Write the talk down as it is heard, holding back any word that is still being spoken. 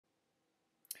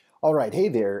All right, hey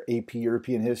there, AP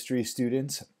European History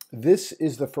students. This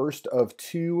is the first of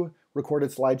two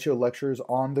recorded slideshow lectures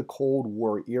on the Cold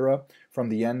War era from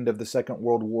the end of the Second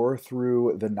World War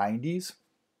through the 90s.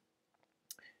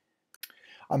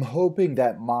 I'm hoping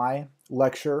that my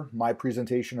lecture, my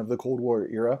presentation of the Cold War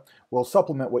era, will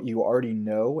supplement what you already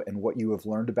know and what you have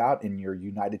learned about in your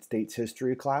United States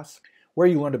history class, where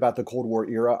you learned about the Cold War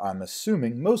era, I'm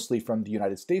assuming, mostly from the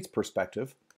United States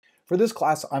perspective. For this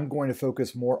class, I'm going to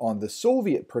focus more on the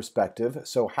Soviet perspective,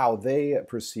 so how they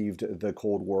perceived the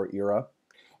Cold War era.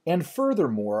 And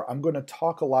furthermore, I'm going to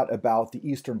talk a lot about the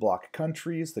Eastern Bloc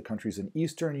countries, the countries in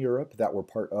Eastern Europe that were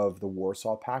part of the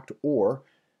Warsaw Pact or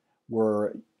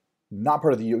were not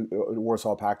part of the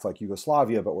Warsaw Pact like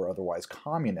Yugoslavia, but were otherwise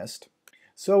communist.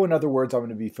 So in other words, I'm going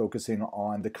to be focusing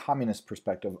on the communist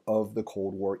perspective of the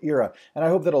Cold War era, and I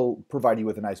hope that'll provide you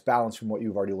with a nice balance from what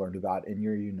you've already learned about in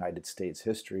your United States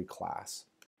history class.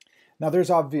 Now, there's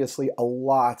obviously a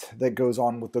lot that goes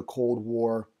on with the Cold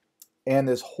War and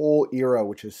this whole era,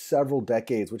 which is several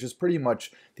decades, which is pretty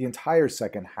much the entire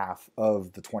second half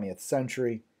of the 20th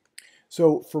century.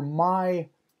 So for my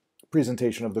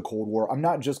presentation of the Cold War, I'm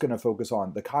not just going to focus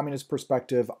on the communist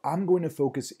perspective. I'm going to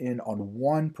focus in on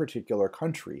one particular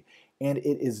country, and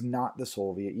it is not the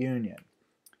Soviet Union.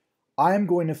 I'm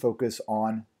going to focus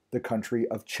on the country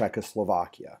of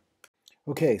Czechoslovakia.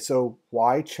 Okay, so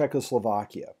why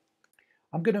Czechoslovakia?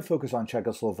 I'm going to focus on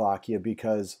Czechoslovakia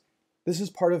because this is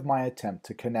part of my attempt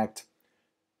to connect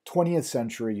 20th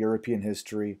century European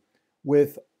history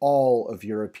with all of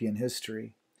European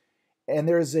history. And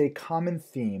there is a common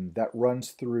theme that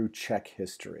runs through Czech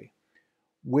history,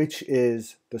 which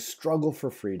is the struggle for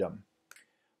freedom.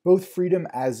 Both freedom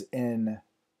as in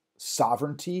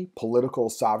sovereignty, political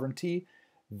sovereignty.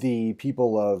 The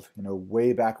people of,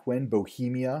 way back when,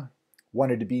 Bohemia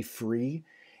wanted to be free.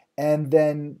 And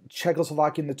then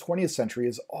Czechoslovakia in the 20th century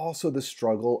is also the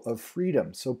struggle of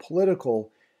freedom. So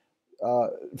political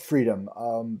freedom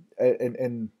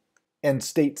and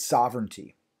state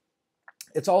sovereignty.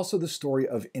 It's also the story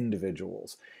of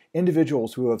individuals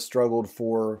who have struggled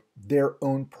for their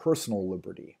own personal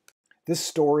liberty. This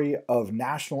story of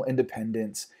national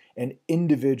independence and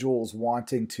individuals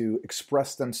wanting to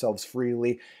express themselves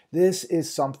freely, this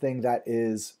is something that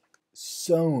is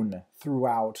sown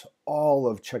throughout all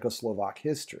of Czechoslovak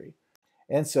history.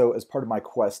 And so, as part of my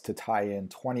quest to tie in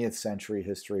 20th century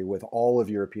history with all of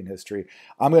European history,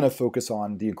 I'm going to focus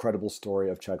on the incredible story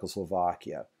of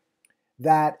Czechoslovakia.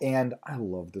 That, and I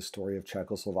love the story of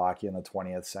Czechoslovakia in the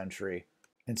 20th century.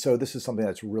 And so this is something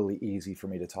that's really easy for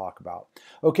me to talk about.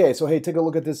 Okay, so hey, take a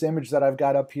look at this image that I've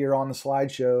got up here on the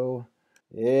slideshow.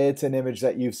 It's an image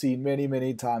that you've seen many,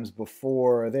 many times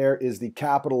before. There is the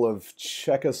capital of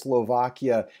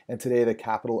Czechoslovakia, and today the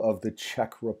capital of the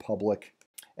Czech Republic.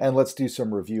 And let's do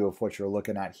some review of what you're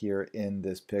looking at here in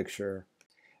this picture.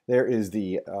 There is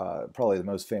the probably the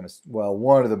most famous, well,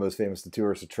 one of the most famous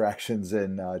tourist attractions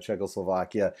in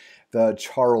Czechoslovakia, the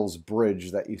Charles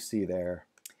Bridge that you see there.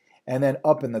 And then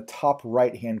up in the top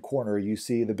right-hand corner, you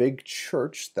see the big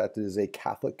church that is a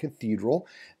Catholic cathedral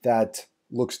that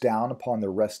looks down upon the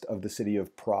rest of the city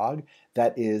of Prague.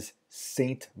 That is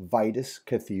St. Vitus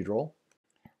Cathedral.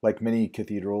 Like many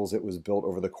cathedrals, it was built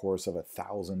over the course of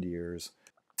 1,000 years.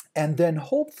 And then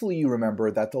hopefully you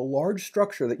remember that the large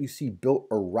structure that you see built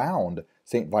around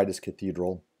St. Vitus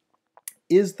Cathedral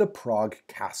is the Prague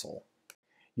Castle.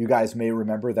 You guys may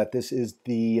remember that this is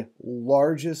the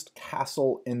largest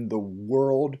castle in the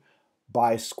world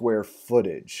by square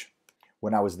footage.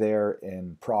 When I was there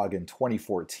in Prague in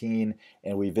 2014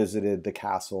 and we visited the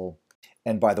castle,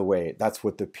 and by the way, that's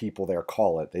what the people there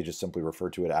call it. They just simply refer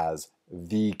to it as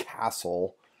the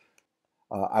castle.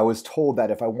 I was told that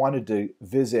if I wanted to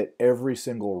visit every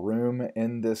single room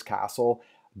in this castle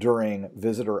during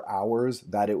visitor hours,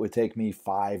 that it would take me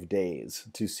 5 days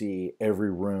to see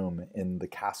every room in the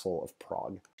castle of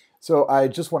Prague. So I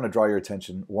just want to draw your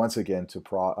attention once again to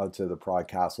the Prague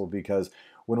Castle, because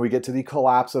when we get to the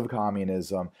collapse of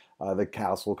communism, the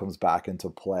castle comes back into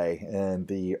play in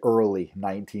the early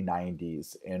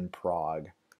 1990s in Prague.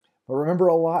 But remember,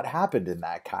 a lot happened in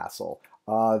that castle.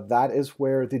 That is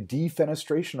where the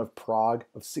defenestration of Prague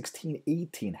of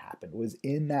 1618 happened, was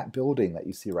in that building that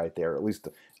you see right there, at least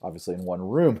obviously in one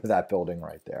room of that building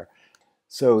right there.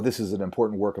 So this is an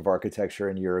important work of architecture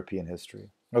in European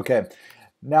history. Okay,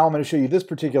 now I'm going to show you this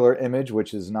particular image,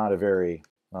 which is not a very,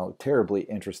 terribly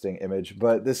interesting image,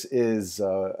 but this is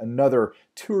another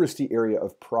touristy area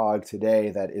of Prague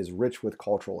today that is rich with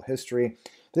cultural history.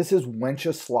 This is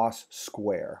Wenceslas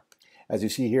Square. As you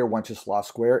see here, Wenceslas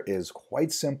Square is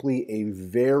quite simply a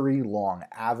very long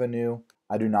avenue.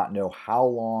 I do not know how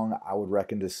long. I would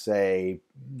reckon to say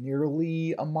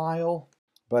nearly a mile,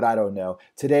 but I don't know.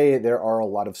 Today, there are a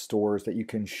lot of stores that you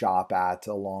can shop at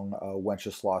along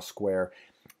Wenceslaus Square.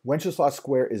 Wenceslaus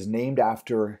Square is named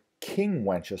after King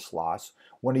Wenceslaus,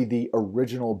 one of the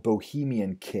original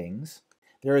Bohemian kings.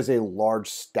 There is a large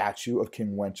statue of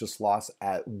King Wenceslaus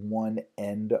at one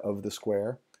end of the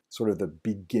square, sort of the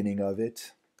beginning of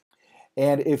it.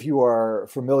 And if you are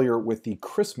familiar with the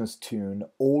Christmas tune,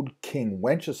 Old King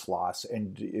Wenceslas,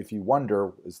 and if you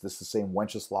wonder, is this the same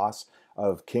Wenceslas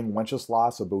of King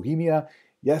Wenceslas of Bohemia?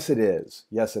 Yes, it is.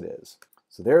 Yes, it is.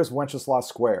 So there's Wenceslaus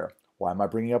Square. Why am I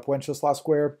bringing up Wenceslaus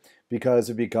Square? Because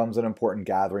it becomes an important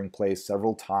gathering place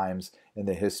several times in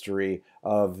the history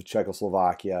of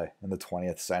Czechoslovakia in the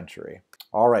 20th century.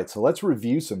 All right, so let's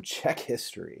review some Czech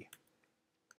history.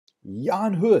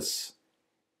 Jan Hus.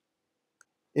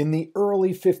 In the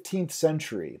early 15th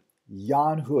century,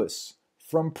 Jan Hus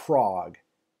from Prague,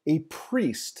 a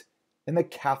priest in the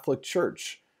Catholic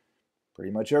Church.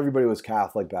 Pretty much everybody was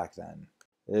Catholic back then.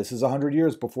 This is 100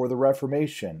 years before the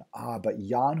Reformation. But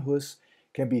Jan Hus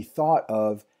can be thought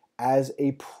of as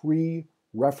a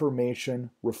pre-Reformation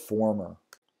reformer.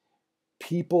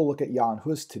 People look at Jan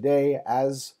Hus today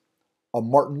as a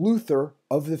Martin Luther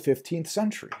of the 15th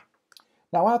century.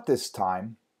 Now at this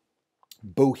time,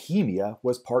 Bohemia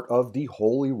was part of the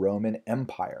Holy Roman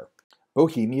Empire.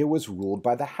 Bohemia was ruled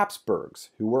by the Habsburgs,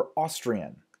 who were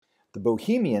Austrian. The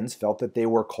Bohemians felt that they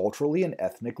were culturally and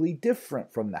ethnically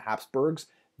different from the Habsburgs.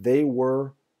 They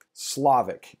were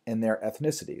Slavic in their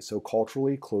ethnicity, so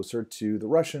culturally closer to the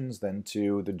Russians than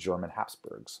to the German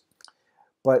Habsburgs.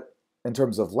 But in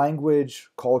terms of language,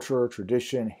 culture,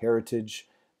 tradition, heritage,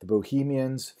 the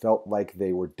Bohemians felt like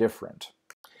they were different.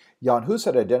 Jan Hus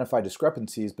had identified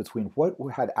discrepancies between what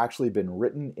had actually been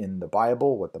written in the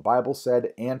Bible, what the Bible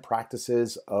said, and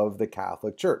practices of the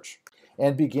Catholic Church,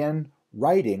 and began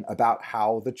writing about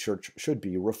how the church should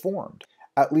be reformed,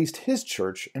 at least his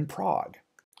church in Prague.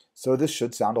 So this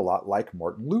should sound a lot like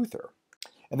Martin Luther.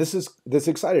 And this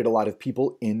excited a lot of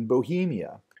people in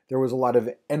Bohemia. There was a lot of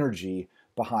energy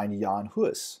behind Jan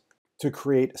Hus to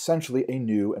create essentially a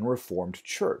new and reformed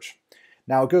church.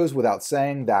 Now, it goes without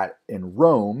saying that in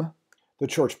Rome, the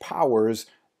church powers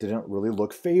didn't really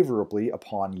look favorably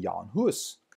upon Jan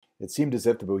Hus. It seemed as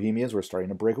if the Bohemians were starting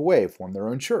to break away, form their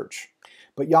own church.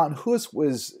 But Jan Hus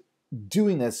was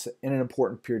doing this in an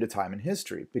important period of time in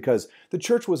history because the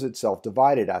church was itself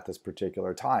divided at this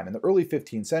particular time. In the early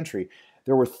 15th century,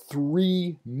 there were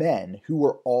 3 men who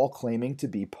were all claiming to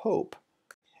be pope.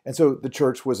 And so the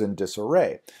church was in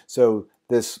disarray. So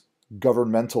this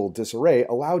governmental disarray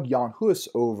allowed Jan Hus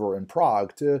over in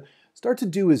Prague to start to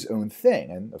do his own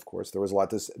thing. And of course, there was a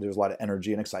lot of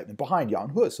energy and excitement behind Jan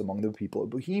Hus among the people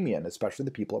of Bohemia, and especially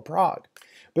the people of Prague.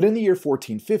 But in the year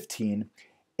 1415,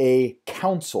 a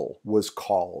council was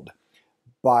called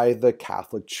by the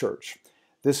Catholic Church.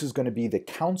 This is going to be the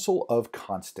Council of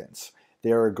Constance.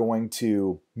 They are going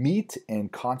to meet in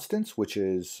Constance, which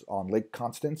is on Lake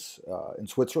Constance in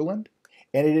Switzerland,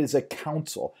 and it is a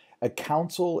council. A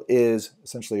council is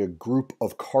essentially a group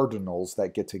of cardinals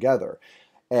that get together,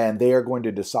 and they are going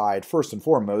to decide, first and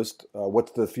foremost,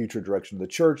 what's the future direction of the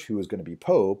church, who is going to be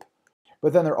pope,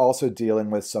 but then they're also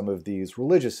dealing with some of these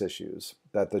religious issues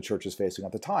that the church is facing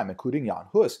at the time, including Jan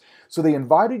Hus. So they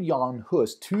invited Jan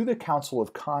Hus to the Council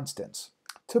of Constance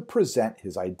to present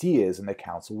his ideas, and the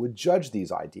council would judge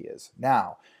these ideas.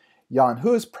 Now, Jan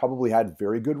Hus probably had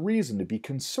very good reason to be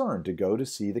concerned to go to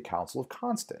see the Council of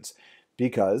Constance,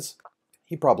 because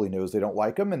he probably knows they don't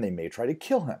like him and they may try to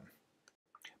kill him.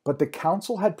 But the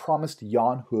council had promised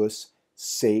Jan Hus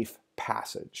safe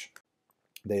passage.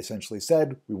 They essentially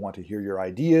said, we want to hear your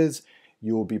ideas,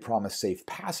 you will be promised safe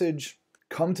passage,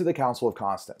 come to the Council of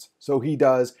Constance. So he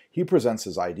does, he presents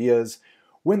his ideas.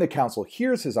 When the council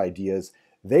hears his ideas,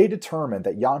 they determine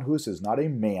that Jan Hus is not a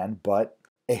man, but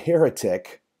a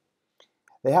heretic.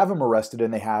 They have him arrested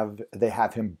and they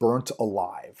have him burnt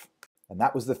alive. And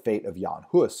that was the fate of Jan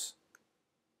Hus.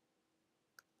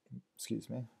 Excuse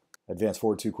me. Advance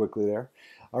forward too quickly there.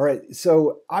 All right,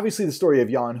 so obviously the story of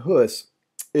Jan Hus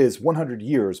is 100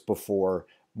 years before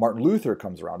Martin Luther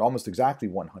comes around, almost exactly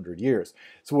 100 years.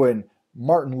 So when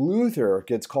Martin Luther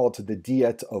gets called to the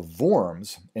Diet of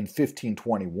Worms in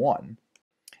 1521,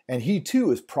 and he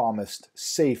too is promised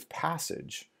safe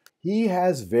passage, he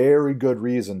has very good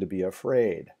reason to be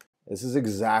afraid. This is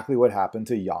exactly what happened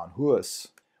to Jan Hus.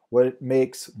 What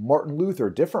makes Martin Luther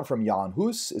different from Jan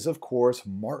Hus is, of course,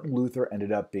 Martin Luther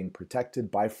ended up being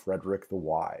protected by Frederick the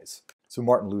Wise. So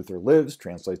Martin Luther lives,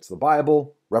 translates the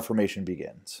Bible, Reformation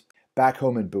begins. Back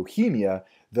home in Bohemia,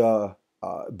 the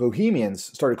Bohemians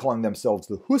started calling themselves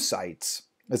the Hussites.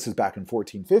 This is back in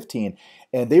 1415,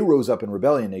 and they rose up in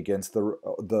rebellion against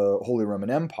the Holy Roman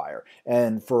Empire.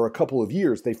 And for a couple of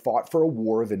years, they fought for a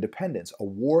war of independence, a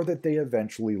war that they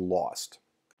eventually lost.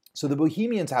 So the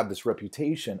Bohemians have this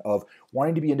reputation of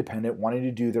wanting to be independent, wanting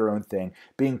to do their own thing,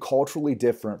 being culturally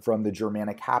different from the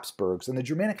Germanic Habsburgs. And the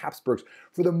Germanic Habsburgs,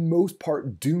 for the most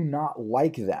part, do not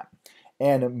like them.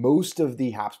 And most of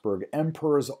the Habsburg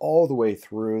emperors, all the way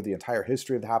through the entire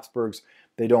history of the Habsburgs,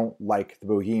 they don't like the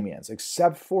Bohemians,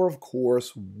 except for, of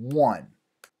course, one.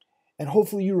 And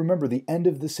hopefully you remember the end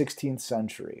of the 16th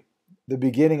century, the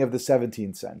beginning of the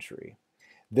 17th century.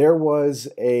 There was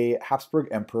a Habsburg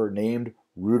emperor named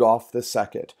Rudolf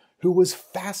II, who was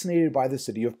fascinated by the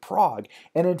city of Prague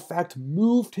and in fact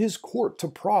moved his court to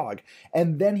Prague.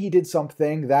 And then he did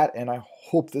something that, and I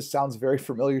hope this sounds very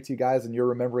familiar to you guys and you're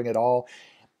remembering it all,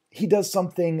 he does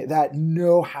something that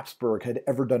no Habsburg had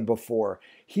ever done before.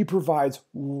 He provides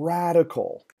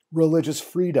radical religious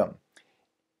freedom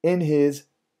in his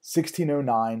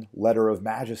 1609 Letter of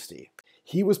Majesty.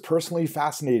 He was personally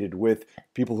fascinated with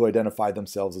people who identified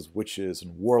themselves as witches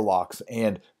and warlocks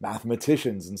and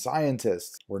mathematicians and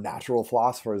scientists, or natural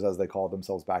philosophers as they called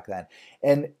themselves back then.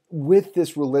 And with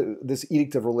this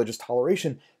edict of religious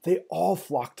toleration, they all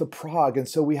flocked to Prague. And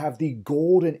so we have the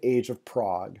golden age of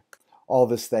Prague. All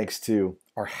this thanks to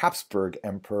our Habsburg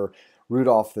emperor,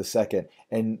 Rudolf II.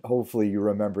 And hopefully you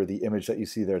remember the image that you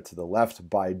see there to the left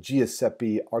by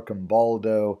Giuseppe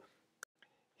Arcimboldo.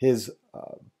 His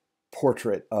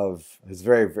portrait of his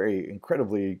very, very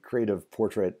incredibly creative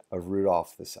portrait of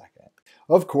Rudolf II.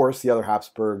 Of course, the other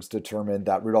Habsburgs determined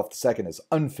that Rudolf II is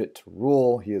unfit to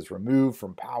rule. He is removed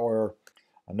from power.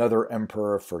 Another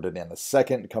emperor, Ferdinand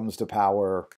II, comes to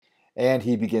power, and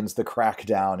he begins the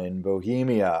crackdown in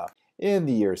Bohemia. In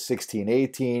the year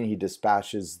 1618, he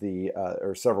dispatches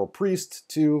several priests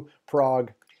to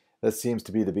Prague. This seems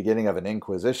to be the beginning of an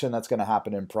inquisition that's going to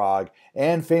happen in Prague.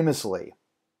 And famously,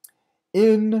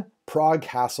 in Prague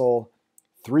Castle,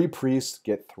 3 priests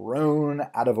get thrown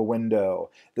out of a window.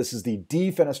 This is the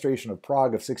defenestration of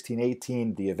Prague of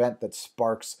 1618, the event that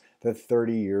sparks the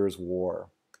 30 Years' War.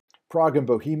 Prague and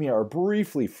Bohemia are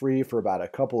briefly free for about a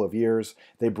couple of years.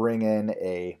 They bring in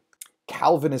a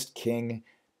Calvinist king,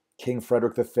 King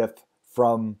Frederick V,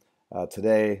 from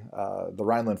today, the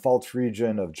Rhineland-Pfalz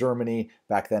region of Germany.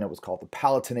 Back then it was called the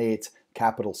Palatinate.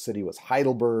 Capital city was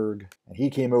Heidelberg. And he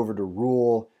came over to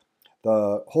rule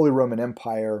the Holy Roman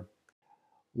Empire,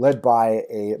 led by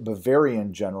a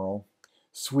Bavarian general,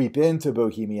 sweep into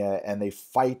Bohemia, and they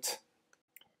fight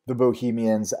the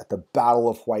Bohemians at the Battle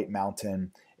of White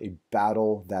Mountain, a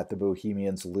battle that the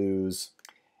Bohemians lose,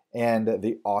 and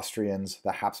the Austrians,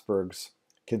 the Habsburgs,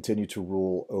 continue to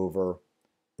rule over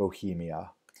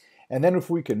Bohemia. And then if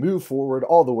we can move forward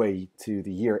all the way to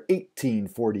the year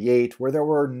 1848, where there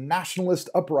were nationalist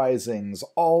uprisings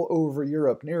all over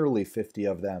Europe, nearly 50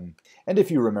 of them. And if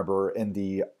you remember, in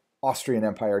the Austrian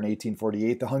Empire in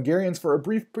 1848, the Hungarians for a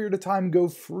brief period of time go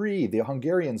free. The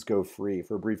Hungarians go free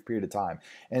for a brief period of time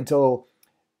until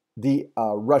the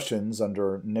Russians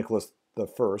under Nicholas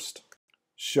I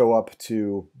show up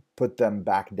to put them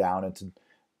back down and to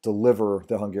deliver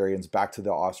the Hungarians back to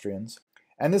the Austrians.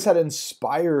 And this had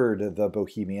inspired the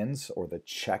Bohemians, or the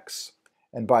Czechs.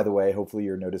 And by the way, hopefully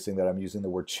you're noticing that I'm using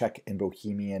the word Czech and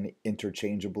Bohemian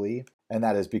interchangeably. And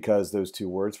that is because those two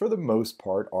words, for the most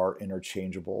part, are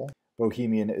interchangeable.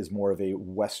 Bohemian is more of a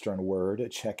Western word.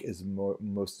 Czech is more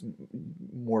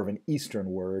of an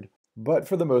Eastern word. But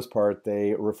for the most part,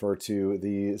 they refer to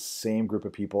the same group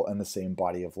of people and the same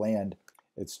body of land.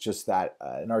 It's just that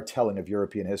in our telling of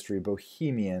European history,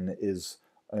 Bohemian is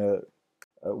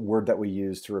a word that we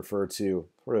use to refer to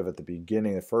sort of at the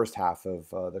beginning, the first half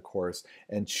of the course,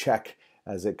 and Czech,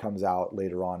 as it comes out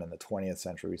later on in the 20th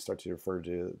century, we start to refer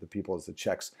to the people as the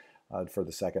Czechs for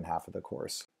the second half of the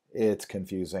course. It's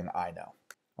confusing, I know.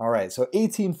 All right, so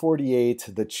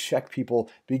 1848, the Czech people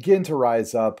begin to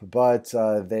rise up, but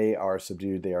they are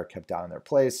subdued, they are kept down in their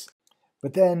place.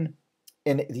 But then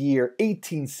in the year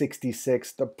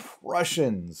 1866, the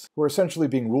Prussians, who are essentially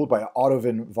being ruled by Otto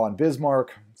von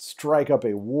Bismarck, strike up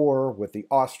a war with the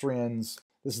Austrians.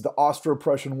 This is the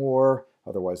Austro-Prussian War,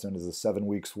 otherwise known as the 7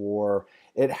 Weeks' War.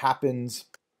 It happens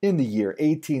in the year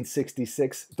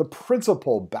 1866. The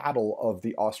principal battle of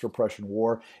the Austro-Prussian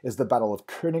War is the Battle of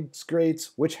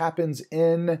Königsgrätz, which happens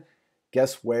in,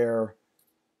 guess where?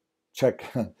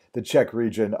 The Czech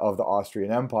region of the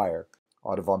Austrian Empire.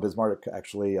 Otto von Bismarck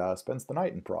actually spends the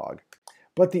night in Prague.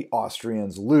 But the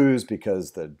Austrians lose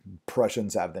because the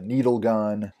Prussians have the needle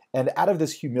gun. And out of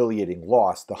this humiliating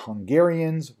loss, the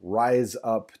Hungarians rise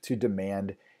up to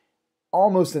demand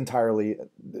almost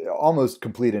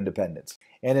complete independence.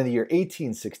 And in the year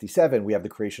 1867, we have the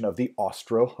creation of the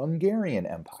Austro-Hungarian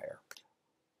Empire.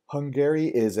 Hungary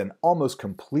is an almost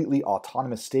completely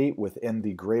autonomous state within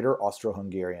the greater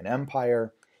Austro-Hungarian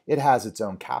Empire. It has its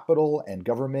own capital and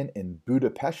government in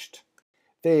Budapest.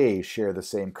 They share the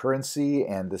same currency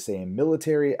and the same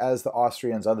military as the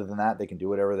Austrians. Other than that, they can do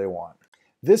whatever they want.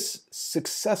 This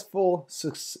successful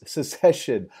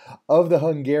secession of the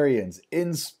Hungarians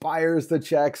inspires the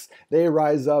Czechs. They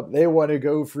rise up. They want to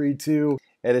go free too.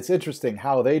 And it's interesting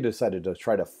how they decided to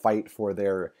try to fight for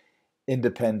their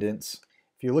independence.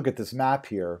 If you look at this map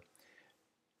here,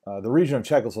 the region of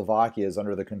Czechoslovakia is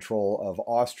under the control of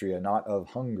Austria, not of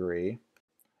Hungary,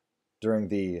 during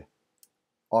the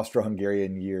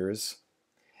Austro-Hungarian years.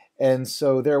 And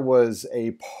so there was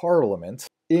a parliament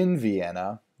in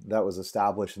Vienna that was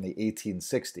established in the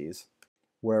 1860s,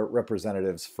 where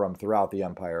representatives from throughout the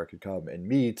empire could come and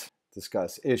meet,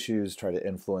 discuss issues, try to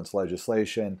influence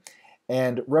legislation.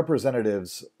 And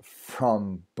representatives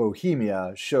from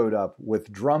Bohemia showed up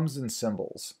with drums and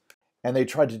cymbals. And they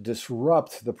tried to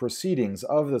disrupt the proceedings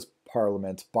of this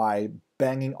parliament by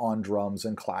banging on drums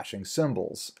and clashing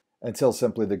cymbals, until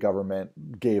simply the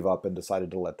government gave up and decided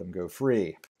to let them go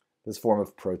free. This form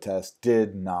of protest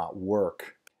did not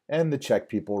work, and the Czech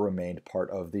people remained part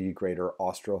of the greater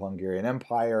Austro-Hungarian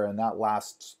Empire, and that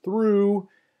lasts through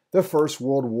the First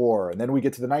World War. And then we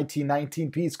get to the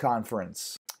 1919 Peace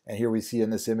Conference. And here we see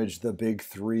in this image the big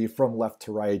three from left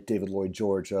to right: David Lloyd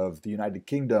George of the United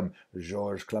Kingdom,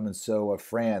 Georges Clemenceau of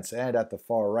France, and at the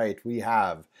far right we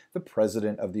have the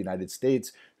President of the United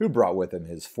States, who brought with him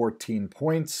his 14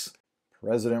 points,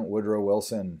 President Woodrow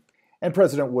Wilson. And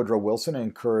President Woodrow Wilson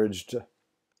encouraged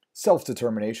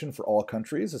self-determination for all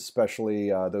countries, especially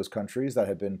those countries that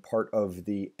had been part of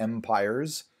the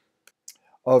empires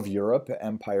of Europe,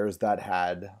 empires that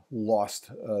had lost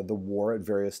the war at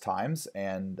various times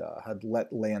and had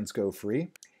let lands go free.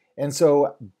 And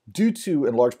so, due to,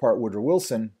 in large part, Woodrow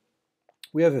Wilson,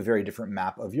 we have a very different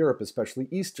map of Europe, especially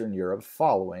Eastern Europe,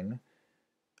 following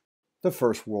the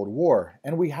First World War.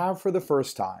 And we have for the very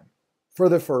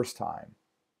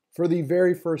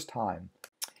first time,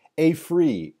 a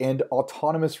free and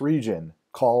autonomous region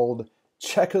called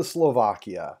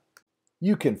Czechoslovakia.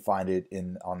 You can find it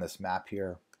on this map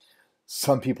here.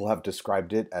 Some people have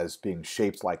described it as being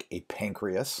shaped like a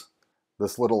pancreas,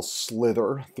 this little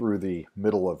slither through the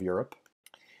middle of Europe.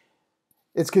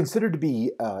 It's considered to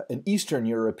be an Eastern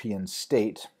European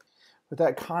state, but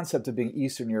that concept of being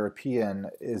Eastern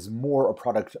European is more a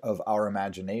product of our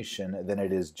imagination than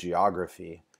it is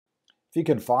geography. If you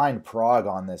can find Prague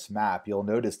on this map, you'll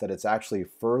notice that it's actually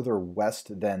further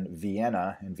west than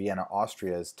Vienna, and Vienna,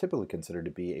 Austria is typically considered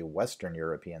to be a Western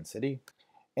European city.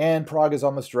 And Prague is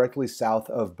almost directly south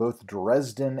of both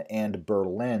Dresden and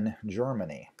Berlin,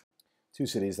 Germany, two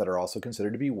cities that are also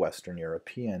considered to be Western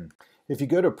European. If you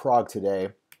go to Prague today,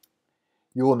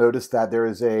 you will notice that there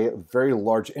is a very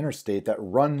large interstate that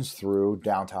runs through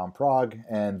downtown Prague,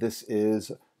 and this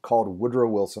is called Woodrow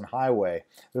Wilson Highway.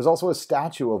 There's also a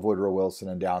statue of Woodrow Wilson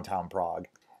in downtown Prague.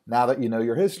 Now that you know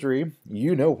your history,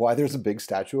 you know why there's a big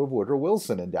statue of Woodrow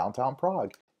Wilson in downtown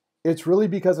Prague. It's really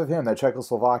because of him that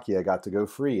Czechoslovakia got to go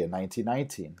free in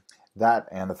 1919. That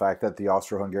and the fact that the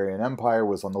Austro-Hungarian Empire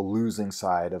was on the losing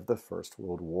side of the First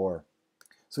World War.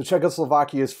 So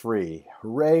Czechoslovakia is free.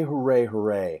 Hooray, hooray,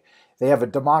 hooray. They have a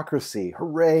democracy.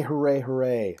 Hooray, hooray,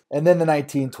 hooray. And then the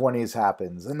 1920s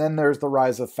happens. And then there's the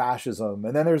rise of fascism.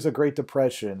 And then there's a Great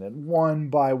Depression. And one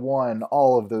by one,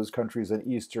 all of those countries in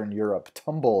Eastern Europe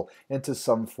tumble into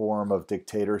some form of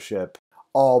dictatorship.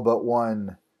 All but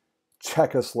one,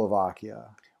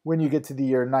 Czechoslovakia. When you get to the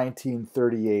year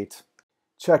 1938,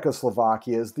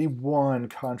 Czechoslovakia is the one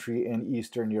country in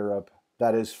Eastern Europe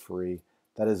that is free,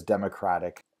 that is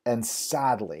democratic. And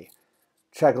sadly,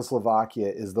 Czechoslovakia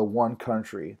is the one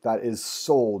country that is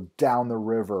sold down the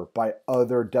river by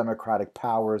other democratic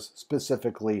powers,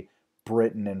 specifically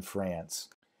Britain and France.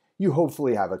 You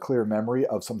hopefully have a clear memory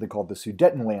of something called the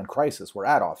Sudetenland crisis, where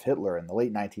Adolf Hitler in the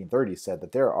late 1930s said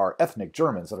that there are ethnic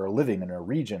Germans that are living in a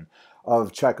region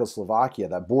of Czechoslovakia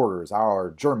that borders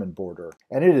our German border.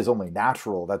 And it is only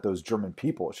natural that those German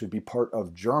people should be part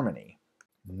of Germany,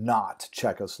 not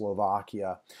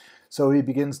Czechoslovakia. So he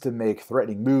begins to make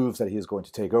threatening moves that he is going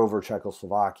to take over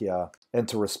Czechoslovakia. And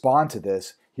to respond to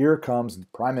this, here comes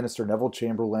Prime Minister Neville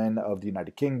Chamberlain of the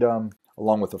United Kingdom,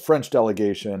 along with a French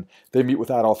delegation. They meet with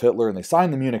Adolf Hitler and they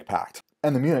sign the Munich Pact.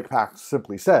 And the Munich Pact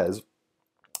simply says,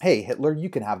 hey, Hitler, you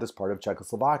can have this part of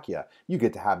Czechoslovakia. You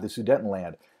get to have the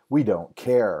Sudetenland. We don't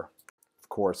care. Of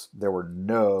course, there were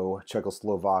no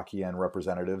Czechoslovakian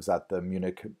representatives at the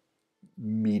Munich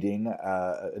meeting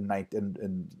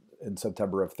in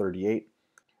September of 38,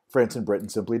 France and Britain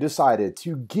simply decided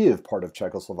to give part of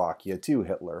Czechoslovakia to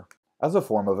Hitler as a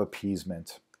form of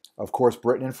appeasement. Of course,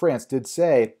 Britain and France did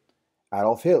say,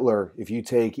 Adolf Hitler, if you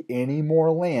take any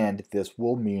more land, this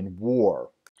will mean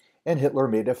war. And Hitler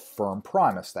made a firm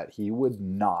promise that he would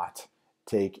not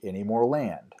take any more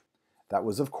land. That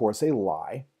was, of course, a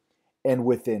lie. And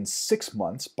within 6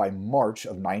 months, by March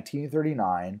of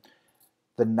 1939,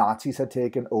 the Nazis had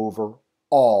taken over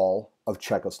all of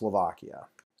Czechoslovakia.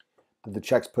 Did the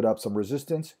Czechs put up some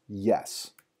resistance?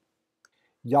 Yes.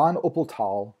 Jan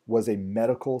Opeltal was a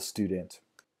medical student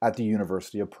at the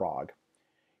University of Prague.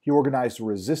 He organized a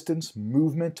resistance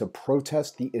movement to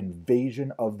protest the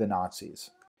invasion of the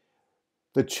Nazis.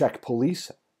 The Czech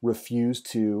police refused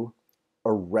to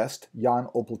arrest Jan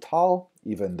Opeltal,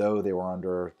 even though they were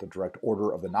under the direct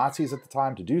order of the Nazis at the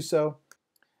time to do so.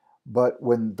 But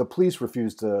when the police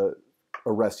refused to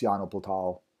arrest Jan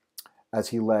Opeltal as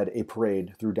he led a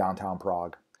parade through downtown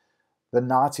Prague, the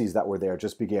Nazis that were there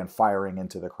just began firing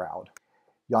into the crowd.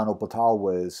 Jan Opeltal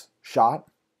was shot,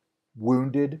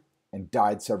 wounded, and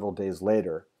died several days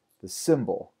later, the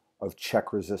symbol of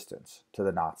Czech resistance to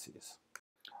the Nazis.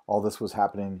 All this was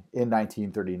happening in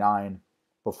 1939,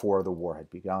 before the war had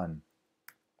begun.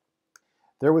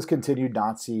 There was continued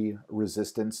Nazi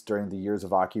resistance during the years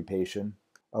of occupation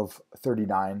of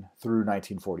 39 through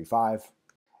 1945,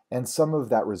 and some of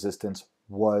that resistance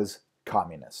was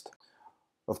communist.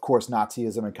 Of course,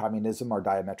 Nazism and communism are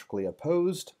diametrically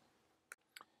opposed,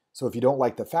 so if you don't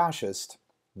like the fascist,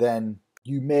 then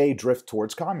you may drift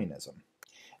towards communism.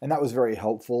 And that was very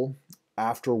helpful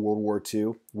after World War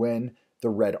II when the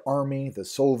Red Army, the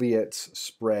Soviets,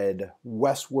 spread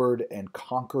westward and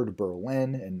conquered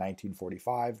Berlin in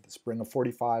 1945, the spring of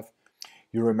 45.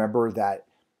 You remember that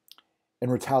in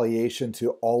retaliation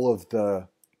to all of the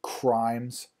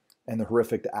crimes and the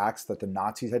horrific acts that the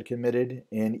Nazis had committed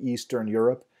in Eastern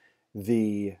Europe,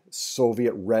 the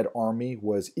Soviet Red Army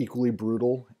was equally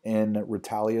brutal in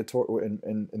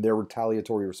their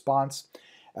retaliatory response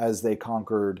as they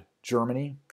conquered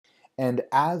Germany. And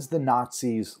as the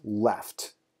Nazis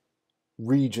left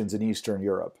regions in Eastern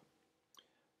Europe,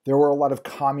 there were a lot of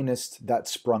communists that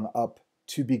sprung up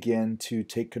to begin to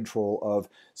take control of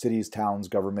cities, towns,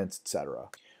 governments, etc.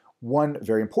 One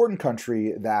very important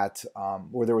country that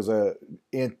where there was a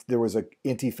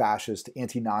anti-fascist,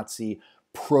 anti-Nazi,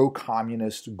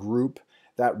 pro-communist group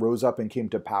that rose up and came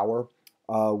to power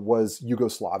was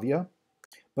Yugoslavia.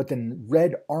 But the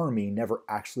Red Army never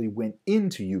actually went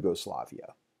into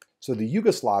Yugoslavia. So the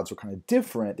Yugoslavs were kind of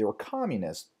different. They were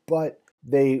communists, but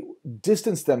they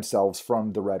distanced themselves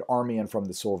from the Red Army and from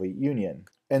the Soviet Union.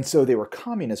 And so they were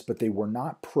communists, but they were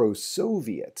not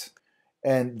pro-Soviet.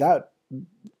 And that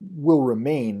will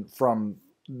remain from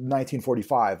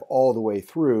 1945 all the way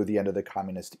through the end of the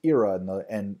communist era in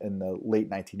the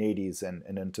late 1980s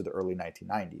and into the early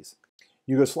 1990s.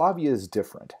 Yugoslavia is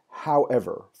different.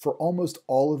 However, for almost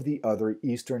all of the other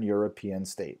Eastern European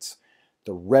states,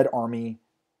 the Red Army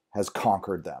has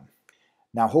conquered them.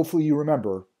 Now, hopefully you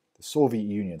remember the Soviet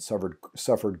Union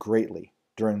suffered greatly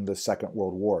during the Second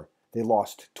World War. They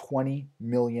lost 20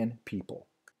 million people,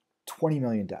 20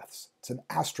 million deaths. It's an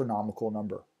astronomical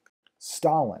number.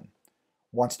 Stalin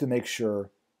wants to make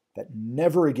sure that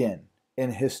never again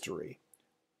in history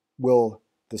will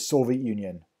the Soviet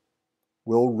Union,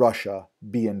 will Russia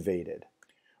be invaded.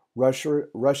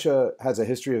 Russia has a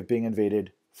history of being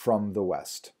invaded from the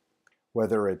West,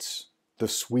 whether it's the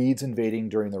Swedes invading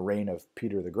during the reign of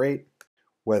Peter the Great,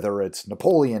 whether it's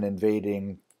Napoleon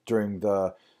invading during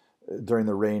the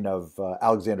reign of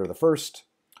Alexander I,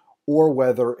 or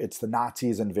whether it's the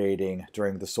Nazis invading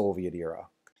during the Soviet era.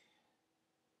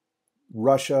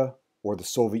 Russia or the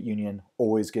Soviet Union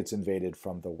always gets invaded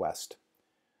from the West.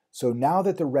 So now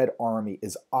that the Red Army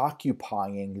is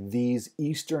occupying these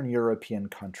Eastern European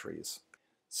countries,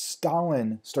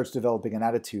 Stalin starts developing an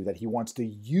attitude that he wants to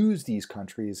use these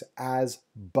countries as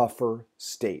buffer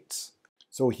states.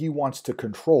 So he wants to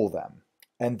control them,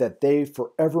 and that they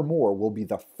forevermore will be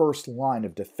the first line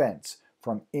of defense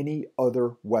from any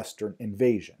other Western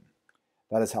invasion.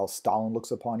 That is how Stalin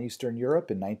looks upon Eastern Europe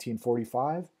in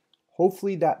 1945.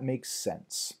 Hopefully that makes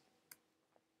sense.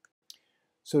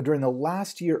 So during the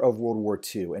last year of World War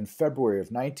II, in February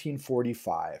of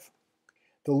 1945,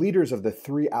 the leaders of the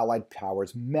three Allied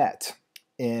powers met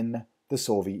in the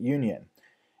Soviet Union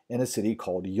in a city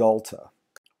called Yalta,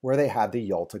 where they had the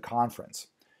Yalta Conference.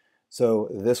 So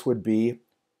this would be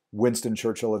Winston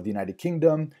Churchill of the United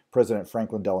Kingdom, President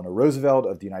Franklin Delano Roosevelt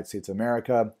of the United States of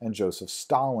America, and Joseph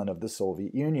Stalin of the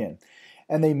Soviet Union.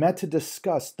 And they met to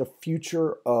discuss the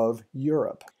future of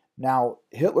Europe. Now,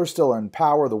 Hitler's still in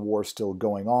power, the war's still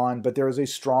going on, but there is a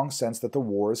strong sense that the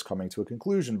war is coming to a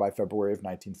conclusion by February of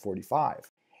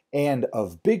 1945. And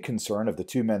of big concern of the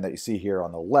two men that you see here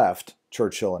on the left,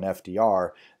 Churchill and FDR,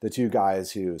 the two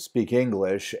guys who speak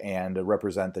English and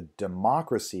represent the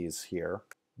democracies here,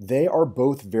 they are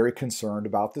both very concerned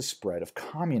about the spread of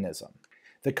communism.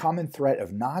 The common threat of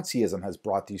Nazism has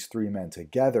brought these three men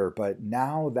together, but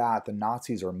now that the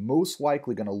Nazis are most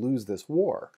likely going to lose this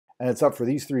war, and it's up for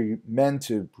these three men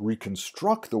to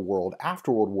reconstruct the world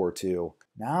after World War II,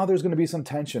 now there's going to be some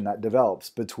tension that develops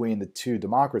between the two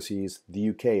democracies, the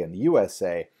UK and the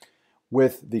USA,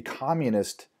 with the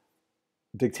communist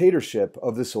dictatorship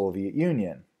of the Soviet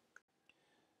Union.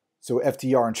 So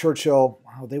FDR and Churchill,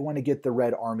 they want to get the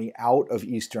Red Army out of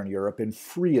Eastern Europe and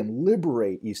free and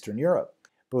liberate Eastern Europe.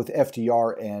 Both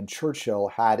FDR and Churchill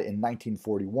had in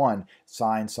 1941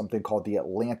 signed something called the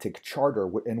Atlantic Charter,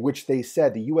 in which they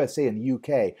said the USA and the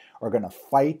UK are going to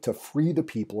fight to free the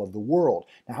people of the world.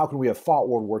 Now, how can we have fought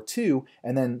World War II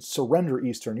and then surrender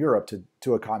Eastern Europe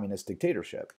to a communist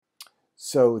dictatorship?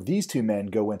 So these two men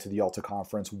go into the Yalta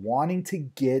Conference wanting to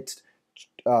get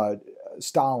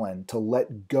Stalin to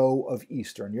let go of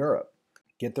Eastern Europe,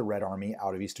 get the Red Army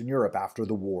out of Eastern Europe after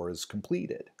the war is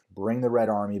completed. Bring the Red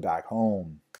Army back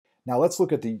home. Now let's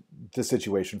look at the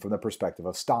situation from the perspective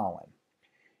of Stalin.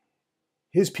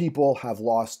 His people have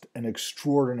lost an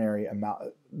extraordinary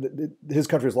amount, his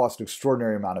country has lost an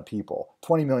extraordinary amount of people.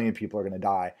 20 million people are going to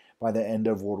die by the end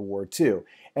of World War II.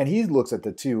 And he looks at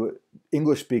the two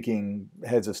English-speaking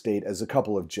heads of state as a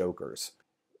couple of jokers.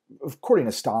 According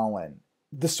to Stalin,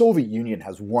 the Soviet Union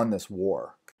has won this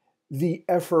war. The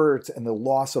effort and the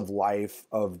loss of life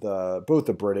of both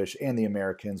the British and the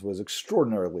Americans was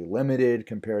extraordinarily limited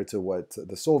compared to what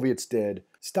the Soviets did.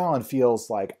 Stalin feels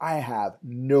like, I have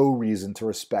no reason to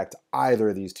respect either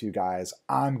of these two guys.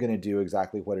 I'm going to do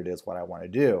exactly what I want to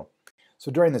do.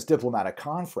 So during this diplomatic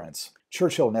conference,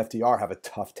 Churchill and FDR have a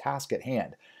tough task at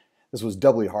hand. This was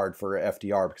doubly hard for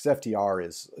FDR because FDR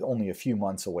is only a few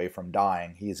months away from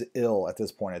dying. He's ill at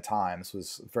this point in time. This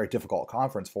was a very difficult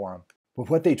conference for him. But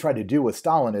what they tried to do with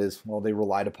Stalin is, well, they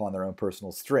relied upon their own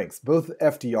personal strengths. Both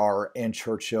FDR and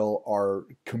Churchill are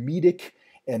comedic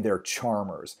and they're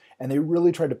charmers. And they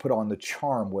really tried to put on the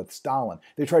charm with Stalin.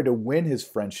 They tried to win his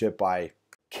friendship by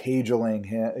cajoling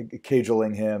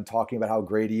him, talking about how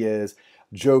great he is,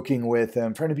 joking with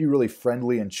him, trying to be really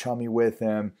friendly and chummy with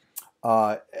him.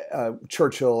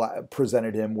 Churchill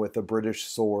presented him with a British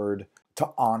sword to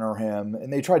honor him.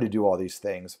 And they tried to do all these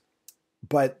things.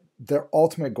 But their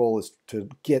ultimate goal is to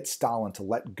get Stalin to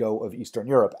let go of Eastern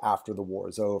Europe after the war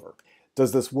is over.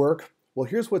 Does this work? Well,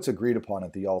 here's what's agreed upon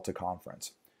at the Yalta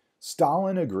Conference.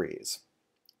 Stalin agrees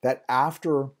that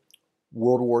after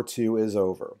World War II is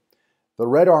over, the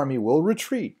Red Army will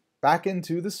retreat back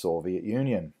into the Soviet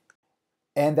Union,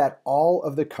 and that all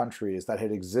of the countries that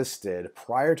had existed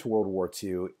prior to World War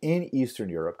II in Eastern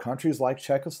Europe, countries like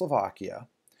Czechoslovakia,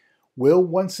 will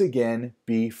once again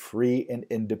be free and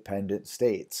independent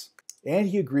states. And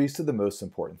he agrees to the most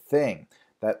important thing,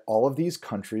 that all of these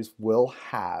countries will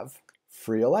have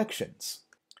free elections.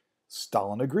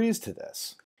 Stalin agrees to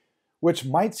this, which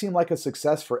might seem like a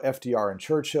success for FDR and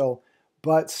Churchill,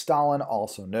 but Stalin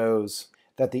also knows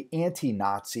that the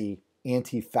anti-Nazi,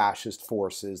 anti-fascist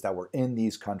forces that were in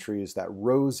these countries that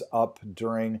rose up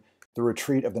during the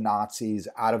retreat of the Nazis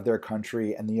out of their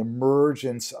country and the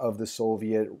emergence of the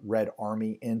Soviet Red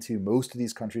Army into most of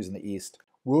these countries in the East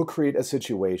will create a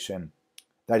situation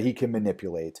that he can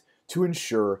manipulate to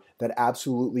ensure that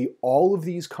absolutely all of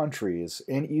these countries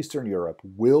in Eastern Europe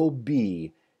will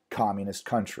be communist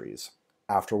countries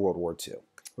after World War II.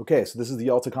 Okay, so this is the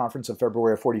Yalta Conference of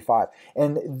February of 45,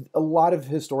 and a lot of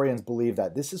historians believe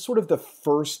that this is sort of the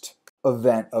first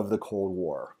event of the Cold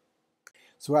War.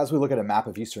 So as we look at a map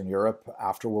of Eastern Europe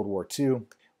after World War II,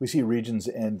 we see regions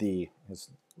in the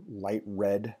light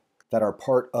red that are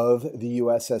part of the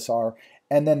USSR,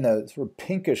 and then the sort of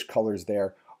pinkish colors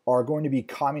there are going to be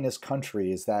communist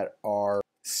countries that are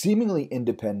seemingly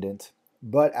independent,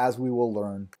 but as we will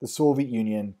learn, the Soviet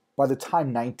Union, by the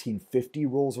time 1950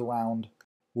 rolls around,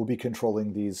 will be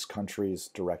controlling these countries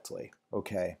directly.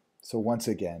 Okay, so once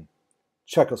again,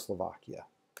 Czechoslovakia.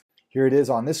 Here it is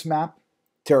on this map.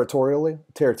 Territorially,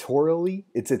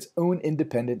 it's its own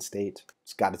independent state.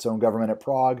 It's got its own government at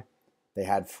Prague. They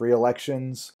had free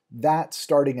elections. That,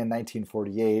 starting in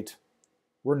 1948,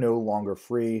 were no longer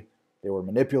free. They were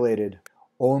manipulated.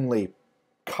 Only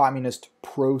communist,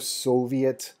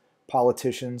 pro-Soviet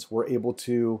politicians were able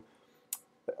to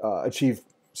achieve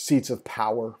seats of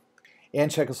power.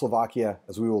 And Czechoslovakia,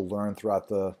 as we will learn throughout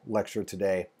the lecture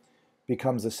today,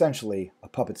 becomes essentially a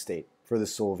puppet state for the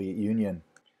Soviet Union.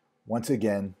 Once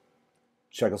again,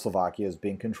 Czechoslovakia is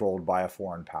being controlled by a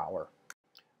foreign power.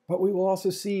 But we will also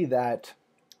see that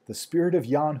the spirit of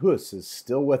Jan Hus is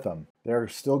still with them. There are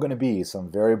still going to be some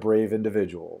very brave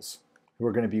individuals who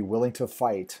are going to be willing to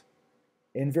fight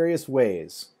in various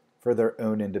ways for their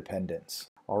own independence.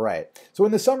 All right, so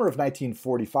in the summer of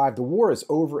 1945, the war is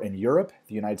over in Europe.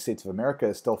 The United States of America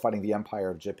is still fighting the Empire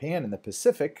of Japan in the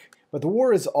Pacific, but the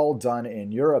war is all done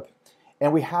in Europe,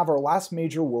 and we have our last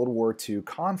major World War II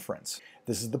conference.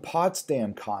 This is the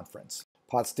Potsdam Conference.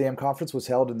 Potsdam Conference was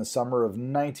held in the summer of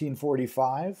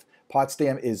 1945.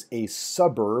 Potsdam is a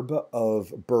suburb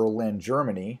of Berlin,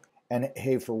 Germany. And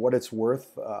hey, for what it's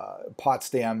worth,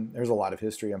 Potsdam, there's a lot of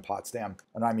history in Potsdam.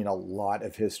 And I mean a lot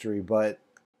of history, but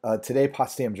today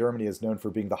Potsdam, Germany is known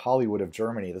for being the Hollywood of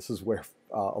Germany. This is where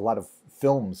a lot of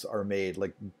films are made,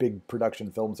 like big production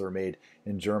films are made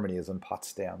in Germany, is in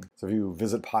Potsdam. So if you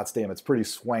visit Potsdam, it's a pretty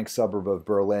swank suburb of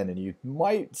Berlin, and you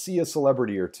might see a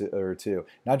celebrity or two.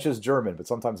 Not just German, but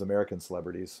sometimes American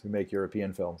celebrities who make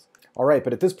European films. All right,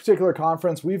 but at this particular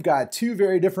conference, we've got two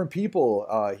very different people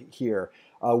here.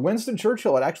 Winston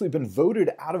Churchill had actually been voted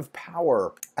out of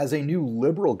power as a new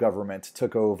liberal government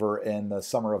took over in the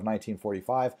summer of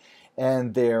 1945.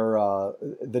 And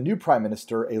the new prime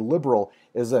minister, a liberal,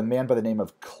 is a man by the name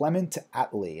of Clement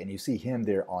Attlee. And you see him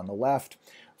there on the left.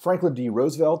 Franklin D.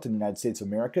 Roosevelt in the United States of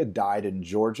America died in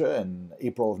Georgia in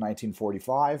April of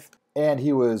 1945. And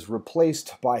he was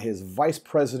replaced by his vice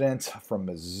president from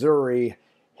Missouri,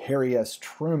 Harry S.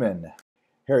 Truman.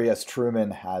 Harry S.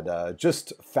 Truman had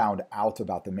just found out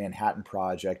about the Manhattan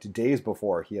Project days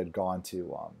before he had gone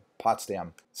to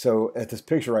Potsdam. So at this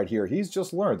picture right here, he's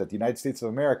just learned that the United States of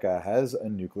America has a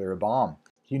nuclear bomb.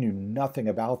 He knew nothing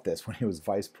about this when he was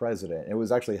vice president. It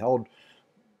was actually held,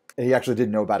 he actually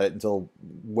didn't know about it until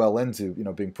well into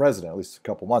being president, at least a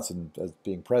couple months as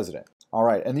being president. All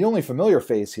right, and the only familiar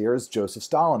face here is Joseph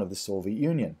Stalin of the Soviet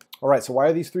Union. All right, so why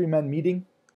are these three men meeting?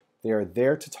 They are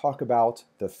there to talk about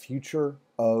the future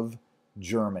of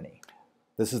Germany.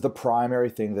 This is the primary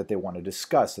thing that they want to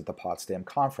discuss at the Potsdam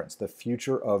Conference, the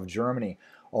future of Germany.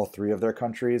 All three of their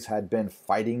countries had been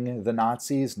fighting the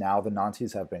Nazis. Now the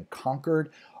Nazis have been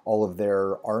conquered. All of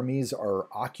their armies are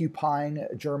occupying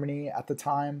Germany at the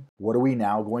time. What are we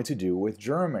now going to do with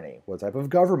Germany? What type of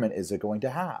government is it going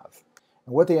to have?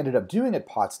 And what they ended up doing at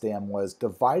Potsdam was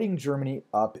dividing Germany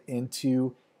up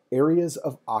into areas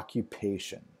of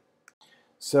occupation.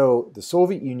 So the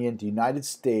Soviet Union, the United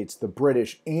States, the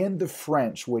British, and the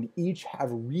French would each have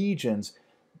regions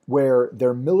where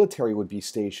their military would be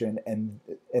stationed, and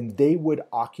they would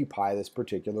occupy this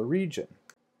particular region.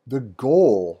 The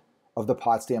goal of the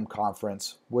Potsdam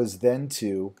Conference was then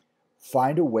to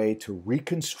find a way to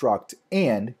reconstruct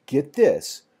and, get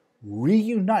this,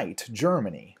 reunite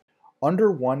Germany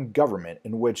under one government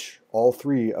in which all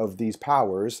three of these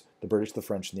powers, the British, the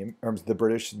French, and the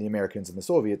British, and the Americans, and the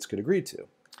Soviets, could agree to.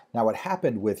 Now, what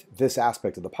happened with this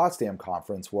aspect of the Potsdam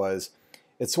Conference was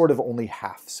it sort of only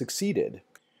half succeeded.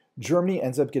 Germany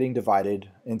ends up getting divided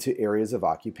into areas of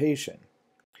occupation.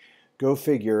 Go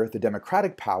figure, the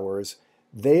democratic powers,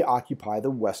 they occupy the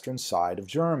western side of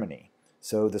Germany.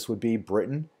 So this would be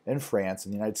Britain and France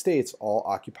and the United States all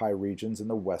occupy regions in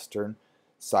the western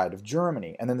side of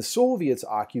Germany. And then the Soviets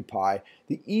occupy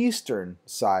the eastern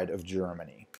side of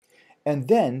Germany. And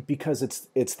then, because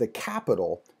it's the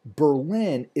capital,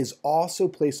 Berlin is also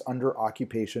placed under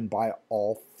occupation by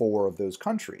all four of those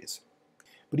countries.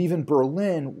 But even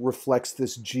Berlin reflects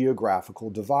this geographical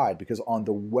divide, because on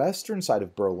the western side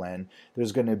of Berlin,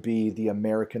 there's going to be the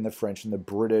American, the French, and the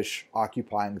British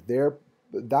occupying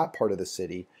that part of the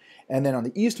city. And then on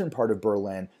the eastern part of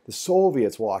Berlin, the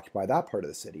Soviets will occupy that part of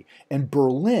the city. And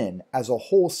Berlin, as a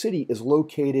whole city, is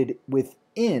located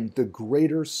within the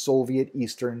greater Soviet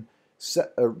eastern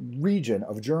region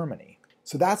of Germany.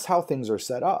 So that's how things are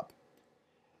set up.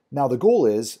 Now the goal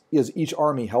is each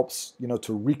army helps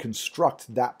to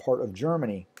reconstruct that part of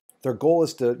Germany. Their goal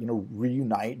is to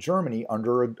reunite Germany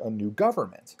under a new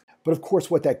government. But of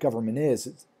course, what that government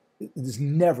is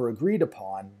never agreed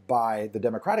upon by the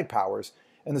democratic powers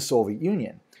and the Soviet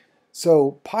Union.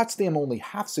 So Potsdam only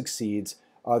half succeeds.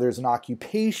 There's an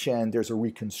occupation, there's a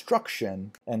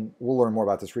reconstruction, and we'll learn more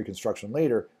about this reconstruction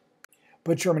later.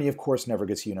 But Germany, of course, never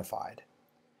gets unified.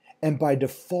 And by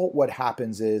default, what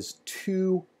happens is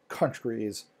two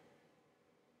countries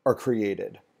are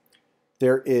created.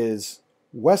 There is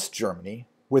West Germany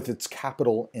with its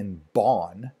capital in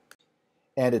Bonn,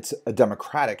 and it's a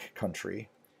democratic country.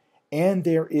 And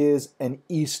there is an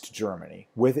East Germany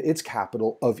with its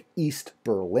capital of East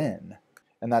Berlin.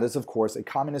 And that is, of course, a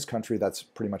communist country that's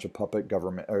pretty much a puppet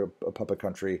government, or a puppet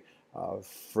country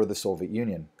for the Soviet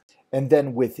Union. And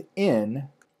then within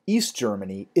East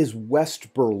Germany is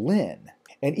West Berlin.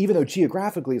 And even though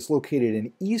geographically it's located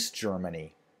in East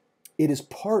Germany, it is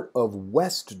part of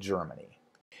West Germany.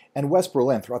 And West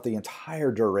Berlin, throughout the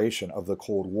entire duration of the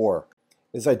Cold War,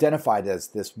 is identified as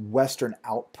this Western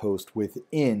outpost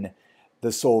within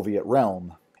the Soviet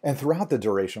realm. And throughout the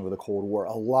duration of the Cold War,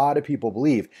 a lot of people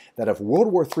believe that if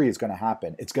World War III is going to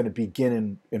happen, it's going to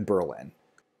begin in Berlin.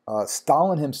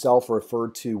 Stalin himself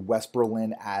referred to West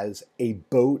Berlin as a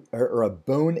bone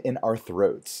in our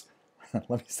throats. Let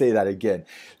me say that again.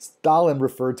 Stalin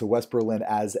referred to West Berlin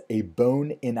as a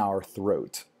bone in our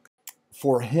throat.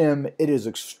 For him, it is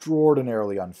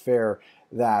extraordinarily unfair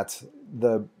that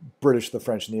the British, the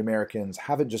French, and the Americans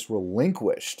haven't just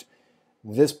relinquished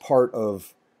this part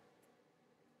of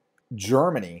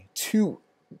Germany to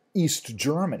East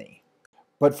Germany.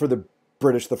 But for the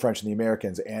British, the French, and the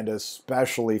Americans, and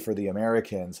especially for the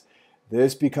Americans,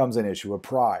 this becomes an issue of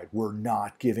pride. We're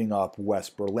not giving up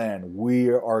West Berlin. We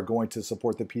are going to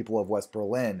support the people of West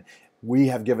Berlin. We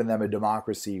have given them a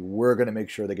democracy. We're going to make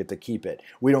sure they get to keep it.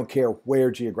 We don't care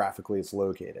where geographically it's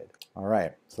located. All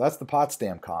right, so that's the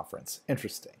Potsdam Conference.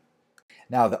 Interesting.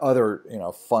 Now, the other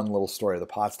fun little story of the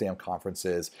Potsdam Conference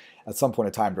is, at some point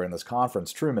in time during this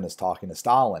conference, Truman is talking to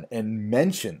Stalin and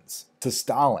mentions to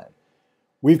Stalin,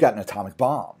 we've got an atomic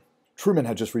bomb. Truman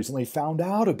had just recently found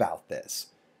out about this.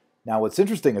 Now, what's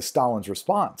interesting is Stalin's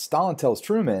response. Stalin tells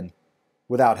Truman,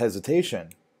 without hesitation,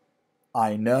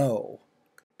 I know.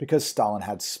 Because Stalin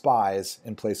had spies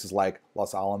in places like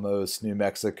Los Alamos, New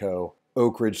Mexico,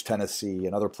 Oak Ridge, Tennessee,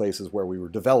 and other places where we were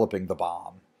developing the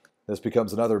bomb. This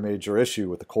becomes another major issue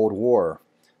with the Cold War.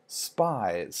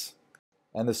 Spies.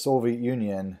 And the Soviet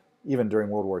Union, even during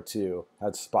World War II,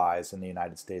 had spies in the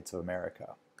United States of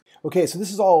America. Okay, so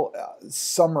this is all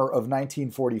summer of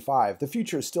 1945. The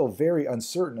future is still very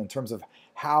uncertain in terms of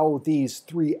how these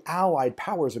three allied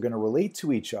powers are going to relate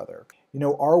to each other.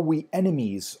 Are we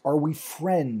enemies? Are we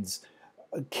friends?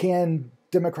 Can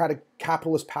democratic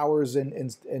capitalist powers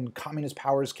and communist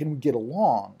powers, can we get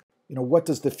along? What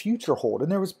does the future hold?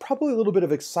 And there was probably a little bit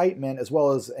of excitement as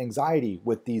well as anxiety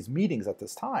with these meetings at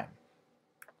this time.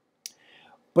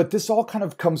 But this all kind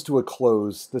of comes to a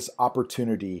close, this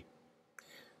opportunity.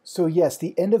 So yes,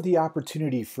 the end of the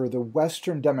opportunity for the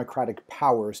Western democratic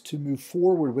powers to move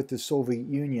forward with the Soviet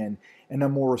Union in a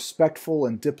more respectful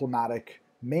and diplomatic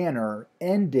manner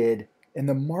ended in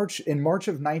March of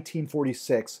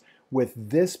 1946 with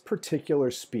this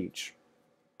particular speech.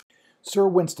 Sir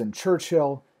Winston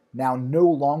Churchill, now no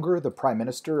longer the Prime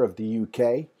Minister of the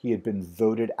UK, he had been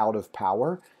voted out of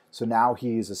power, so now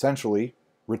he's essentially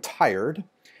retired.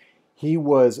 He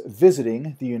was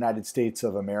visiting the United States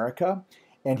of America,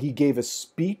 and he gave a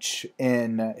speech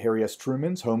in Harry S.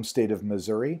 Truman's home state of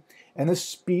Missouri, and this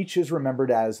speech is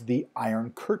remembered as the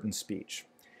Iron Curtain speech.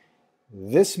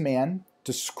 This man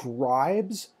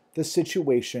describes the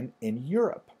situation in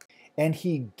Europe, and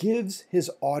he gives his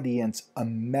audience a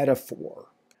metaphor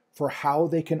for how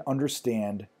they can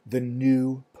understand the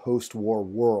new post-war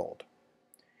world.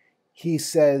 He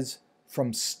says,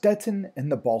 from Stettin in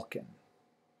the Balkan.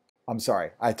 I'm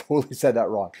sorry, I totally said that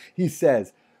wrong. He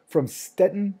says, from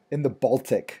Stettin in the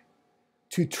Baltic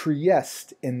to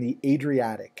Trieste in the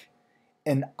Adriatic,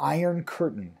 an iron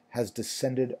curtain has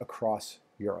descended across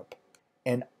Europe.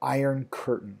 An iron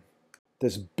curtain,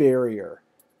 this barrier,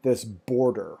 this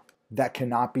border that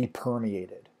cannot be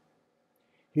permeated.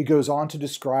 He goes on to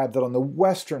describe that on the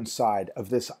western side of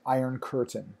this iron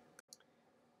curtain,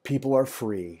 people are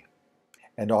free.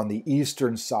 And on the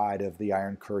eastern side of the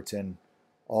Iron Curtain,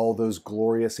 all those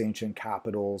glorious ancient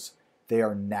capitals, they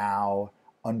are now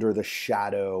under the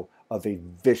shadow of a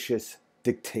vicious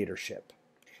dictatorship.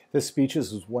 This speech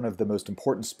is one of the most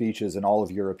important speeches in all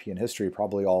of European history,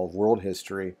 probably all of world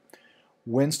history.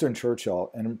 Winston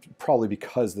Churchill, and probably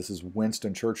because this is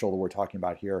Winston Churchill that we're talking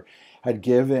about here, had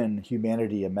given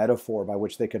humanity a metaphor by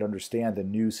which they could understand the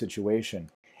new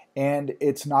situation. And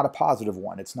it's not a positive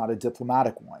one. It's not a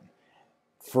diplomatic one.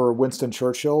 For Winston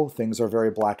Churchill, things are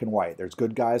very black and white. There's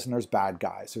good guys and there's bad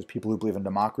guys. There's people who believe in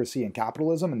democracy and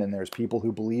capitalism, and then there's people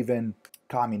who believe in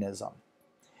communism.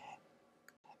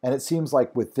 And it seems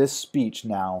like with this speech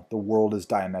now, the world is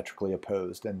diametrically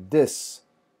opposed, and this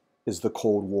is the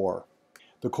Cold War.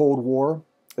 The Cold War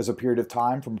is a period of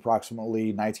time from approximately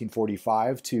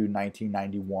 1945 to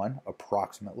 1991,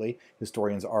 approximately.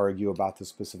 Historians argue about the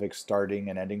specific starting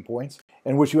and ending points,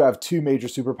 in which you have two major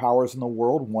superpowers in the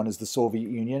world. One is the Soviet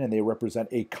Union, and they represent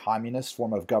a communist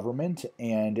form of government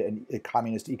and a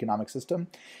communist economic system.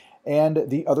 And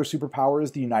the other superpower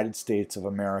is the United States of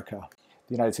America.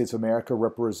 the United States of America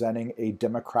representing a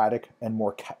democratic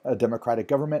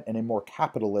government and a more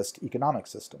capitalist economic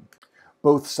system.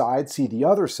 Both sides see the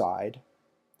other side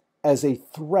as a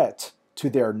threat to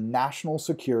their national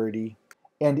security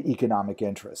and economic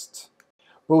interests.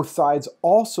 Both sides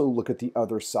also look at the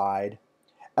other side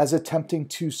as attempting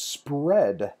to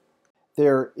spread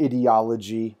their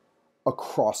ideology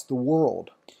across the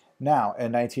world. Now,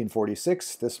 in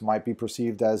 1946, this might be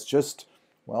perceived as just,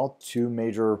 well, two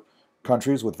major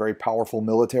countries with very powerful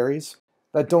militaries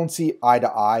that don't see eye to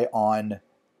eye on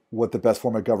what the best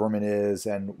form of government is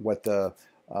and what the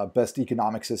best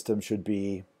economic system should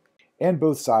be. And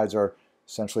both sides are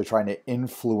essentially trying to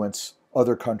influence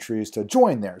other countries to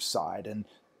join their side. And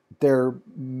their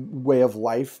way of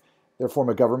life, their form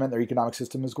of government, their economic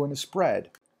system is going to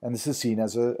spread. And this is seen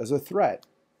as a threat.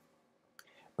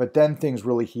 But then things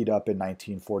really heat up in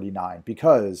 1949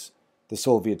 because the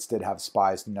Soviets did have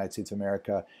spies in the United States of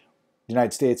America. The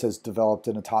United States has developed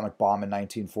an atomic bomb in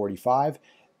 1945.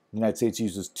 The United States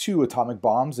uses 2 atomic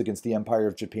bombs against the Empire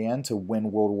of Japan to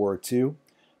win World War II.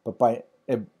 But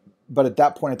at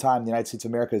that point in time, the United States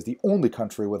of America is the only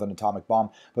country with an atomic bomb.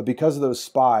 But because of those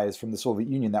spies from the Soviet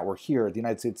Union that were here, the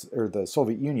United States, or the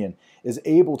Soviet Union, is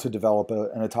able to develop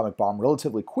an atomic bomb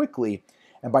relatively quickly.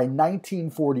 And by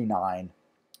 1949,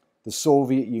 the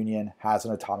Soviet Union has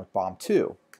an atomic bomb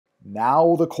too.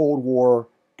 Now the Cold War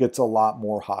gets a lot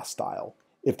more hostile.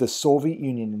 If the Soviet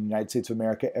Union and the United States of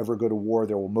America ever go to war,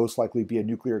 there will most likely be a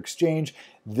nuclear exchange.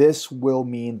 This will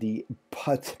mean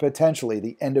potentially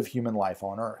the end of human life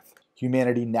on Earth.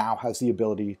 Humanity now has the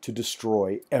ability to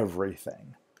destroy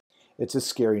everything. It's a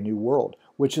scary new world,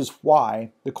 which is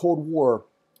why the Cold War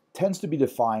tends to be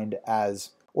defined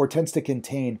as, or tends to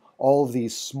contain all of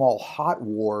these small hot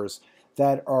wars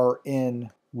that are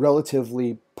in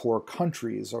relatively poor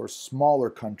countries or smaller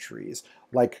countries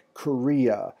like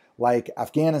Korea, like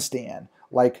Afghanistan,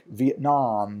 like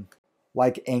Vietnam,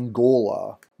 like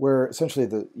Angola, where essentially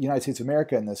the United States of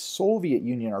America and the Soviet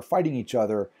Union are fighting each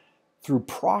other through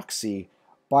proxy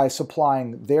by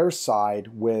supplying their side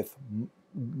with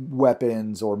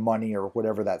weapons or money or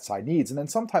whatever that side needs, and then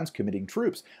sometimes committing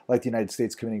troops, like the United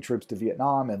States committing troops to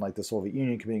Vietnam and like the Soviet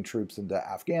Union committing troops into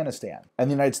Afghanistan. And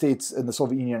the United States and the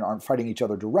Soviet Union aren't fighting each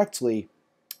other directly,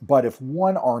 but if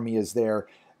one army is there,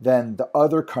 then the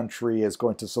other country is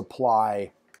going to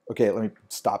supply. Okay, let me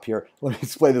stop here. Let me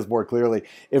explain this more clearly.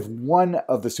 If one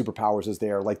of the superpowers is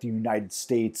there, like the United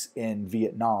States in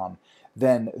Vietnam,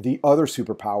 then the other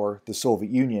superpower, the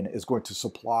Soviet Union, is going to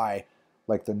supply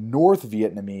like the North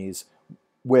Vietnamese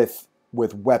with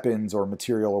weapons or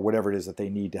material or whatever it is that they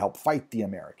need to help fight the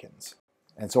Americans.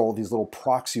 And so all these little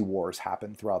proxy wars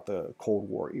happen throughout the Cold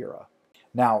War era.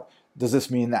 Now, does this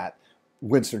mean that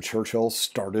Winston Churchill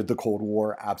started the Cold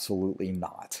War? Absolutely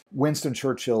not. Winston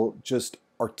Churchill just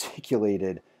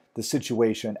articulated the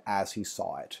situation as he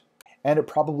saw it. And it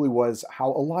probably was how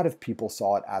a lot of people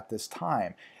saw it at this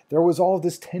time. There was all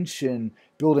this tension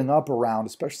building up around,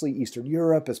 especially Eastern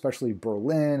Europe, especially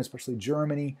Berlin, especially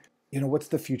Germany. You know, what's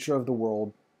the future of the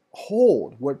world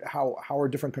hold? How are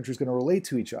different countries going to relate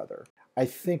to each other? I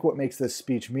think what makes this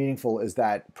speech meaningful is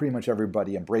that pretty much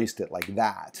everybody embraced it like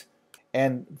that.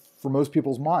 And for most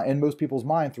people's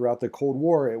mind throughout the Cold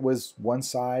War, it was one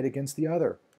side against the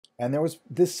other. And there was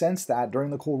this sense that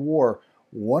during the Cold War,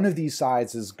 one of these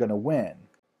sides is going to win.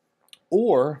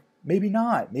 Or maybe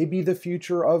not. Maybe the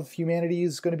future of humanity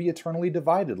is going to be eternally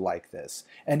divided like this.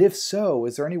 And if so,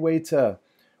 is there any way to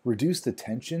reduce the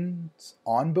tensions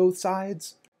on both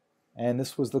sides? And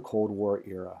this was the Cold War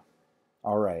era.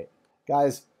 All right,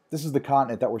 guys, this is the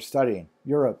continent that we're studying,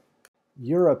 Europe.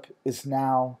 Europe is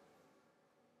now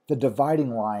the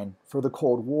dividing line for the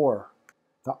Cold War.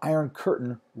 The Iron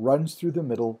Curtain runs through the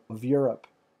middle of Europe,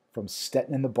 from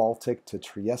Stettin in the Baltic to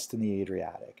Trieste in the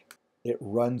Adriatic. It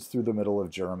runs through the middle of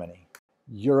Germany.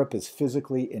 Europe is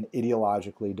physically and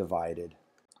ideologically divided.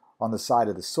 On the side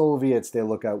of the Soviets, they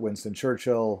look at Winston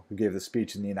Churchill, who gave the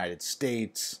speech in the United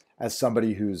States, as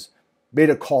somebody who's made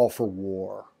a call for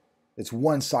war. It's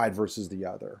one side versus the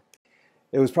other.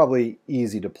 It was probably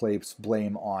easy to place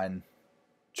blame on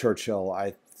Churchill.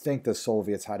 I think the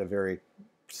Soviets had a very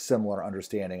similar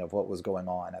understanding of what was going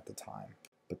on at the time.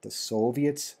 But the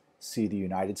Soviets see the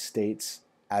United States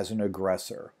as an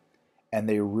aggressor, and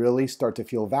they really start to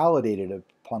feel validated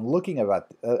upon looking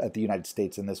at the United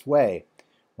States in this way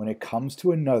when it comes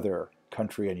to another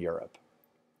country in Europe,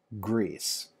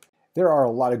 Greece. There are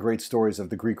a lot of great stories of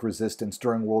the Greek resistance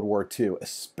during World War II,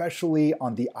 especially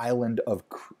on the island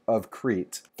of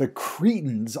Crete. The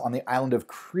Cretans on the island of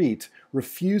Crete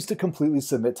refused to completely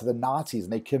submit to the Nazis,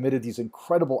 and they committed these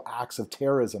incredible acts of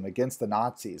terrorism against the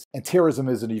Nazis. And terrorism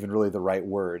isn't even really the right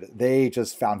word. They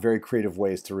just found very creative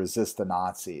ways to resist the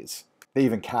Nazis. They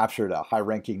even captured a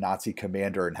high-ranking Nazi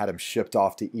commander and had him shipped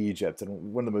off to Egypt,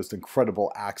 and one of the most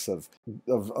incredible acts of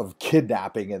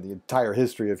kidnapping in the entire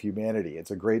history of humanity.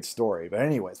 It's a great story. But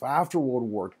anyways, after World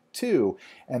War II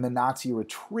and the Nazi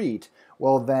retreat,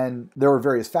 well, then there were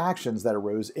various factions that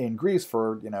arose in Greece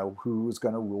for, who's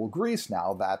going to rule Greece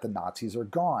now that the Nazis are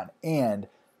gone. And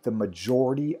the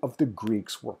majority of the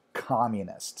Greeks were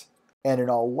communist. And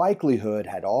in all likelihood,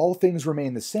 had all things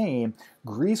remained the same,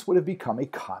 Greece would have become a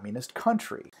communist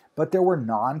country. But there were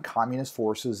non-communist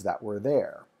forces that were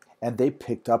there, and they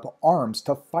picked up arms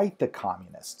to fight the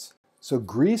communists. So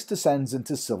Greece descends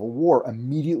into civil war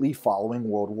immediately following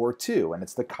World War II, and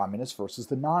it's the communists versus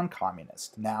the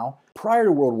non-communists. Now, prior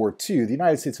to World War II, the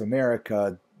United States of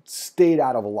America stayed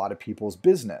out of a lot of people's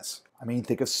business. I mean,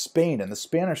 think of Spain and the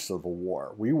Spanish Civil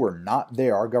War. We were not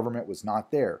there. Our government was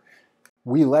not there.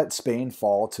 We let Spain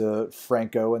fall to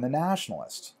Franco and the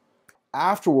nationalists.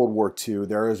 After World War II,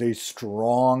 there is a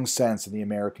strong sense in the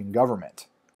American government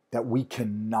that we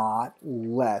cannot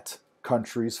let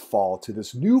countries fall to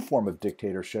this new form of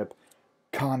dictatorship,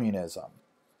 communism.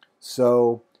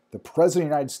 So the President of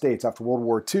the United States after World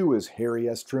War II is Harry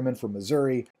S. Truman from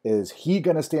Missouri. Is he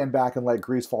going to stand back and let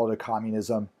Greece fall to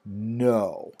communism?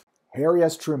 No. Harry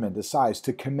S. Truman decides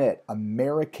to commit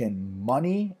American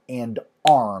money and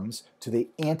arms to the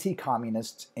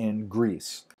anti-communists in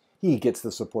Greece. He gets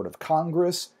the support of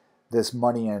Congress. This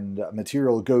money and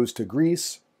material goes to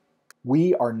Greece.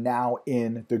 We are now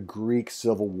in the Greek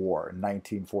Civil War in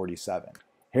 1947.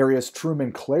 Harry S.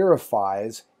 Truman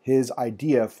clarifies his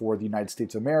idea for the United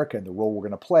States of America and the role we're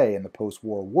going to play in the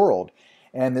post-war world.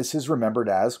 And this is remembered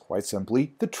as, quite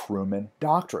simply, the Truman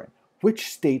Doctrine, which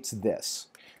states this: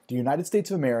 the United States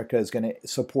of America is going to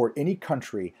support any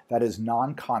country that is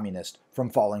non-communist from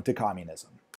falling to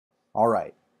communism. All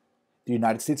right. The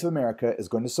United States of America is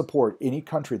going to support any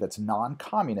country that's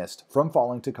non-communist from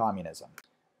falling to communism.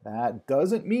 That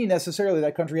doesn't mean necessarily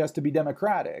that country has to be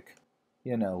democratic,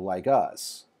 like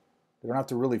us. They don't have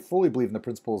to really fully believe in the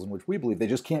principles in which we believe. They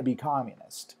just can't be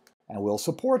communist. And we'll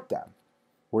support them.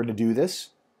 We're going to do this,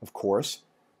 of course,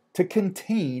 to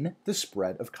contain the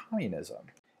spread of communism.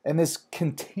 And this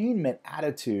containment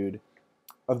attitude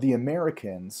of the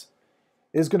Americans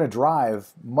is going to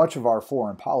drive much of our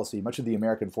foreign policy, much of the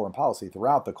American foreign policy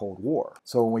throughout the Cold War.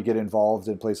 So when we get involved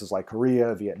in places like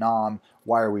Korea, Vietnam,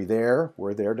 why are we there?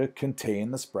 We're there to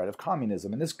contain the spread of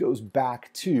communism. And this goes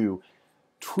back to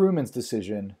Truman's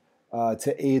decision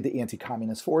to aid the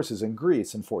anti-communist forces in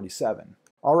Greece in 1947.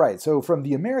 All right, so from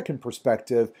the American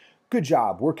perspective, good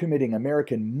job. We're committing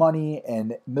American money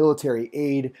and military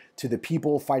aid to the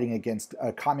people fighting against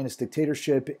a communist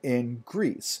dictatorship in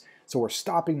Greece. So we're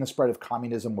stopping the spread of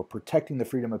communism. We're protecting the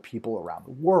freedom of people around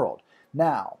the world.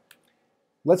 Now,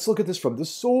 let's look at this from the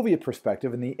Soviet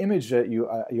perspective. And the image that you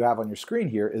have on your screen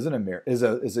here is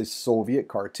a Soviet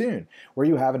cartoon where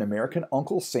you have an American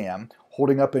Uncle Sam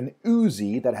holding up an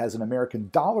Uzi that has an American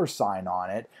dollar sign on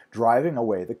it, driving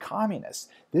away the communists.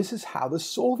 This is how the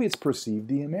Soviets perceived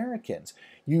the Americans.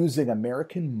 Using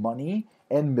American money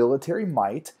and military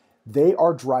might, they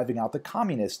are driving out the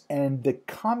communists, and the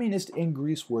communists in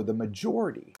Greece were the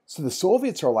majority. So the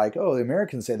Soviets are like, oh, the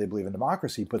Americans say they believe in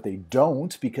democracy, but they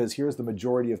don't, because here's the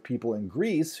majority of people in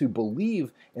Greece who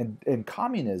believe in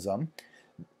communism,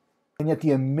 and yet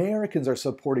the Americans are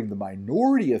supporting the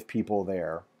minority of people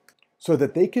there so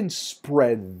that they can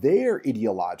spread their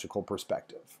ideological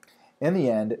perspective. In the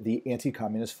end, the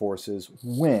anti-communist forces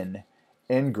win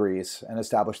in Greece and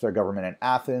establish their government in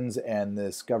Athens, and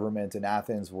this government in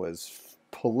Athens was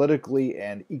politically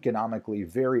and economically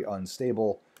very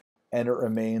unstable, and it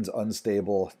remains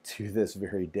unstable to this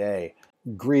very day.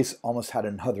 Greece almost had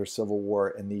another civil war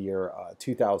in the year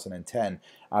 2010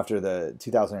 after the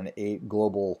 2008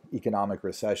 global economic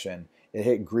recession. It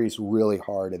hit Greece really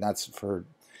hard, and that's for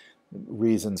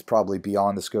reasons probably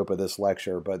beyond the scope of this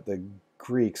lecture, but the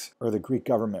Greek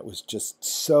government was just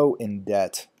so in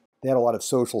debt. They had a lot of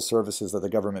social services that the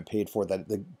government paid for that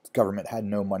the government had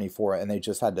no money for, and they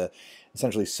just had to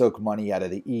essentially soak money out of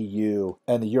the EU,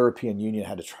 and the European Union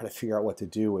had to try to figure out what to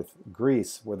do with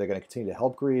Greece. Were they going to continue to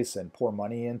help Greece and pour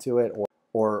money into it,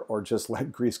 or just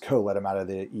let Greece go, let them out of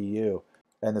the EU?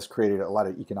 And this created a lot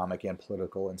of economic and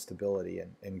political instability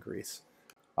in Greece.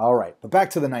 All right, but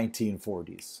back to the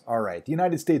 1940s. All right, the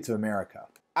United States of America.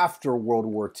 after World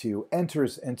War II,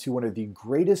 enters into one of the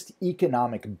greatest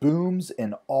economic booms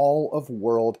in all of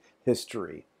world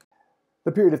history.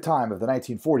 The period of time of the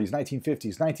 1940s,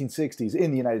 1950s, 1960s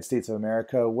in the United States of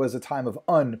America was a time of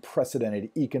unprecedented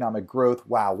economic growth.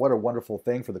 Wow, what a wonderful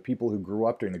thing for the people who grew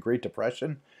up during the Great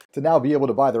Depression. To now be able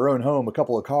to buy their own home, a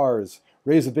couple of cars,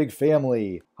 raise a big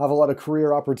family, have a lot of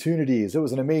career opportunities. It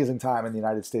was an amazing time in the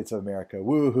United States of America.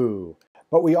 Woohoo!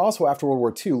 But we also, after World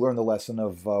War II, learned the lesson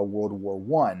of World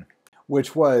War I,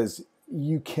 which was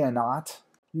you cannot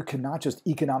just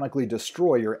economically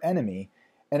destroy your enemy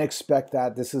and expect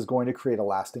that this is going to create a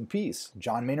lasting peace.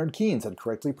 John Maynard Keynes had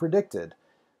correctly predicted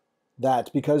that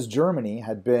because Germany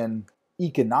had been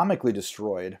economically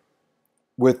destroyed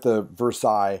with the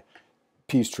Versailles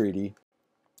Peace Treaty,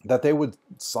 that they would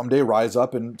someday rise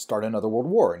up and start another world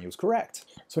war, and he was correct.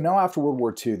 So now after World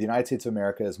War II, the United States of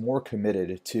America is more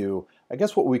committed to, I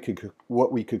guess, what we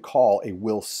could call a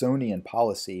Wilsonian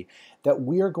policy, that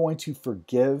we are going to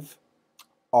forgive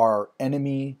our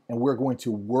enemy, and we're going to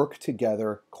work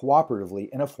together cooperatively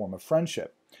in a form of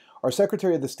friendship. Our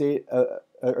Secretary of State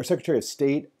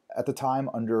at the time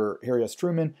under Harry S.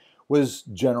 Truman was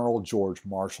General George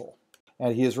Marshall,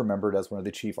 and he is remembered as one of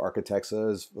the chief architects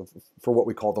for what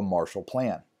we call the Marshall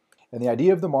Plan. And the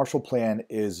idea of the Marshall Plan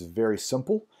is very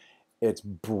simple. It's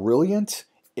brilliant.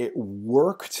 It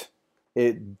worked.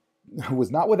 It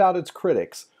was not without its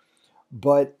critics,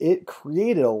 but it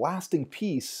created a lasting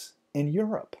peace in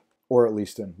Europe, or at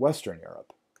least in Western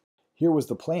Europe. Here was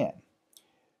the plan.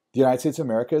 The United States of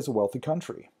America is a wealthy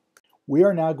country. We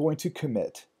are now going to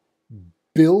commit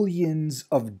billions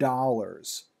of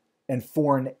dollars in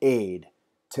foreign aid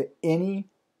to any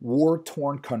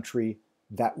war-torn country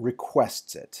that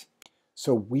requests it.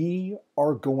 So we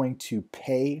are going to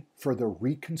pay for the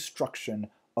reconstruction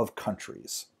of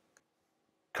countries.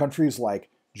 Countries like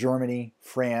Germany,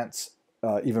 France,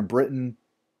 even Britain.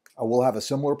 We'll have a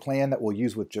similar plan that we'll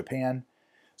use with Japan.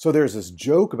 So there's this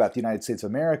joke about the United States of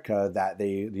America that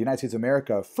the United States of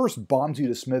America first bombs you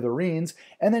to smithereens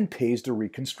and then pays to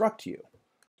reconstruct you.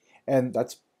 And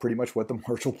that's pretty much what the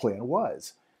Marshall Plan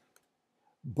was.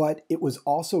 But it was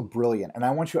also brilliant. And I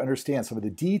want you to understand some of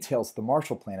the details of the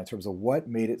Marshall Plan in terms of what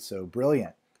made it so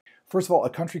brilliant. First of all, a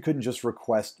country couldn't just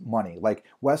request money. Like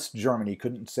West Germany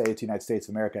couldn't say to the United States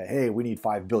of America, hey, we need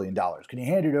 $5 billion. Can you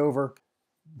hand it over?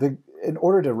 In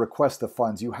order to request the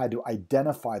funds, you had to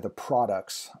identify the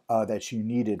products that you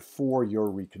needed for your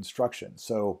reconstruction.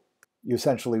 So you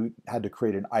essentially had to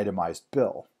create an itemized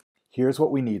bill. Here's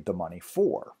what we need the money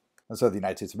for. And so the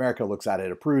United States of America looks at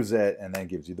it, approves it, and then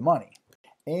gives you the money.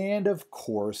 And of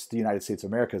course, the United States of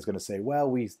America is going to say,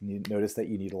 well, we notice that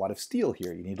you need a lot of steel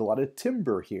here. You need a lot of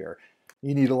timber here.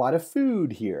 You need a lot of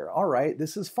food here. All right,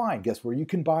 this is fine. Guess where you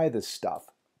can buy this stuff?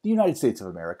 The United States of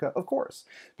America, of course,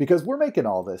 because we're making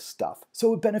all this stuff.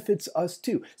 So it benefits us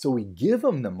too. So we give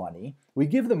them the money. We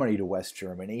give the money to West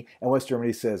Germany, and West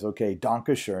Germany says, okay, Danke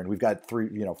schön, we've got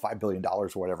 $5 billion or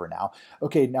whatever now.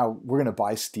 Okay, now we're going to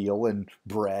buy steel and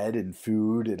bread and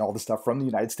food and all the stuff from the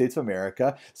United States of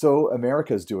America. So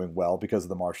America is doing well because of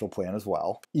the Marshall Plan as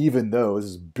well, even though this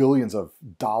is billions of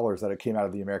dollars that it came out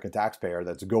of the American taxpayer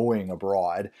that's going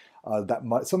abroad. A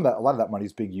lot of that money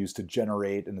is being used to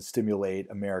generate and to stimulate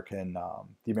the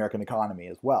American economy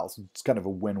as well. So it's kind of a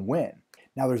win-win.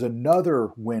 Now, there's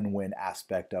another win-win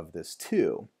aspect of this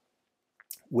too,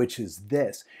 which is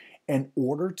this. In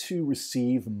order to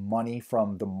receive money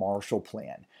from the Marshall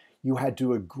Plan, you had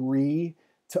to agree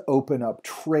to open up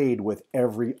trade with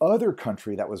every other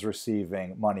country that was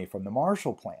receiving money from the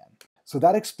Marshall Plan. So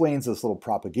that explains this little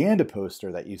propaganda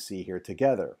poster that you see here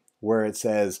together, where it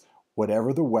says,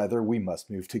 whatever the weather, we must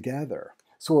move together.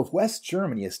 So if West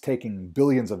Germany is taking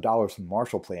billions of dollars from the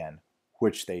Marshall Plan,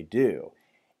 which they do,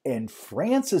 and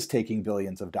France is taking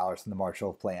billions of dollars from the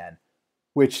Marshall Plan,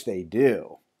 which they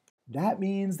do, that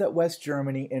means that West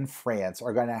Germany and France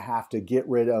are going to have to get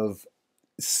rid of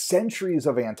centuries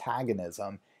of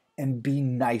antagonism and be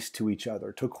nice to each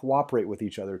other, to cooperate with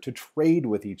each other, to trade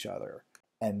with each other.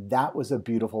 And that was a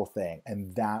beautiful thing,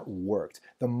 and that worked.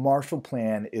 The Marshall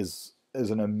Plan is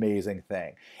an amazing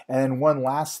thing. And one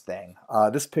last thing,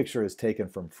 this picture is taken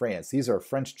from France. These are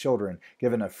French children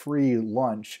given a free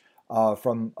lunch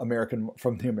from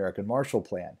the American Marshall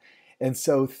Plan. And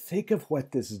so think of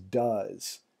what this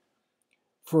does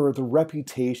for the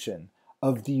reputation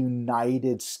of the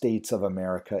United States of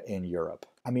America in Europe.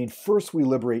 I mean, first we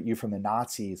liberate you from the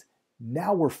Nazis,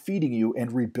 now we're feeding you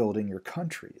and rebuilding your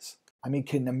countries. I mean,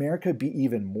 can America be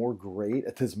even more great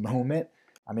at this moment?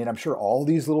 I mean, I'm sure all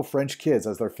these little French kids,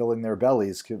 as they're filling their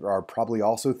bellies, are probably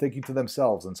also thinking to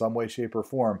themselves in some way, shape, or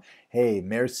form, hey,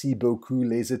 merci beaucoup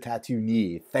les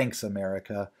États-Unis. Thanks,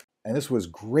 America. And this was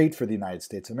great for the United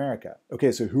States of America.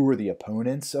 Okay, so who were the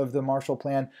opponents of the Marshall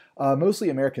Plan? Mostly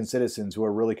American citizens who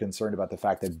are really concerned about the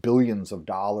fact that billions of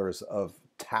dollars of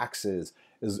taxes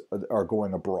are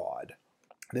going abroad.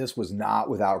 This was not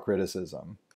without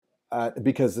criticism.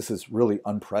 Because this is really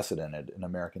unprecedented in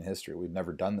American history. We've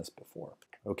never done this before.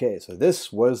 Okay, so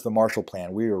this was the Marshall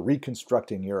Plan. We were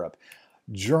reconstructing Europe.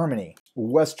 Germany,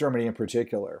 West Germany in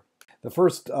particular. The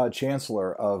first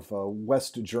chancellor of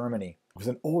West Germany was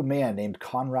an old man named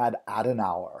Konrad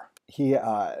Adenauer. He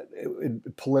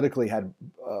politically had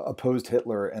opposed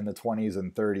Hitler in the 20s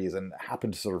and 30s and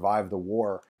happened to survive the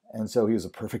war. And so he was a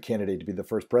perfect candidate to be the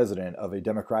first president of a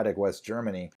democratic West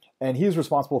Germany. And he was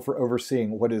responsible for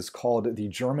overseeing what is called the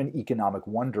German economic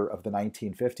wonder of the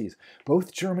 1950s.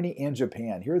 Both Germany and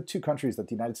Japan, here are the two countries that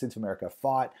the United States of America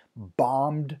fought,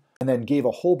 bombed, and then gave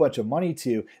a whole bunch of money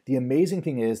to. The amazing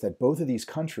thing is that both of these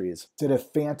countries did a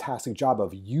fantastic job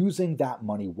of using that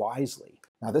money wisely.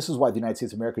 Now, this is why the United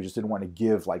States of America just didn't want to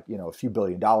give a few $1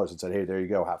 billion and said, hey, there you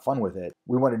go, have fun with it.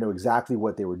 We want to know exactly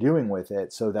what they were doing with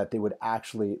it so that there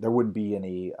wouldn't be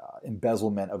any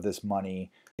embezzlement of this money.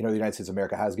 The United States of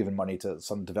America has given money to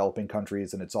some developing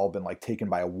countries, and it's all been taken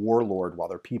by a warlord while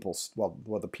the people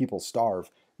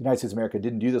starve. The United States of America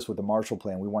didn't do this with the Marshall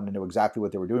Plan. We wanted to know exactly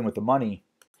what they were doing with the money.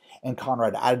 And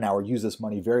Konrad Adenauer used this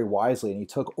money very wisely, and he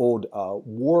took old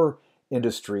war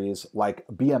industries like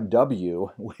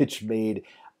BMW, which made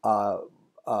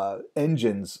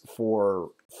engines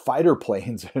for fighter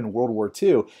planes in World War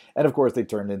II. And of course, they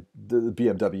turned the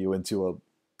BMW into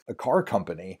a car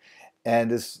company.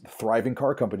 And this thriving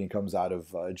car company comes out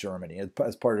of Germany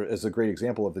as a great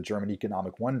example of the German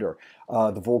economic wonder.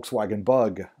 The Volkswagen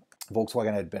Bug.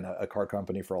 Volkswagen had been a car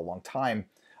company for a long time.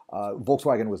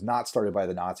 Volkswagen was not started by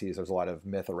the Nazis. There's a lot of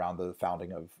myth around the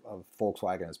founding of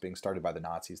Volkswagen as being started by the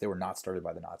Nazis. They were not started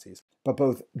by the Nazis. But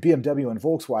both BMW and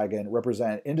Volkswagen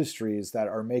represent industries that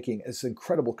are making this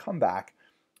incredible comeback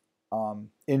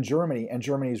in Germany, and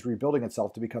Germany is rebuilding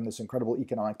itself to become this incredible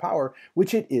economic power,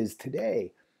 which it is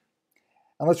today.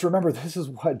 And let's remember, this is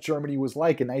what Germany was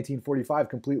like in 1945,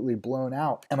 completely blown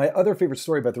out. And my other favorite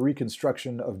story about the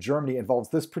reconstruction of Germany involves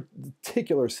this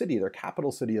particular city, their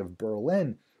capital city of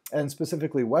Berlin, and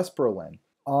specifically West Berlin.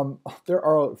 There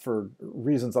are, for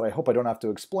reasons that I hope I don't have to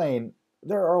explain,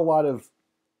 there aren't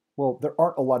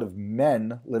a lot of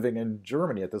men living in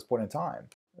Germany at this point in time.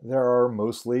 There are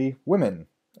mostly women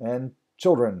and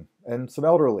children and some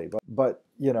elderly, but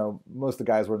most of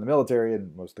the guys were in the military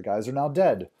and most of the guys are now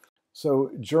dead.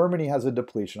 So Germany has a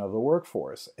depletion of the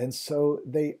workforce, and so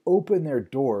they open their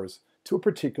doors to a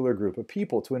particular group of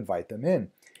people to invite them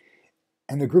in.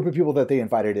 And the group of people that they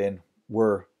invited in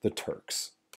were the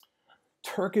Turks.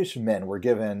 Turkish men were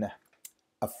given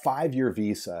a 5-year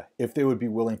visa if they would be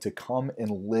willing to come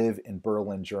and live in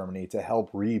Berlin, Germany, to help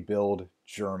rebuild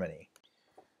Germany.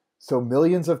 So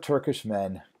millions of Turkish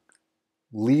men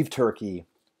leave Turkey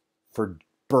for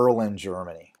Berlin,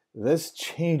 Germany. This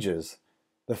changes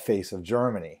the face of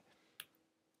Germany.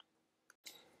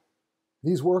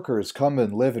 These workers come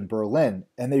and live in Berlin,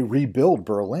 and they rebuild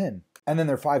Berlin. And then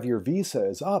their 5-year visa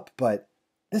is up, but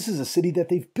this is a city that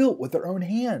they've built with their own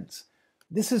hands.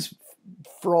 This is,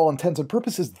 for all intents and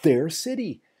purposes, their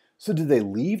city. So did they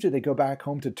leave? Did they go back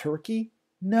home to Turkey?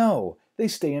 No, they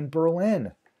stay in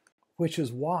Berlin, which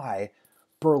is why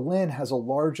Berlin has a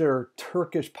larger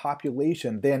Turkish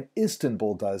population than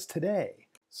Istanbul does today.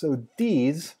 So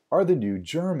these are the new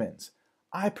Germans.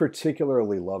 I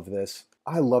particularly love this.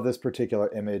 I love this particular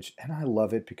image, and I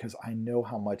love it because I know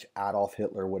how much Adolf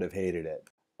Hitler would have hated it.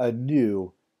 A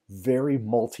new, very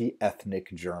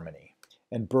multi-ethnic Germany.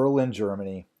 And Berlin,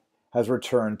 Germany has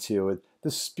returned to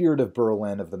the spirit of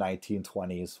Berlin of the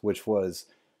 1920s, which was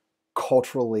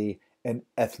culturally and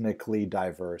ethnically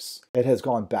diverse. It has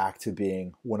gone back to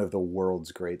being one of the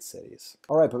world's great cities.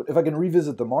 All right, but if I can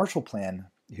revisit the Marshall Plan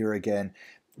here again,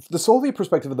 the Soviet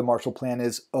perspective of the Marshall Plan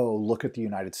is, oh, look at the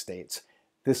United States,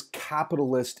 this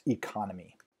capitalist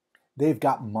economy. They've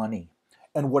got money.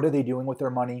 And what are they doing with their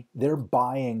money? They're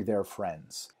buying their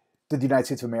friends. Did the United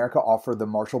States of America offer the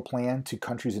Marshall Plan to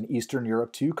countries in Eastern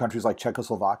Europe too? Countries like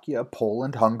Czechoslovakia,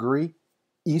 Poland, Hungary,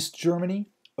 East Germany?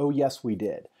 Oh, yes, we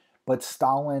did. But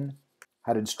Stalin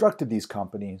had instructed these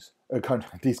countries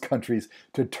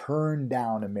to turn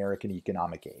down American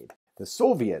economic aid. The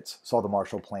Soviets saw the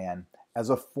Marshall Plan as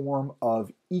a form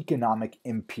of economic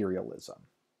imperialism.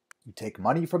 You take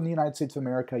money from the United States of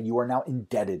America, you are now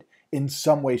indebted in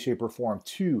some way, shape, or form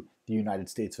to the United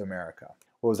States of America.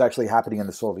 What was actually happening in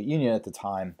the Soviet Union at the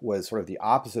time was sort of the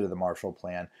opposite of the Marshall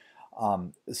Plan.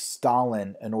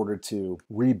 Stalin, in order to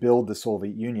rebuild the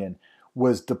Soviet Union,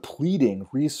 was depleting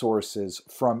resources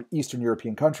from Eastern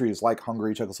European countries like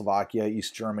Hungary, Czechoslovakia,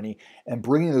 East Germany, and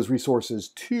bringing those resources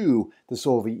to the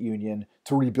Soviet Union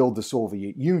to rebuild the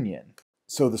Soviet Union.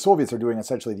 So the Soviets are doing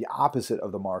essentially the opposite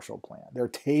of the Marshall Plan. They're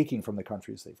taking from the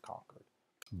countries they've conquered.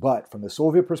 But from the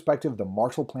Soviet perspective, the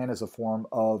Marshall Plan is a form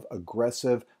of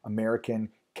aggressive American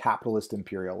capitalist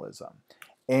imperialism.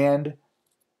 And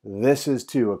this is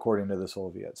too, according to the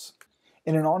Soviets.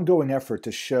 In an ongoing effort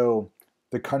to show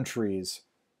the countries,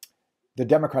 the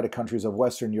democratic countries of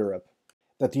Western Europe,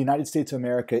 that the United States of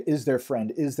America is their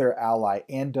friend, is their ally,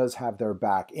 and does have their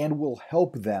back, and will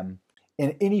help them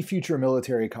in any future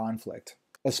military conflict,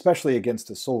 especially against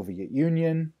the Soviet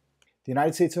Union, the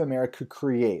United States of America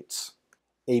creates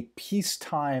a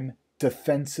peacetime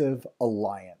defensive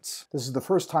alliance. This is the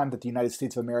first time that the United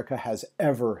States of America has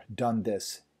ever done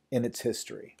this in its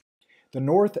history. The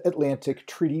North Atlantic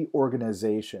Treaty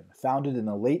Organization, founded in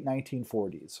the late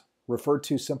 1940s, referred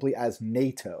to simply as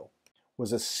NATO,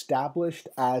 was established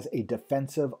as a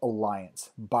defensive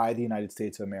alliance by the United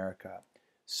States of America.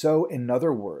 So, in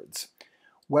other words,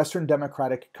 Western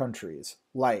democratic countries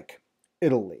like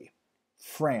Italy,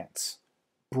 France,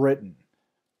 Britain,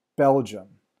 Belgium,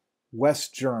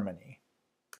 West Germany,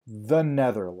 the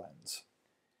Netherlands,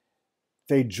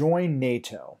 they join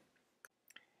NATO.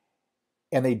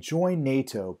 And they join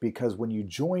NATO because when you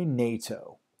join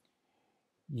NATO,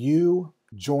 you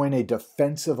join a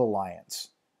defensive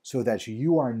alliance so that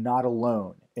you are not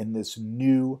alone in this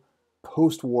new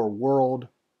post-war world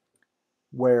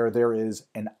where there is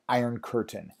an iron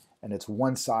curtain and it's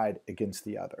one side against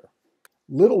the other.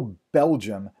 Little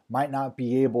Belgium might not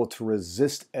be able to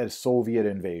resist a Soviet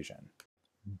invasion,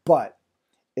 but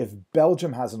if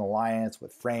Belgium has an alliance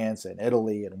with France and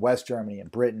Italy and West Germany and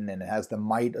Britain, and it has the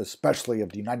might especially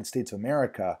of the United States of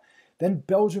America, then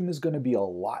Belgium is going to be a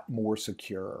lot more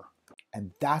secure.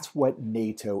 And that's what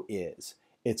NATO is.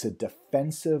 It's a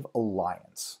defensive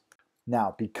alliance.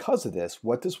 Now, because of this,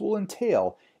 what this will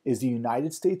entail is the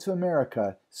United States of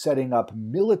America setting up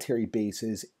military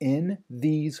bases in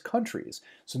these countries.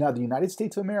 So now the United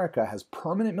States of America has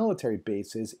permanent military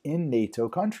bases in NATO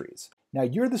countries. Now,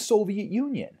 you're the Soviet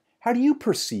Union. How do you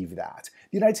perceive that?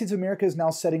 The United States of America is now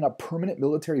setting up permanent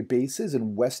military bases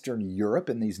in Western Europe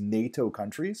in these NATO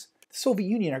countries. The Soviet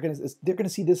Union they're going to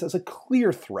see this as a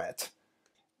clear threat.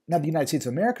 Now, the United States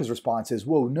of America's response is,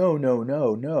 whoa, no, no,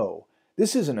 no, no.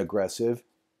 This isn't aggressive.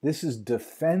 This is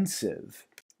defensive.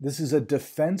 This is a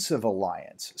defensive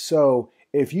alliance. So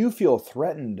if you feel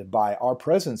threatened by our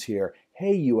presence here,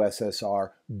 hey,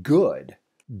 USSR, good.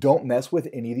 Don't mess with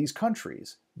any of these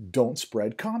countries. Don't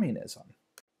spread communism.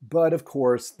 But of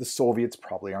course, the Soviets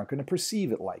probably aren't going to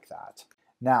perceive it like that.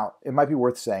 Now, it might be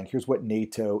worth saying, here's what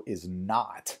NATO is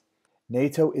not.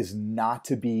 NATO is not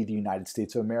to be the United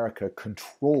States of America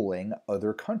controlling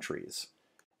other countries.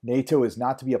 NATO is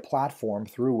not to be a platform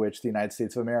through which the United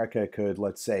States of America could,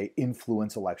 let's say,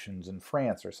 influence elections in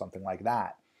France or something like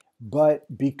that.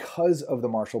 But because of the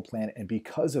Marshall Plan and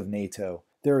because of NATO,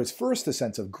 there is first a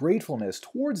sense of gratefulness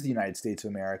towards the United States of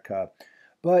America,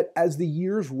 but as the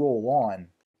years roll on,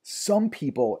 some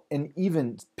people, and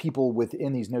even people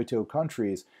within these NATO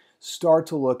countries, start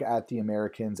to look at the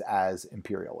Americans as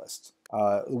imperialists.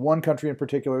 One country in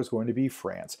particular is going to be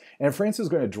France, and France is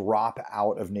going to drop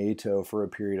out of NATO for a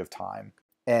period of time,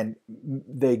 and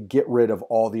they get rid of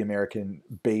all the American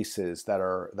bases that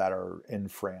are in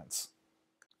France.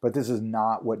 But this is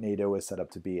not what NATO is set up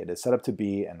to be. It is set up to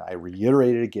be, and I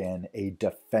reiterate it again, a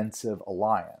defensive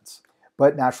alliance.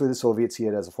 But naturally, the Soviets see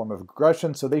it as a form of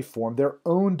aggression, so they form their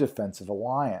own defensive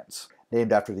alliance.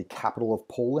 Named after the capital of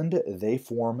Poland, they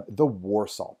form the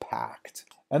Warsaw Pact.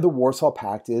 And the Warsaw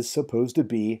Pact is supposed to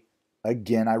be,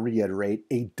 again, I reiterate,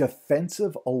 a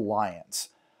defensive alliance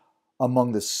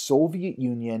among the Soviet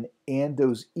Union and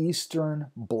those Eastern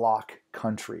Bloc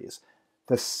countries,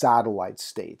 the satellite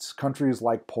states, countries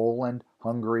like Poland,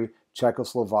 Hungary,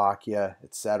 Czechoslovakia,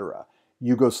 etc.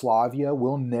 Yugoslavia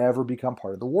will never become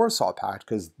part of the Warsaw Pact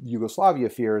because Yugoslavia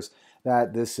fears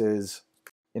that this is,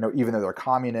 even though they're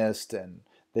communist and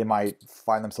they might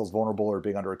find themselves vulnerable or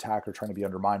being under attack or trying to be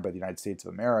undermined by the United States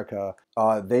of America,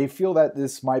 they feel that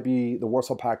the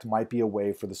Warsaw Pact might be a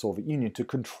way for the Soviet Union to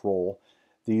control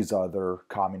these other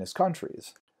communist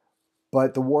countries.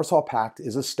 But the Warsaw Pact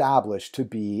is established to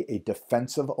be a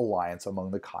defensive alliance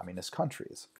among the communist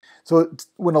countries. So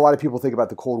when a lot of people think about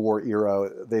the Cold War era,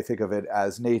 they think of it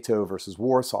as NATO versus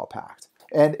Warsaw Pact.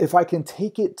 And if I can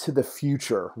take it to the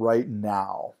future right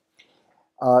now,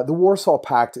 The Warsaw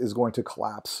Pact is going to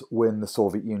collapse when the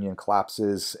Soviet Union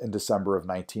collapses in December of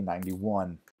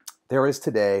 1991. There is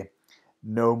today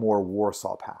no more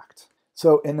Warsaw Pact.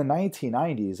 So in the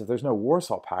 1990s, if there's no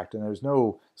Warsaw Pact and there's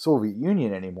no Soviet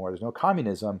Union anymore, there's no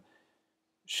communism,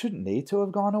 shouldn't NATO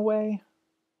have gone away?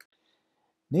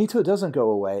 NATO doesn't go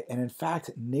away, and in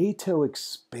fact, NATO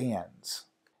expands.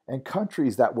 And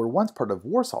countries that were once part of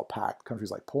Warsaw Pact,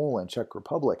 countries like Poland, Czech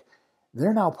Republic,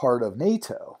 they're now part of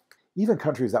NATO. Even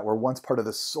countries that were once part of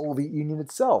the Soviet Union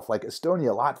itself, like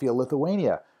Estonia, Latvia,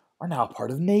 Lithuania, are now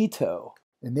part of NATO.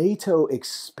 And NATO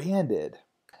expanded.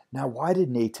 Now, why did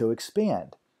NATO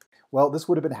expand? Well, this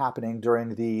would have been happening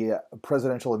during the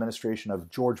presidential administration of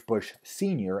George Bush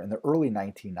Sr. in the early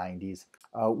 1990s.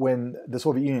 When the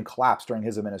Soviet Union collapsed during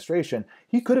his administration,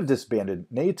 he could have disbanded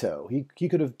NATO. He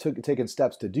could have taken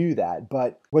steps to do that.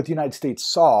 But what the United States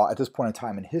saw at this point in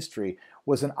time in history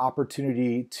was an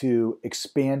opportunity to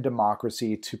expand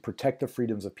democracy, to protect the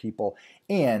freedoms of people,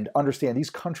 and understand these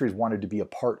countries wanted to be a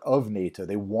part of NATO.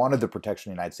 They wanted the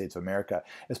protection of the United States of America,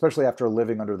 especially after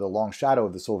living under the long shadow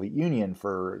of the Soviet Union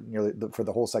for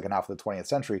the whole second half of the 20th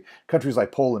century. Countries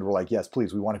like Poland were like, yes,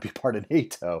 please, we want to be part of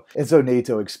NATO. And so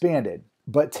NATO expanded.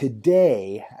 But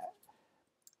today,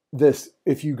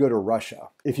 if you go to Russia,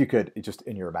 if you could, just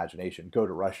in your imagination, go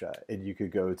to Russia and you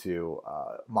could go to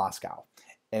Moscow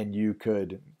and you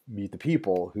could meet the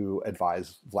people who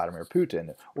advise Vladimir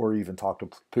Putin or even talk to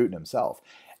Putin himself.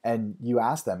 And you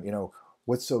ask them,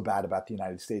 what's so bad about the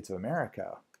United States of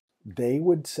America? They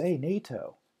would say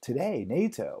NATO. Today,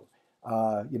 NATO.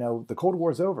 The Cold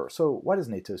War is over. So why does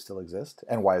NATO still exist?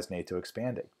 And why is NATO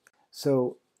expanding?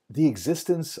 So the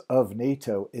existence of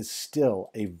NATO is still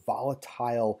a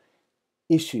volatile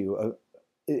issue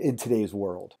in today's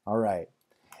world. All right.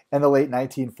 In the late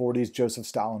 1940s, Joseph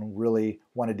Stalin really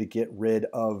wanted to get rid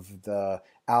of the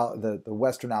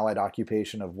Western Allied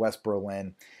occupation of West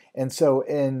Berlin. And so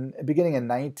beginning in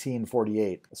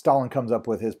 1948, Stalin comes up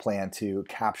with his plan to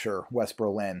capture West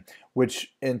Berlin,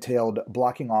 which entailed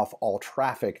blocking off all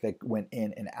traffic that went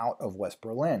in and out of West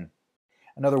Berlin.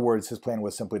 In other words, his plan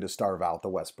was simply to starve out the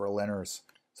West Berliners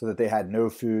so that they had no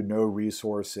food, no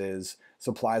resources,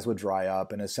 supplies would dry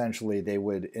up, and essentially they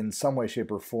would, in some way, shape,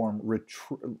 or form,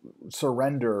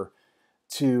 surrender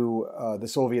to the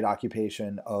Soviet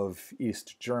occupation of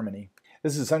East Germany.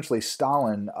 This is essentially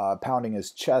Stalin pounding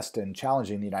his chest and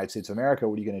challenging the United States of America.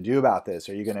 What are you going to do about this?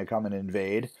 Are you going to come and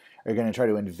invade? Are you going to try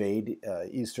to invade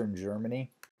Eastern Germany?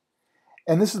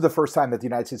 And this is the first time that the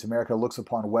United States of America looks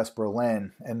upon West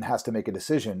Berlin and has to make a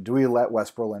decision. Do we let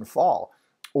West Berlin fall?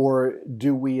 Or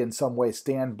do we in some way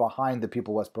stand behind the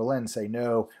people of West Berlin and say,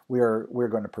 no, we're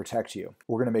going to protect you.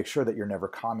 We're going to make sure that you're never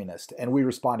communist. And we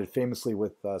responded famously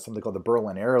with something called the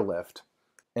Berlin Airlift,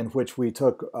 in which we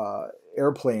took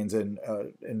airplanes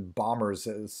and bombers,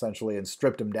 essentially, and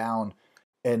stripped them down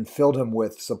and filled them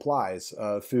with supplies,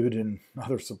 food and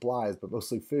other supplies, but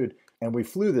mostly food. And we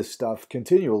flew this stuff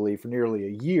continually for nearly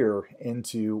a year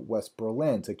into West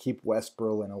Berlin to keep West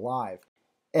Berlin alive.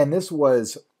 And this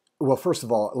was, well, first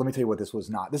of all, let me tell you what this was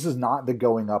not. This is not the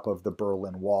going up of the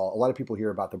Berlin Wall. A lot of people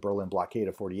hear about the Berlin blockade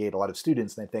of 48. A lot of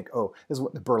students, and they think, oh, this is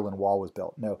what the Berlin Wall was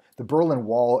built. No, the Berlin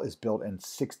Wall is built in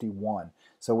 61.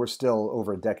 So we're still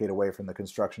over a decade away from the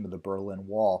construction of the Berlin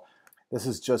Wall. This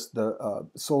is just the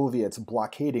Soviets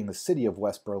blockading the city of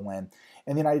West Berlin,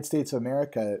 and the United States of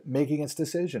America making its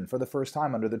decision for the first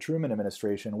time under the Truman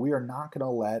administration. We are not going to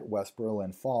let West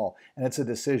Berlin fall, and it's a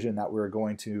decision that we're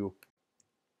going to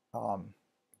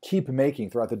keep making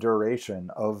throughout the duration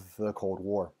of the Cold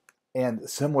War. And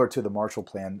similar to the Marshall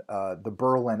Plan, the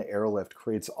Berlin Airlift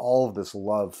creates all of this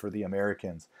love for the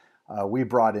Americans. We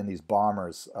brought in these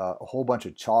bombers, a whole bunch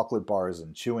of chocolate bars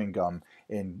and chewing gum,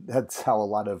 and that's how a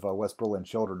lot of West Berlin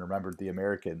children remembered the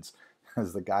Americans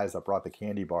as the guys that brought the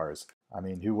candy bars. I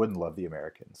mean, who wouldn't love the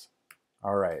Americans?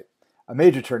 All right. A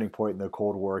major turning point in the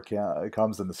Cold War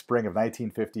comes in the spring of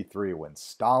 1953 when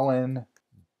Stalin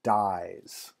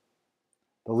dies.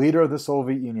 The leader of the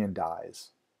Soviet Union dies.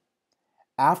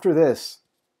 After this,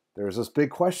 there's this big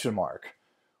question mark.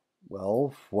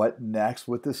 Well, what next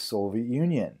with the Soviet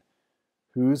Union?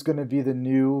 Who's going to be the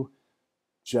new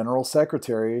general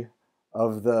secretary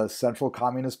of the Central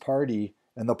Communist Party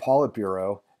and the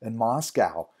Politburo in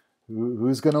Moscow?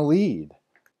 Who's going to lead?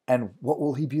 And what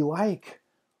will he be like?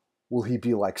 Will he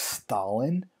be like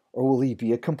Stalin, or will he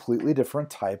be a completely different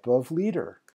type of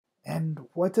leader? And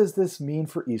what does this mean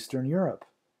for Eastern Europe?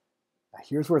 Now,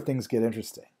 here's where things get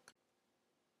interesting.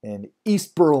 In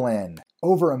East Berlin,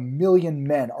 over 1 million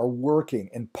men are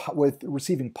working with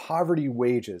receiving poverty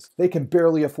wages. They can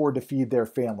barely afford to feed their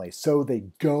families, so they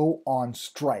go on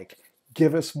strike.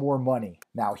 give us more money.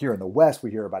 Now, here in the West,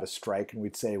 we hear about a strike and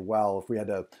we'd say, well, if we had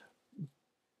to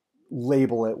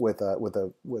label it with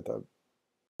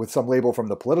some label from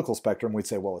the political spectrum, we'd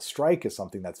say, well, a strike is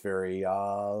something that's very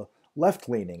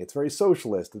left-leaning. It's very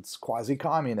socialist. It's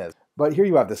quasi-communist. But here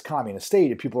you have this communist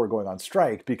state and people are going on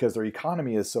strike because their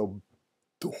economy is so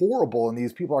horrible and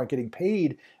these people aren't getting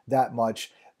paid that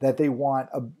much that they want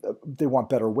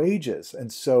better wages.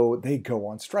 And so they go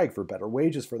on strike for better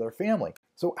wages for their family.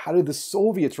 So how did the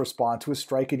Soviets respond to a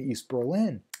strike in East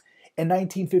Berlin? In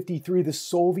 1953, the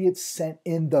Soviets sent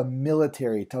in the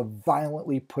military to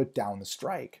violently put down the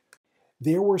strike.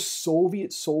 There were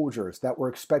Soviet soldiers that were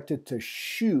expected to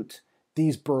shoot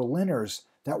these Berliners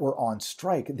that were on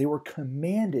strike. They were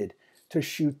commanded to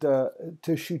shoot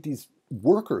these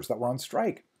workers that were on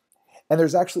strike. And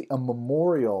there's actually a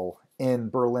memorial in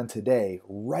Berlin today,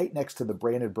 right next to the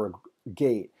Brandenburg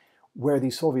Gate, where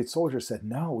these Soviet soldiers said,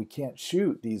 no, we can't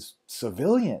shoot these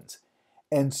civilians.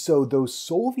 And so those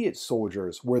Soviet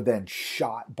soldiers were then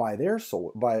shot by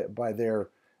their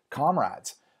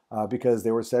comrades because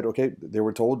they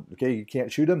were told, okay, you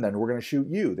can't shoot them, then we're going to shoot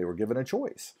you. They were given a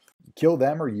choice. Kill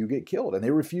them or you get killed. And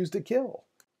they refused to kill.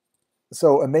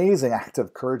 So amazing act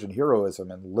of courage and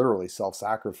heroism and literally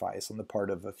self-sacrifice on the part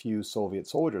of a few Soviet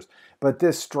soldiers. But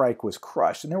this strike was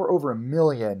crushed. And there were over 1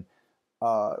 million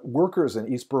workers in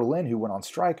East Berlin who went on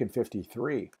strike in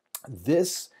 1953.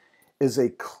 This is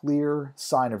a clear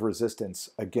sign of resistance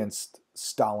against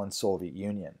Stalin's Soviet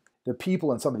Union. The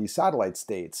people in some of these satellite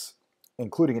states,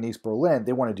 including in East Berlin,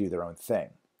 they want to do their own thing.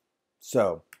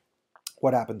 So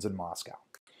what happens in Moscow?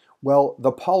 Well,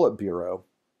 the Politburo,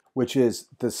 which is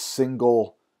the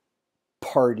single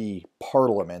party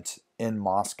parliament in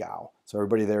Moscow. So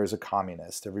everybody there is a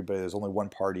communist. There's only one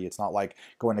party. It's not like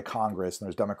going to Congress and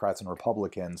there's Democrats and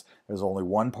Republicans. There's only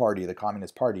one party, the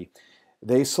Communist Party.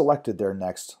 They selected their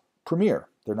next premier,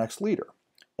 their next leader,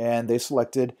 and they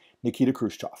selected Nikita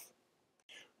Khrushchev.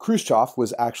 Khrushchev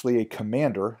was actually a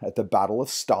commander at the Battle of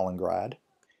Stalingrad.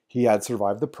 He had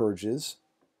survived the purges.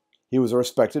 He was a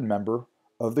respected member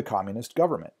of the communist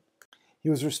government. He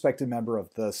was a respected member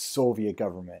of the Soviet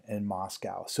government in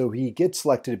Moscow. So he gets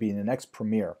selected to be the next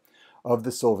premier of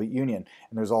the Soviet Union.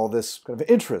 And there's all this kind of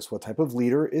interest. What type of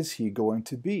leader is he going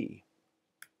to be?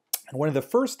 And one of the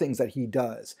first things that he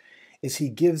does is he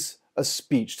gives a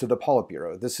speech to the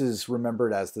Politburo. This is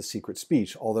remembered as the secret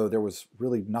speech, although there was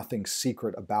really nothing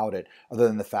secret about it other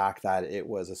than the fact that it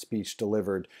was a speech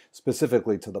delivered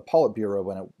specifically to the Politburo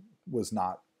when it was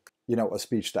not, a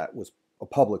speech that was a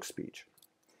public speech.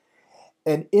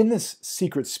 And in this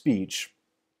secret speech,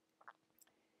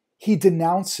 he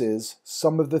denounces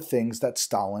some of the things that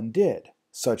Stalin did,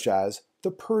 such as the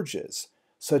purges,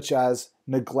 such as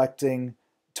neglecting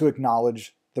to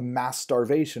acknowledge the mass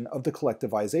starvation of the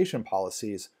collectivization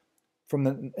policies in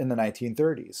the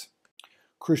 1930s.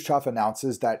 Khrushchev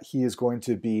announces that he is going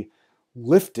to be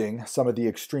lifting some of the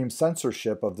extreme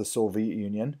censorship of the Soviet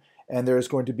Union, and there is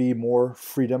going to be more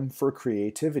freedom for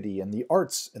creativity and the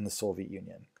arts in the Soviet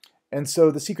Union. And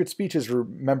so the secret speech is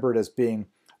remembered as being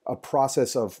a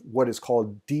process of what is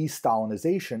called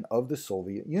de-Stalinization of the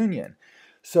Soviet Union.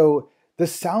 So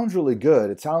this sounds really good.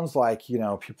 It sounds like,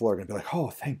 people are going to be like, oh,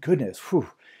 thank goodness,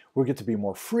 we get to be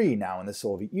more free now in the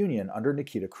Soviet Union under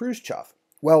Nikita Khrushchev.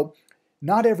 Well,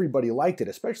 not everybody liked it,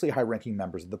 especially high-ranking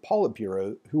members of the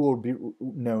Politburo who will be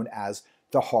known as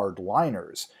the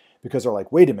hardliners. Because they're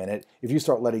like, wait a minute, if you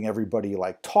start letting everybody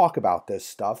talk about this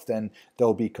stuff, then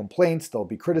there'll be complaints, there'll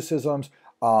be criticisms.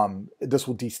 This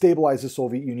will destabilize the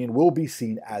Soviet Union, will be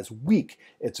seen as weak.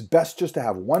 It's best just to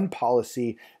have one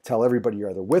policy, tell everybody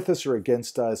you're either with us or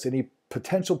against us. Any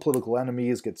potential political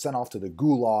enemies get sent off to the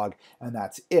gulag, and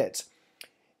that's it.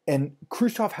 And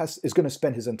Khrushchev is going to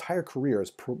spend his entire career as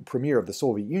premier of the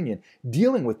Soviet Union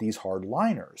dealing with these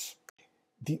hardliners.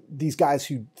 These guys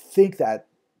who think that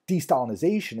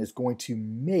de-Stalinization is going to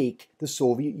make the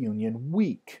Soviet Union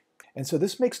weak. And so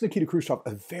this makes Nikita Khrushchev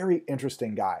a very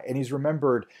interesting guy. And he's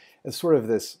remembered as sort of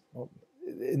this,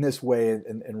 in this way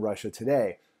in Russia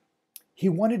today. He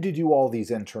wanted to do all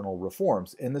these internal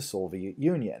reforms in the Soviet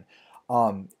Union.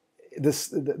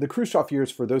 The Khrushchev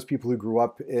years, for those people who grew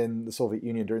up in the Soviet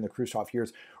Union during the Khrushchev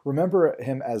years, remember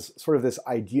him as sort of this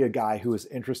idea guy who was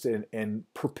interested in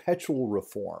perpetual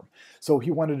reform. So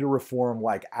he wanted to reform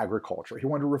agriculture. He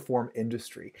wanted to reform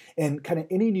industry. And kind of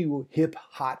any new hip,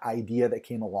 hot idea that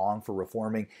came along for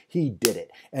reforming, he did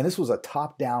it. And this was a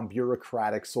top-down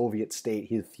bureaucratic Soviet state.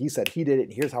 He said he did it,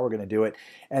 and here's how we're going to do it.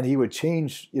 And he would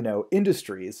change,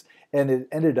 industries. And it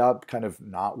ended up kind of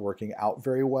not working out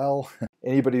very well.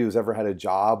 Anybody who's ever had a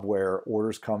job where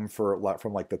orders come from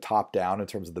like the top down in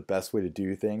terms of the best way to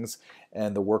do things,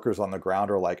 and the workers on the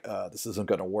ground are like, this isn't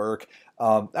going to work.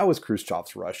 That was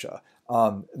Khrushchev's Russia.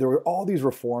 There were all these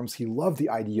reforms. He loved the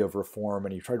idea of reform,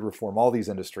 and he tried to reform all these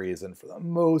industries, and for the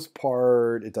most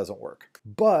part, it doesn't work.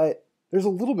 But there's a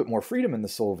little bit more freedom in the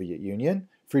Soviet Union,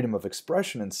 freedom of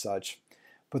expression and such.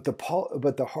 But the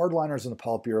hardliners in the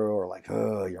Politburo are like,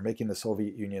 oh, you're making the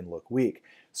Soviet Union look weak.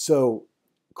 So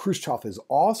Khrushchev is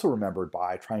also remembered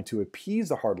by trying to appease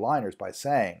the hardliners by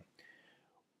saying,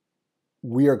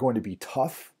 we are going to be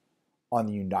tough on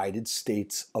the United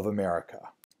States of America.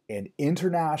 And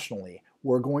internationally,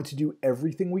 we're going to do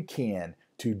everything we can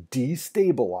to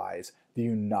destabilize the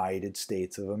United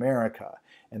States of America.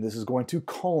 And this is going to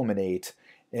culminate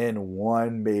in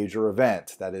one major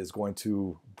event that is going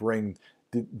to bring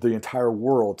the entire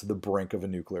world to the brink of a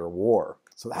nuclear war.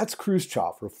 So that's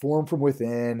Khrushchev, reform from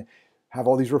within, have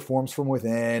all these reforms from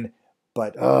within,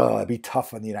 but be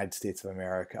tough on the United States of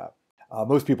America.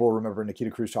 Most people remember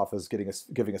Nikita Khrushchev as giving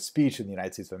a speech in the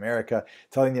United States of America,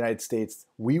 telling the United States,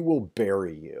 we will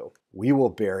bury you. We will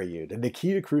bury you. Did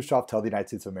Nikita Khrushchev tell the United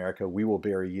States of America, we will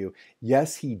bury you?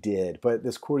 Yes, he did, but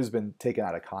this quote has been taken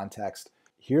out of context.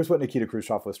 Here's what Nikita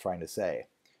Khrushchev was trying to say.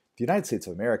 The United States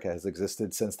of America has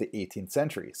existed since the 18th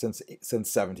century, since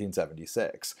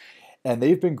 1776. And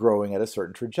they've been growing at a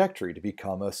certain trajectory to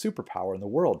become a superpower in the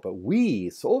world. But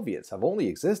we, Soviets, have only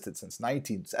existed since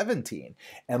 1917.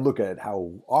 And look at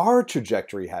how our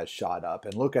trajectory has shot up,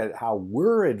 and look at how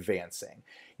we're advancing.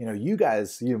 You know, you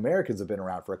guys, you Americans have been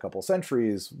around for a couple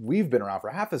centuries. We've been around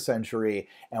for half a century,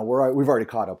 and we've already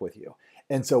caught up with you.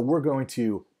 And so we're going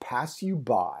to pass you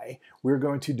by, we're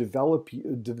going to develop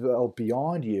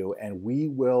beyond you, and we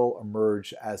will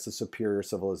emerge as the superior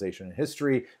civilization in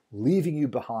history, leaving you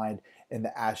behind in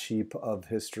the ash heap of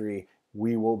history.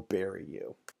 We will bury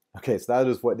you. Okay, so that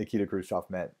is what Nikita Khrushchev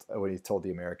meant when he told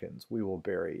the Americans, we will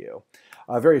bury you.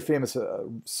 A very famous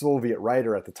Soviet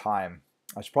writer at the time,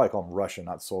 I should probably call him Russian,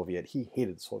 not Soviet. He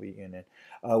hated the Soviet Union,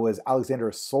 was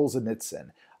Alexander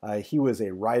Solzhenitsyn. He was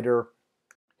a writer.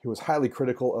 He was highly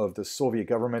critical of the Soviet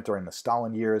government during the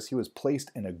Stalin years. He was placed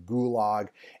in a gulag,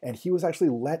 and he was actually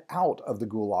let out of the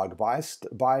gulag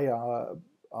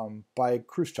by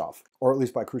Khrushchev, or at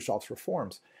least by Khrushchev's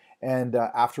reforms. And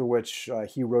after which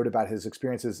he wrote about his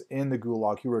experiences in the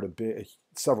gulag. He wrote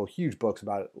several huge books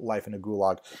about life in a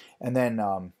gulag. And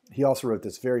then he also wrote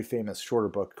this very famous shorter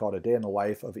book called A Day in the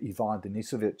Life of Ivan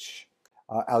Denisovich.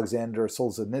 Alexander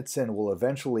Solzhenitsyn will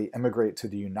eventually emigrate to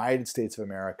the United States of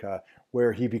America,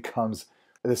 where he becomes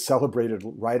the celebrated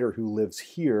writer who lives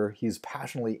here. He's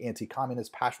passionately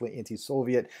anti-communist, passionately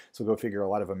anti-Soviet, so go figure, a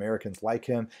lot of Americans like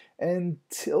him,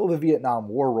 until the Vietnam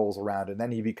War rolls around, and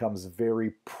then he becomes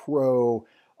very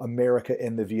pro-America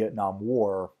in the Vietnam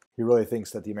War. He really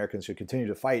thinks that the Americans should continue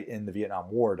to fight in the Vietnam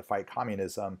War, to fight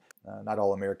communism. Not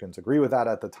all Americans agree with that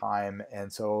at the time,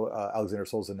 and so Alexander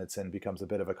Solzhenitsyn becomes a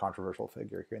bit of a controversial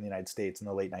figure here in the United States in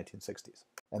the late 1960s.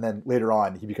 And then later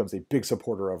on, he becomes a big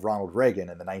supporter of Ronald Reagan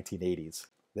in the 1980s.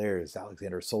 There's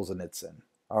Alexander Solzhenitsyn.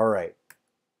 All right.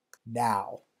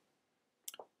 Now,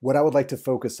 what I would like to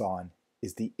focus on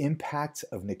is the impact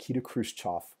of Nikita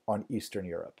Khrushchev on Eastern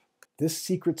Europe. This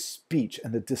secret speech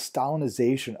and the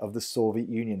de-Stalinization of the Soviet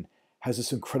Union has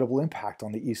this incredible impact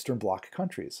on the Eastern Bloc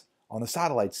countries, on the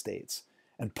satellite states,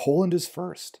 and Poland is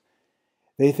first.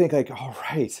 They think like, all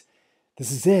right,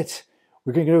 this is it.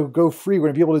 We're going to go free. We're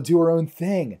going to be able to do our own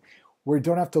thing. We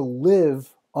don't have to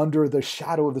live under the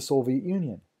shadow of the Soviet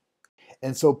Union.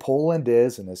 And so Poland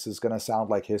is, and this is going to sound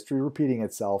like history repeating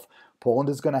itself, Poland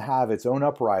is going to have its own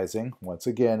uprising. Once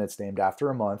again, it's named after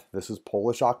a month. This is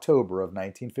Polish October of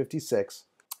 1956.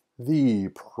 The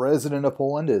president of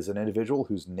Poland is an individual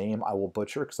whose name I will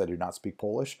butcher because I do not speak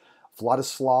Polish,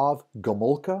 Władysław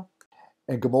Gomułka.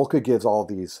 And Gomułka gives all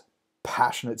these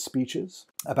passionate speeches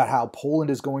about how Poland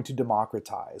is going to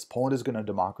democratize. Poland is going to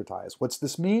democratize. What's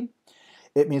this mean?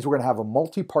 It means we're going to have a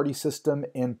multi-party system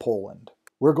in Poland.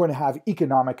 We're going to have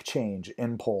economic change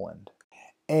in Poland.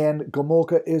 And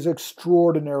Gomułka is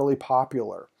extraordinarily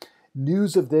popular.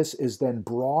 News of this is then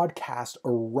broadcast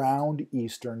around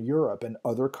Eastern Europe, and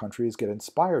other countries get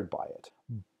inspired by it.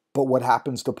 But what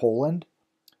happens to Poland?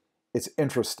 It's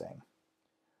interesting.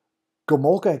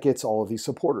 Gomułka gets all of these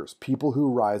supporters, people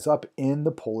who rise up in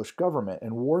the Polish government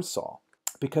in Warsaw,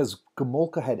 because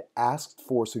Gomułka had asked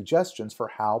for suggestions for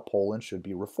how Poland should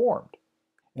be reformed.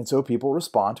 And so people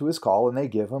respond to his call, and they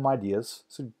give him ideas,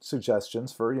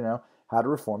 suggestions for, how to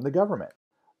reform the government.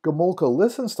 Gomułka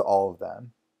listens to all of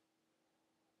them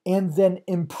and then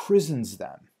imprisons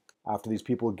them. After these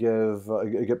people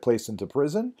get placed into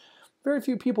prison, very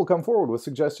few people come forward with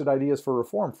suggested ideas for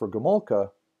reform for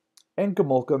Gomulka, and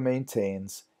Gomulka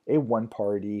maintains a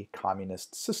one-party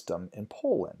communist system in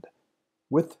Poland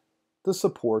with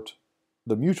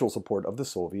the mutual support of the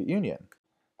Soviet Union.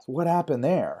 So what happened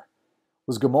there?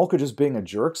 Was Gomulka just being a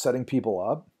jerk, setting people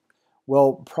up?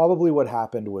 Well, probably what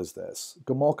happened was this.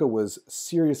 Gomulka was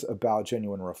serious about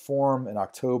genuine reform in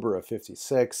October of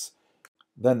 '56.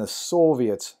 Then the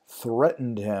Soviets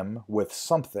threatened him with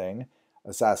something,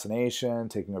 assassination,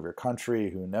 taking over your country,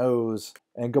 who knows.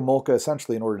 And Gomulka,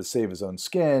 essentially, in order to save his own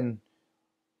skin,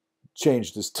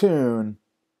 changed his tune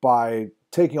by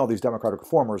taking all these democratic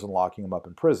reformers and locking them up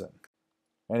in prison.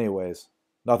 Anyways,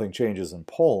 nothing changes in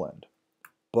Poland.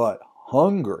 But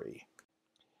Hungary.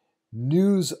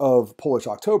 News of Polish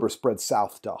October spread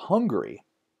south to Hungary,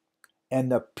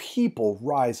 and the people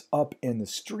rise up in the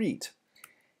street.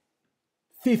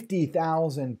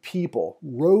 50,000 people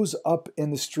rose up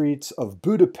in the streets of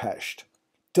Budapest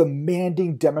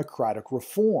demanding democratic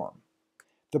reform.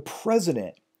 The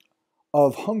president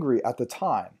of Hungary at the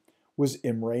time was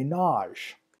Imre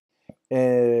Nagy.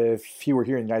 If he were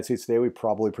here in the United States today, we'd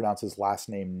probably pronounce his last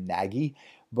name Nagy,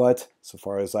 but so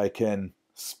far as I can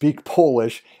speak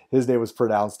Polish, his name was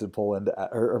pronounced in Poland,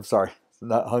 I'm sorry,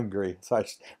 not Hungary, sorry,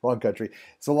 wrong country.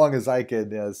 So long as I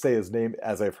can say his name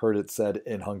as I've heard it said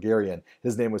in Hungarian,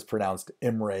 his name was pronounced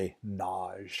Imre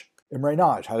Nagy. Imre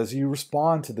Nagy, how does he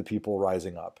respond to the people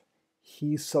rising up?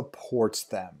 He supports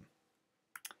them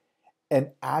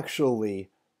and actually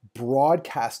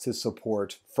broadcasts his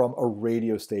support from a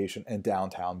radio station in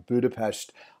downtown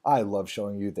Budapest. I love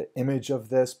showing you the image of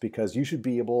this because you should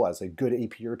be able, as a good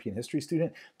AP European history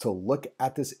student, to look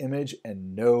at this image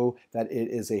and know that it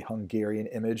is a Hungarian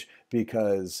image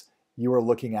because you are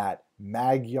looking at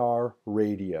Magyar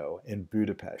radio in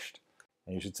Budapest.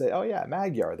 And you should say, oh yeah,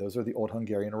 Magyar, those are the old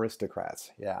Hungarian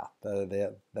aristocrats. Yeah,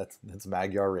 that's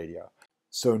Magyar radio.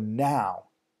 So now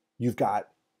you've got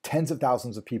tens of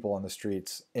thousands of people on the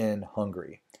streets in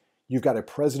Hungary. You've got a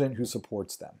president who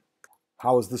supports them.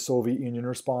 How does the Soviet Union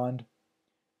respond?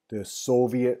 The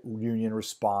Soviet Union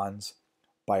responds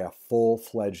by a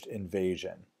full-fledged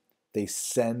invasion. They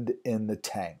send in the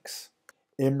tanks.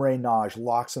 Imre Nagy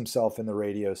locks himself in the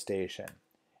radio station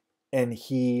and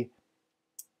he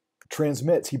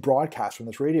broadcasts from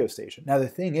this radio station. Now the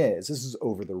thing is, this is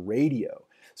over the radio.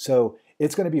 So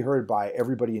it's going to be heard by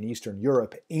everybody in Eastern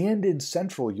Europe and in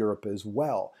Central Europe as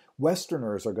well.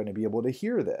 Westerners are going to be able to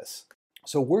hear this.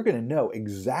 So we're going to know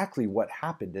exactly what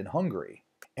happened in Hungary.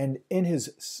 And in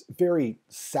his very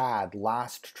sad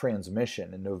last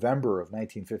transmission in November of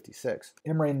 1956,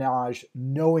 Imre Nagy,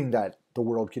 knowing that the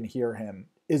world can hear him,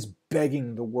 is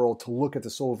begging the world to look at the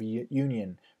Soviet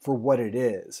Union for what it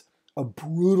is, a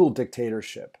brutal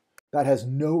dictatorship that has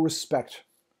no respect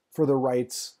for the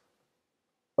rights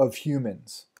of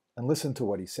humans. And listen to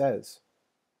what he says.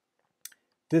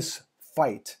 This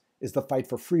fight is the fight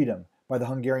for freedom by the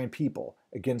Hungarian people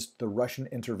against the Russian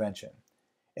intervention.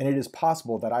 And it is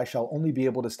possible that I shall only be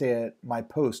able to stay at my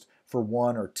post for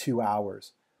 1 or 2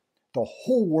 hours. The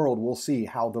whole world will see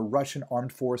how the Russian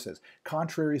armed forces,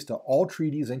 contrary to all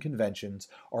treaties and conventions,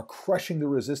 are crushing the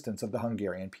resistance of the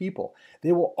Hungarian people.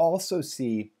 They will also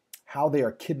see how they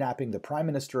are kidnapping the prime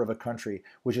minister of a country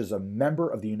which is a member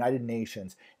of the United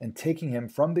Nations and taking him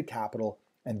from the capital,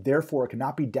 and therefore it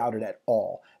cannot be doubted at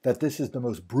all that this is the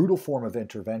most brutal form of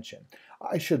intervention.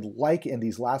 I should like in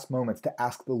these last moments to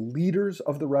ask the leaders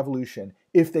of the revolution,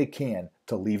 if they can,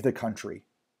 to leave the country.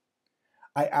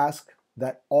 I ask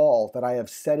that all that I have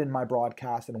said in my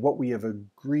broadcast and what we have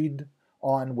agreed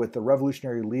on with the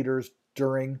revolutionary leaders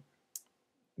during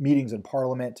meetings in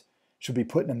Parliament should be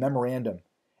put in a memorandum,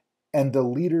 and the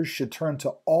leaders should turn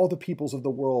to all the peoples of the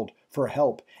world for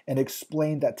help and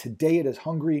explain that today it is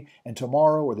Hungary and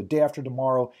tomorrow or the day after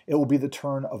tomorrow it will be the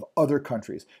turn of other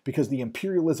countries, because the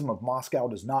imperialism of Moscow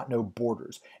does not know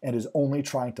borders and is only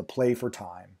trying to play for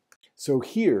time. So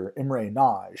here Imre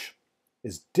Nagy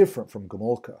is different from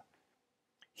Gomulka.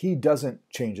 He doesn't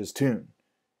change his tune.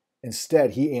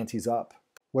 Instead, he antes up.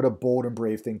 What a bold and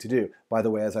brave thing to do. By the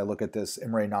way, as I look at this,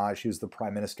 Imre Nagy, who's the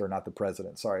prime minister, not the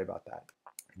president. Sorry about that.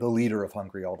 The leader of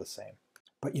Hungary, all the same.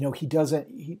 But he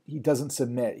doesn't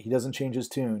submit. He doesn't change his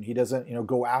tune. He doesn't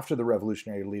go after the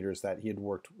revolutionary leaders that he had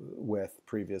worked with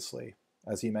previously,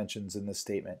 as he mentions in this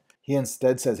statement. He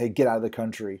instead says, "Hey, get out of the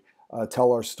country.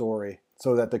 Tell our story,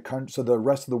 so that the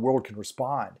rest of the world can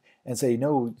respond and say,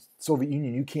 no, Soviet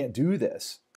Union, you can't do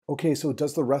this." Okay, so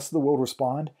does the rest of the world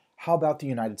respond? How about the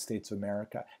United States of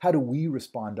America? How do we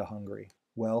respond to Hungary?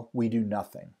 Well, we do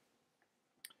nothing.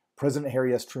 President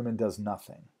Harry S. Truman does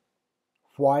nothing.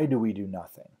 Why do we do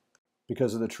nothing?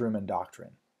 Because of the Truman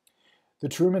Doctrine. The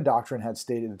Truman Doctrine had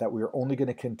stated that we were only going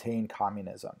to contain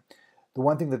communism. The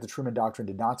one thing that the Truman Doctrine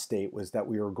did not state was that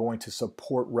we were going to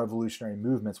support revolutionary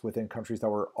movements within countries that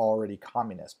were already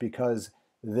communist, because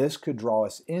this could draw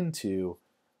us into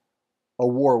a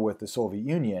war with the Soviet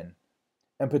Union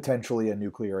and potentially a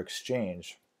nuclear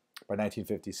exchange. By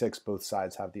 1956, both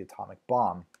sides have the atomic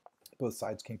bomb. Both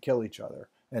sides can kill each other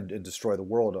and destroy the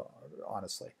world,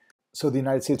 honestly. So the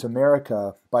United States of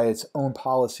America, by its own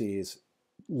policies,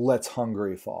 lets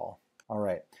Hungary fall. All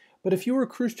right. But if you were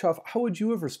Khrushchev, how would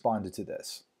you have responded to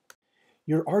this?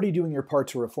 You're already doing your part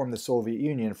to reform the Soviet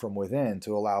Union from within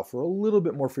to allow for a little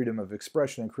bit more freedom of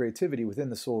expression and creativity within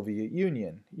the Soviet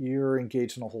Union. You're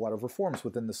engaged in a whole lot of reforms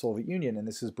within the Soviet Union, and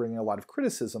this is bringing a lot of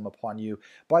criticism upon you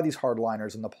by these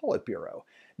hardliners in the Politburo.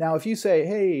 Now, if you say,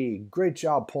 hey, great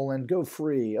job, Poland, go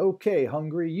free. Okay,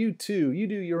 Hungary, you too, you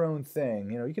do your own thing.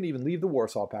 You can even leave the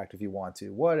Warsaw Pact if you want to,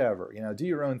 whatever. Do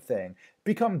your own thing.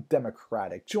 Become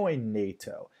democratic. Join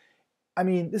NATO. I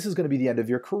mean, this is going to be the end of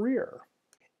your career.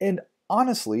 And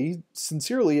honestly,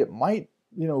 sincerely, it might,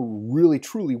 really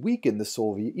truly weaken the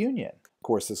Soviet Union. Of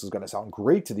course, this is going to sound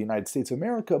great to the United States of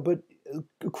America, but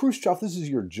Khrushchev, this is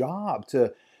your job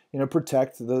to,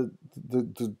 protect the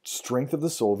strength of the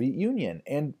Soviet Union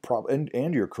and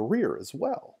your career as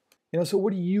well. So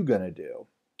what are you going to do?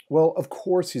 Well, of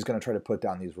course, he's going to try to put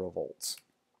down these revolts.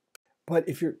 But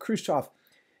if you're Khrushchev,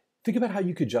 think about how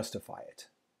you could justify it.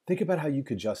 Think about how you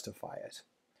could justify it.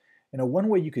 One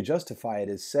way you could justify it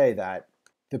is say that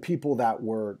the people that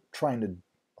were trying to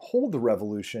hold the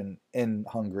revolution in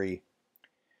Hungary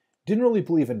didn't really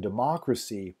believe in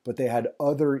democracy, but they had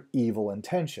other evil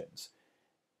intentions.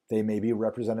 They maybe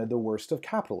represented the worst of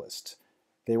capitalists.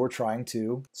 They were trying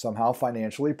to somehow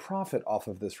financially profit off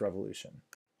of this revolution.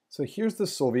 So here's the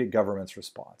Soviet government's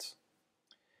response.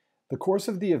 The course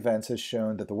of the events has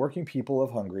shown that the working people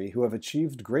of Hungary, who have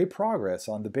achieved great progress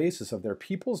on the basis of their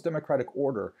people's democratic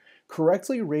order,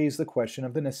 correctly raise the question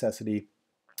of the necessity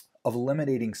of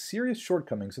eliminating serious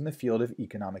shortcomings in the field of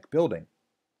economic building,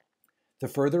 the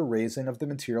further raising of the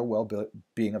material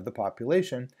well-being of the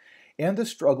population, and the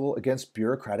struggle against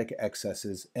bureaucratic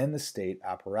excesses in the state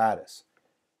apparatus.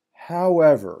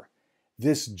 However,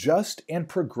 this just and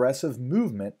progressive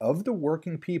movement of the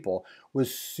working people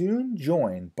was soon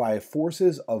joined by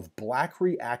forces of black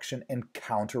reaction and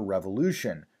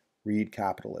counter-revolution, read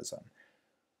capitalism,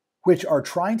 which are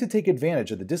trying to take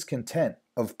advantage of the discontent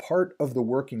of part of the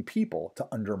working people to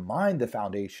undermine the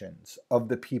foundations of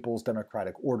the people's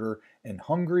democratic order in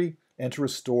Hungary and to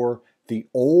restore the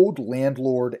old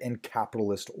landlord and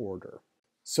capitalist order.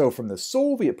 So from the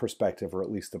Soviet perspective, or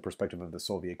at least the perspective of the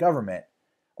Soviet government,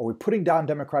 are we putting down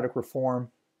democratic reform?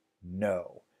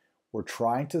 No. We're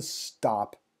trying to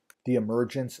stop the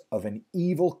emergence of an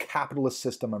evil capitalist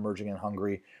system emerging in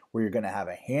Hungary where you're going to have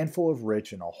a handful of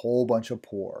rich and a whole bunch of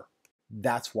poor.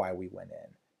 That's why we went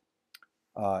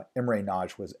in. Imre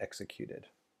Nagy was executed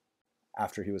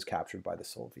after he was captured by the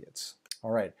Soviets.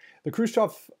 All right. The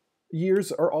Khrushchev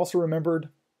years are also remembered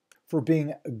for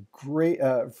being great,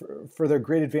 for their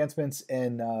great advancements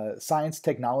in science,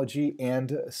 technology,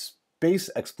 and space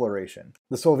exploration.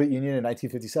 The Soviet Union in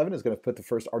 1957 is going to put the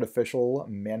first artificial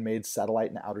man-made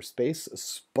satellite in outer space,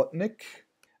 Sputnik.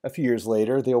 A few years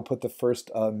later, they will put the first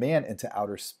man into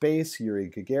outer space, Yuri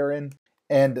Gagarin.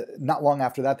 And not long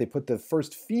after that, they put the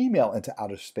first female into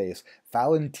outer space,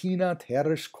 Valentina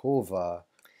Tereshkova.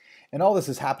 And all this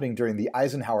is happening during the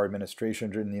Eisenhower administration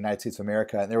during the United States of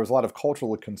America. And there was a lot of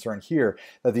cultural concern here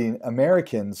that the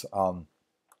Americans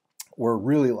were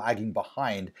really lagging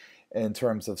behind in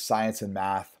terms of science and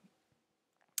math,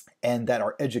 and that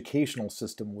our educational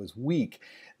system was weak,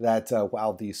 that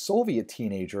while the Soviet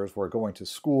teenagers were going to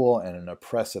school in an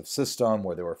oppressive system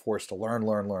where they were forced to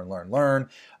learn,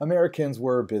 Americans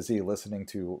were busy listening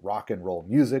to rock and roll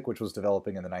music, which was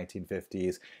developing in the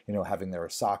 1950s, having their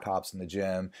sock hops in the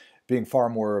gym, being far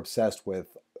more obsessed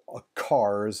with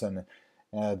cars and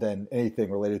than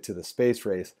anything related to the space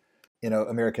race.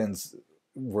 Americans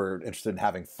were interested in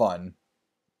having fun,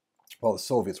 while the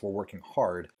Soviets were working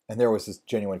hard. And there was this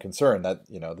genuine concern that,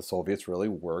 the Soviets really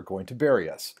were going to bury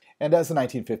us. And as the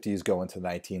 1950s go into the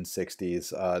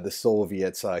 1960s, the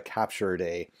Soviets captured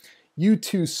a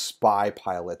U-2 spy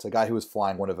pilot, a guy who was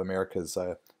flying one of America's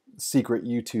secret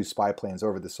U-2 spy planes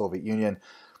over the Soviet Union.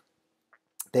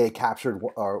 They captured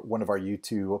one of our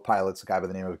U-2 pilots, a guy by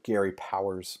the name of Gary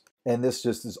Powers. And this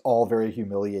just is all very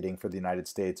humiliating for the United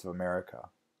States of America.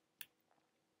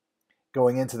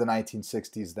 Going into the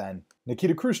 1960s then,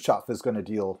 Nikita Khrushchev is going to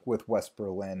deal with West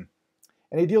Berlin.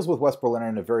 And he deals with West Berlin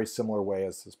in a very similar way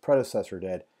as his predecessor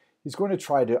did. He's going to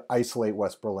try to isolate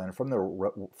West Berlin from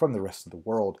the rest of the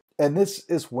world. And this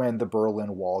is when the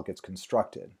Berlin Wall gets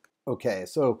constructed. Okay,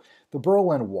 so the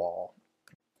Berlin Wall,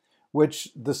 which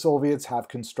the Soviets have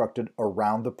constructed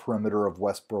around the perimeter of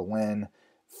West Berlin,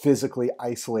 physically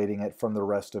isolating it from the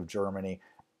rest of Germany,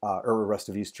 or the rest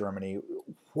of East Germany.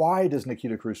 Why does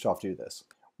Nikita Khrushchev do this?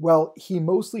 Well, he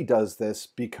mostly does this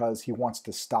because he wants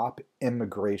to stop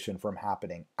immigration from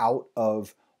happening out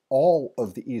of all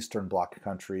of the Eastern Bloc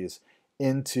countries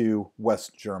into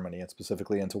West Germany, and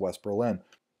specifically into West Berlin.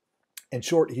 In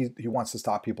short, he wants to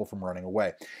stop people from running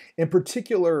away. In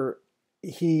particular,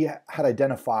 he had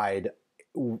identified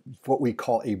what we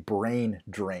call a brain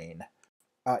drain.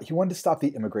 He wanted to stop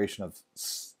the immigration of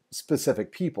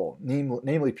specific people,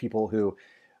 namely people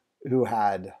who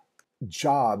had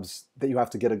jobs that you have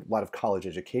to get a lot of college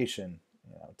education,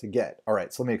 to get. All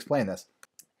right, so let me explain this.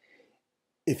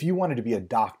 If you wanted to be a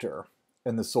doctor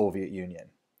in the Soviet Union,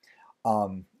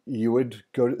 you would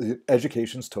go to,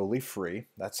 education's totally free.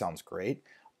 That sounds great.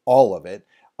 All of it.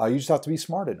 You just have to be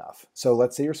smart enough. So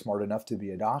let's say you're smart enough to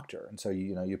be a doctor. And so,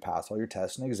 you pass all your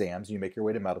tests and exams, you make your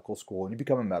way to medical school, and you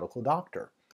become a medical doctor.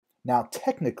 Now,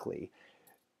 technically,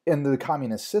 in the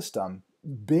communist system,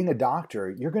 being a doctor,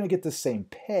 you're going to get the same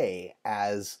pay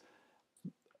as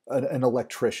an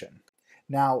electrician.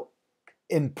 Now,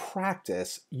 in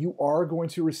practice, you are going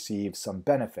to receive some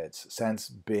benefits since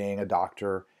being a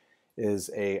doctor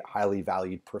is a highly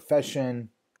valued profession.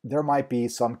 There might be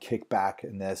some kickback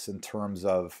in this in terms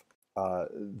of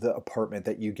the apartment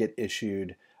that you get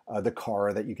issued, the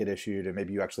car that you get issued, and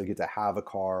maybe you actually get to have a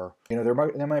car. There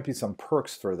might be some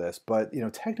perks for this, but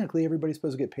technically everybody's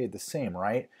supposed to get paid the same,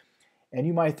 right? And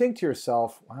you might think to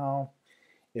yourself, well,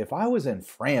 if I was in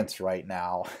France right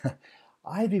now,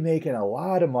 I'd be making a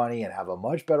lot of money and have a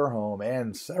much better home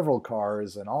and several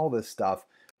cars and all this stuff,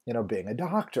 being a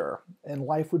doctor, and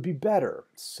life would be better.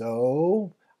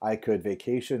 So I could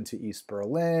vacation to East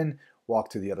Berlin, walk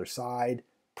to the other side,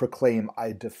 proclaim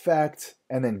I defect,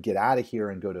 and then get out of here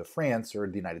and go to France or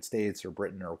the United States or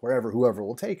Britain or wherever, whoever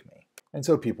will take me. And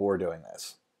so people were doing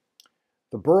this.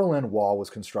 The Berlin Wall was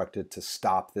constructed to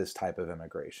stop this type of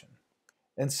immigration.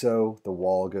 And so the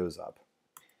wall goes up.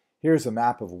 Here's a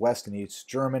map of West and East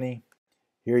Germany.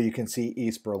 Here you can see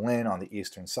East Berlin on the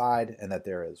eastern side, and that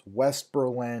there is West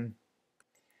Berlin.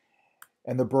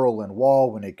 And the Berlin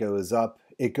Wall, when it goes up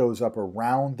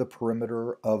around the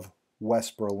perimeter of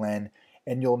West Berlin.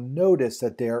 And you'll notice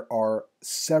that there are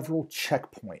several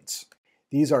checkpoints.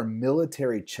 These are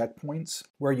military checkpoints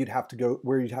where you'd have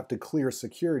to clear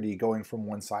security going from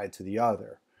one side to the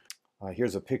other.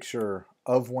 Here's a picture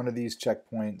of one of these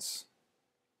checkpoints.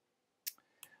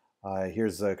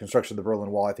 Here's the construction of the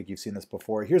Berlin Wall. I think you've seen this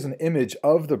before. Here's an image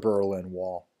of the Berlin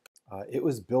Wall. It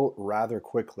was built rather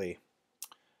quickly.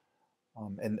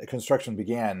 And construction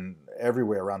began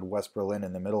everywhere around West Berlin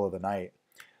in the middle of the night.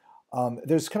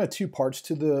 There's kind of two parts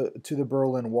to the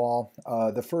Berlin Wall.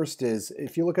 The first is,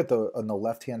 if you look at on the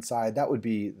left-hand side, that would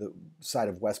be the side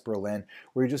of West Berlin,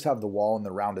 where you just have the wall and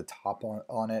the rounded top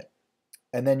on it.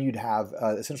 And then you'd have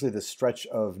essentially this stretch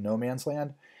of no man's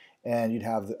land, and you'd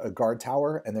have a guard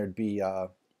tower, and there'd be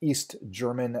East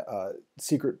German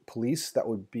secret police that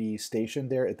would be stationed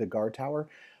there at the guard tower.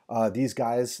 These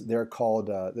guys, they're called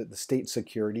the state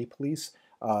security police.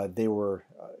 They were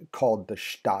called the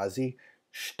Stasi.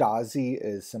 Stasi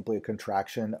is simply a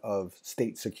contraction of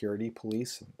state security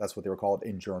police. That's what they were called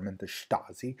in German, the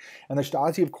Stasi. And the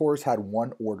Stasi, of course, had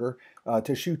one order,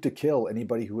 to shoot to kill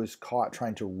anybody who was caught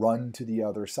trying to run to the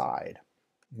other side.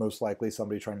 Most likely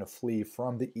somebody trying to flee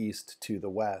from the east to the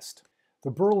west.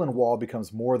 The Berlin Wall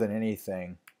becomes more than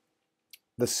anything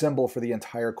the symbol for the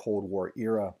entire Cold War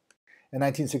era. In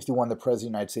 1961, the President of the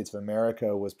United States of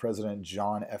America was President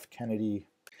John F. Kennedy.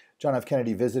 John F.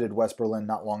 Kennedy visited West Berlin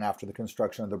not long after the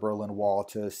construction of the Berlin Wall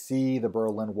to see the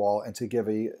Berlin Wall and to give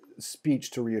a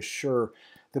speech to reassure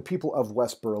the people of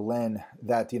West Berlin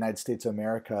that the United States of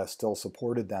America still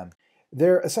supported them.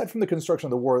 There, aside from the construction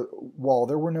of the wall,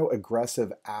 there were no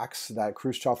aggressive acts that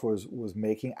Khrushchev was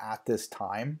making at this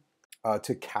time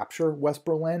to capture West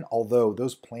Berlin, although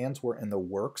those plans were in the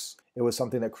works. It was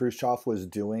something that Khrushchev was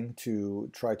doing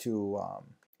to try to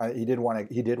he did want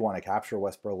to capture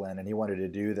West Berlin, and he wanted to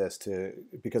do this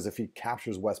because if he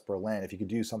captures West Berlin, if he could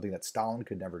do something that Stalin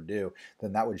could never do,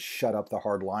 then that would shut up the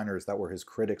hardliners that were his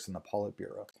critics in the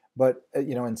Politburo. But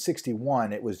in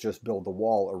 '61, it was just build the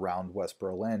wall around West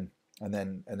Berlin, and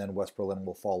then West Berlin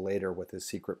will fall later with his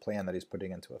secret plan that he's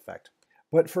putting into effect.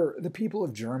 But for the people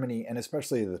of Germany, and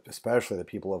especially the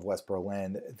people of West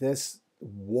Berlin, this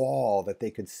wall that they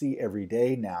could see every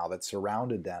day now that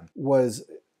surrounded them was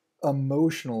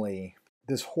emotionally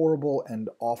this horrible and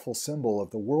awful symbol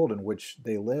of the world in which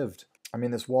they lived. I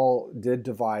mean, this wall did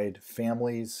divide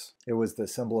families. It was the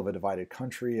symbol of a divided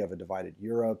country, of a divided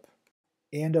Europe,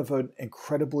 and of an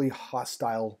incredibly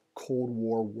hostile Cold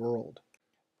War world.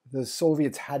 The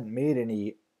Soviets hadn't made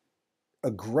any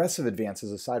aggressive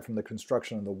advances aside from the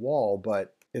construction of the wall,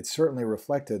 but it certainly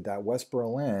reflected that West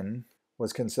Berlin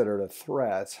was considered a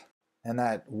threat, and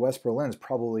that West Berlin's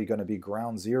probably going to be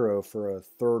ground zero for a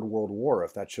third world war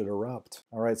if that should erupt.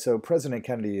 All right, so President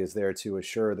Kennedy is there to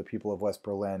assure the people of West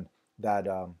Berlin that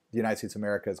the United States of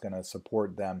America is going to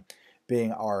support them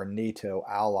being our NATO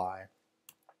ally.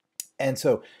 And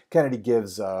so Kennedy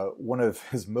gives one of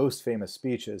his most famous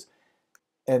speeches,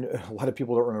 and a lot of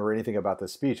people don't remember anything about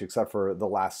this speech except for the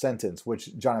last sentence,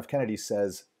 which John F. Kennedy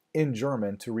says in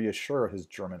German to reassure his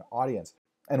German audience.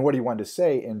 And what he wanted to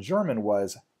say in German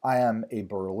was, "I am a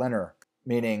Berliner,"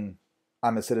 meaning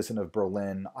I'm a citizen of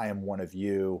Berlin, I am one of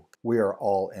you, we are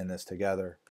all in this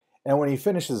together. And when he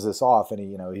finishes this off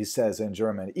and he says in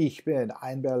German, "Ich bin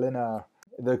ein Berliner,"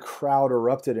 the crowd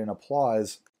erupted in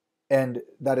applause, and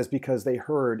that is because they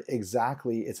heard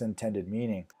exactly its intended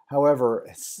meaning. However,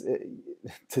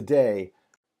 today,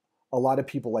 a lot of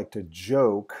people like to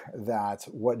joke that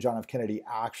what John F. Kennedy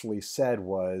actually said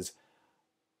was,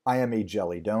 "I am a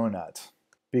jelly donut."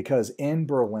 Because in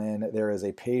Berlin, there is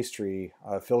a pastry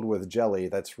filled with jelly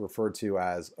that's referred to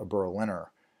as a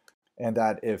Berliner. And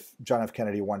that if John F.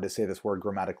 Kennedy wanted to say this word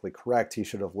grammatically correct, he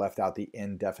should have left out the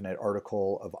indefinite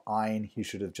article of ein. He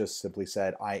should have just simply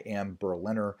said, "I am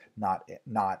Berliner," not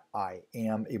 "I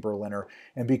am a Berliner."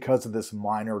 And because of this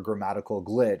minor grammatical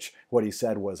glitch, what he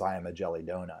said was, "I am a jelly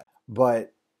donut."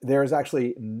 But there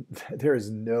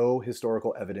is no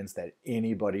historical evidence that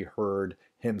anybody heard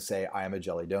him say, "I am a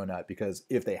jelly donut," because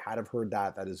if they had have heard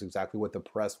that, that is exactly what the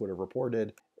press would have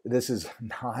reported. This is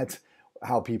not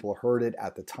how people heard it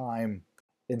at the time.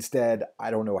 Instead,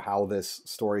 I don't know how this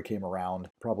story came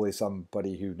around. Probably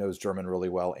somebody who knows German really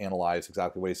well analyzed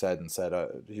exactly what he said and said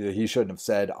he shouldn't have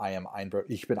said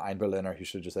 "Ich bin ein Berliner." He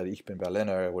should have just said "Ich bin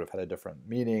Berliner." It would have had a different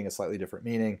meaning, a slightly different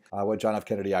meaning. What John F.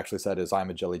 Kennedy actually said is,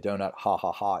 "I'm a jelly donut. Ha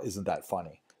ha ha. Isn't that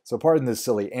funny?" So pardon this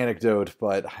silly anecdote,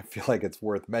 but I feel like it's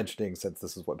worth mentioning since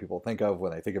this is what people think of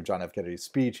when they think of John F. Kennedy's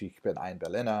speech, "Ich bin ein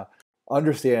Berliner."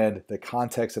 Understand the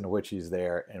context in which he's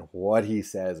there and what he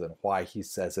says and why he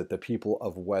says it. The people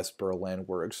of West Berlin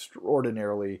were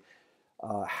extraordinarily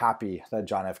happy that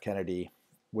John F. Kennedy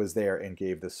was there and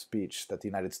gave this speech that the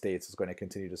United States is going to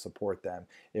continue to support them.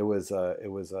 It was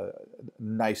a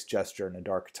nice gesture in a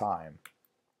dark time.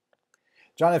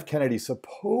 John F. Kennedy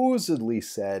supposedly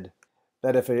said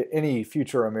that if any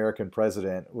future American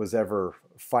president was ever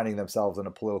finding themselves in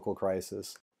a political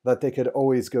crisis, that they could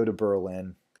always go to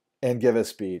Berlin and give a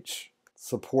speech,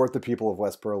 support the people of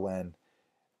West Berlin,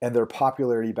 and their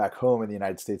popularity back home in the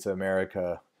United States of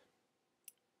America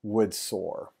would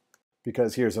soar.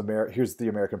 Because here's the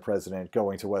American president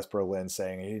going to West Berlin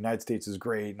saying, "The United States is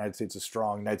great, the United States is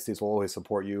strong, the United States will always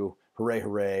support you, hooray,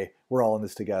 hooray, we're all in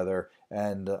this together,"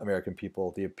 and American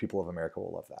people, the people of America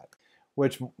will love that.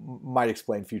 Which might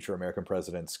explain future American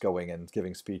presidents going and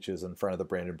giving speeches in front of the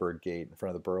Brandenburg Gate, in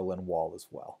front of the Berlin Wall as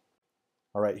well.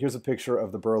 All right, here's a picture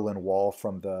of the Berlin Wall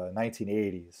from the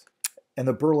 1980s. And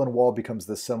the Berlin Wall becomes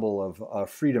the symbol of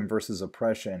freedom versus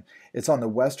oppression. It's on the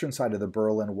western side of the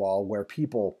Berlin Wall where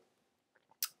people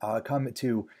come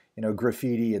to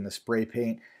graffiti and the spray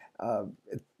paint. And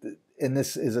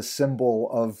this is a symbol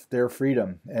of their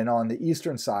freedom. And on the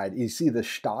eastern side, you see the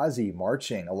Stasi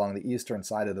marching along the eastern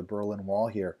side of the Berlin Wall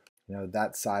here.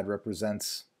 That side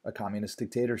represents a communist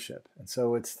dictatorship. And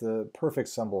so it's the perfect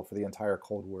symbol for the entire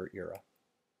Cold War era.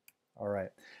 All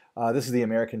right, this is the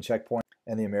American checkpoint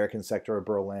and the American sector of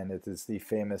Berlin. It is the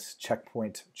famous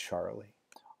Checkpoint Charlie.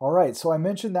 All right, so I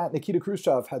mentioned that Nikita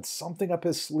Khrushchev had something up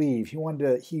his sleeve.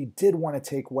 He did want to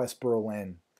take West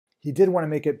Berlin. He did want to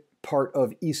make it part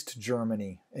of East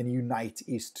Germany and unite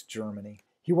East Germany.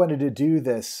 He wanted to do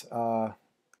this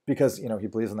because he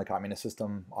believes in the communist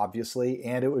system, obviously,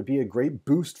 and it would be a great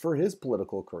boost for his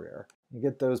political career. You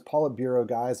get those Politburo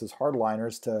guys, those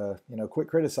hardliners, to quit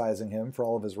criticizing him for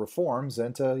all of his reforms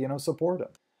and to support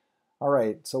him. All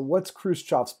right, so what's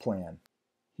Khrushchev's plan?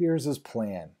 Here's his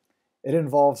plan. It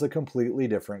involves a completely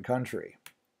different country.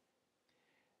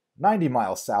 90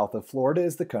 miles south of Florida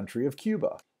is the country of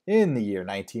Cuba. In the year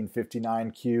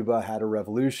 1959, Cuba had a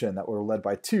revolution that were led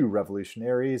by two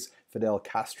revolutionaries, Fidel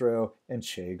Castro and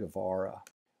Che Guevara.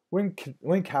 When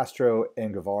Castro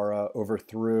and Guevara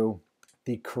overthrew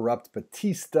the corrupt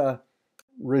Batista,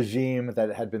 regime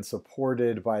that had been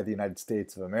supported by the United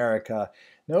States of America.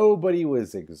 Nobody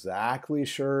was exactly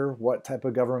sure what type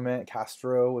of government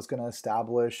Castro was going to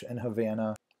establish in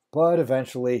Havana, but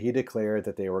eventually he declared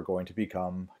that they were going to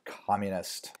become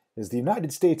communist. Is the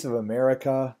United States of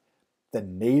America, the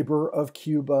neighbor of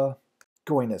Cuba,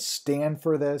 going to stand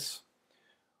for this?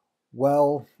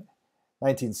 Well,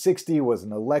 1960 was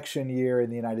an election year in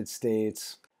the United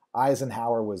States.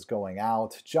 Eisenhower was going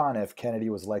out. John F. Kennedy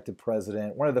was elected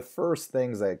president. One of the first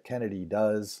things that Kennedy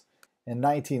does in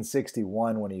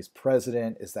 1961 when he's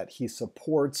president is that he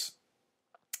supports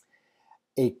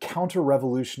a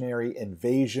counter-revolutionary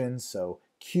invasion. So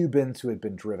Cubans who had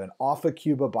been driven off of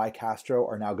Cuba by Castro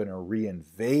are now going to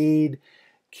reinvade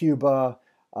Cuba.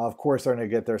 Of course, they're going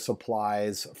to get their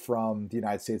supplies from the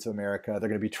United States of America. They're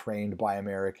going to be trained by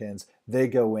Americans. They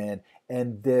go in,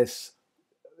 and this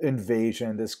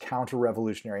invasion, this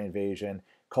counter-revolutionary invasion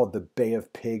called the Bay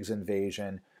of Pigs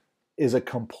invasion, is a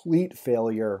complete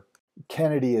failure.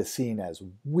 Kennedy is seen as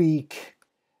weak.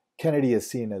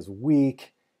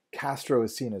 Castro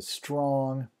is seen as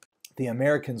strong. The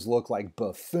Americans look like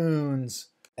buffoons.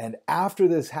 And after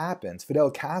this happens,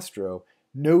 Fidel Castro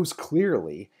knows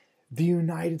clearly the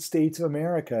United States of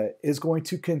America is going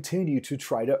to continue to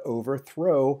try to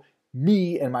overthrow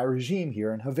me and my regime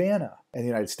here in Havana. And the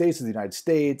United States is the United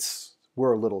States.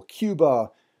 We're a little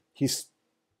Cuba. He's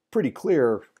pretty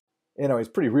clear, he's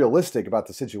pretty realistic about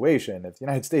the situation. If the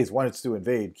United States wants to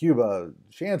invade Cuba,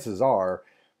 chances are,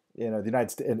 the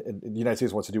United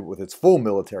States wants to do it with its full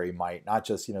military might, not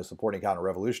just, supporting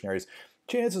counter-revolutionaries.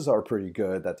 Chances are pretty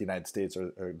good that the United States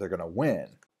they're going to win.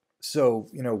 So,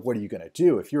 what are you going to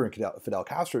do? If you're in Fidel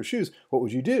Castro's shoes, what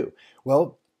would you do?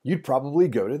 Well, you'd probably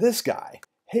go to this guy.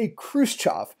 Hey,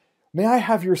 Khrushchev, may I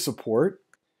have your support?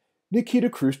 Nikita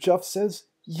Khrushchev says,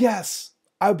 yes,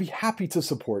 I would be happy to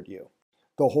support you.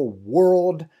 The whole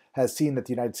world has seen that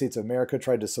the United States of America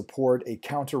tried to support a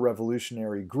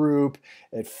counter-revolutionary group.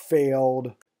 It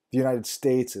failed. The United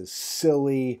States is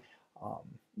silly.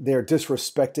 They're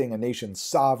disrespecting a nation's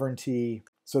sovereignty.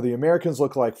 So the Americans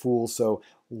look like fools. So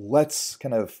let's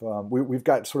kind of we've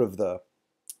got sort of the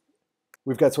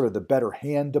better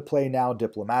hand to play now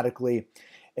diplomatically,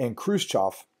 and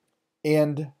Khrushchev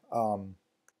and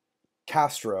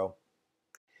Castro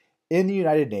in the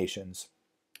United Nations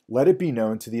let it be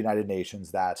known to the United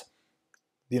Nations that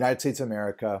the United States of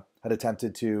America had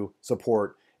attempted to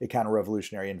support a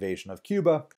counter-revolutionary invasion of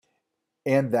Cuba,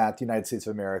 and that the United States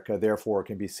of America therefore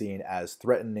can be seen as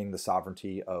threatening the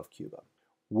sovereignty of Cuba.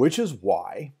 Which is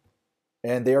why,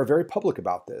 and they are very public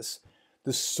about this,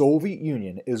 the Soviet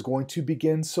Union is going to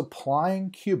begin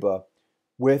supplying Cuba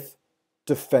with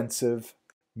defensive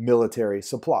military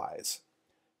supplies.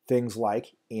 Things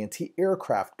like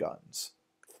anti-aircraft guns,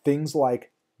 things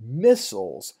like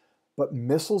missiles, but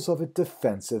missiles of a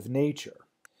defensive nature.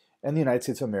 And the United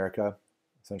States of America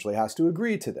essentially has to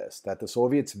agree to this, that the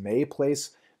Soviets may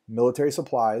place military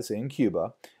supplies in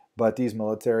Cuba, but these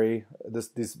military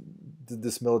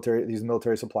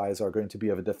supplies are going to be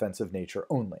of a defensive nature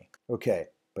only. Okay,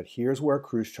 but here's where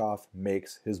Khrushchev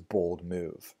makes his bold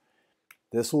move.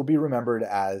 This will be remembered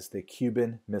as the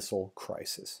Cuban Missile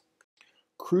Crisis.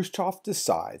 Khrushchev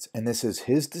decides, and this is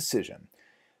his decision,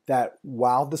 that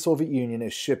while the Soviet Union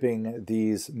is shipping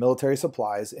these military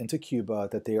supplies into Cuba,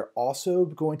 that they are also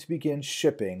going to begin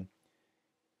shipping,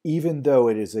 even though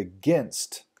it is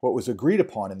against what was agreed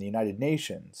upon in the United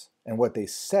Nations and what they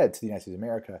said to the United States of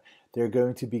America, they're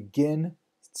going to begin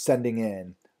sending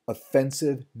in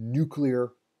offensive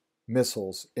nuclear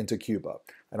missiles into Cuba.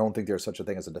 I don't think there's such a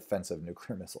thing as a defensive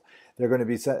nuclear missile. They're going to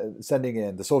be sending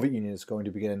in, the Soviet Union is going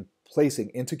to begin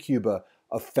placing into Cuba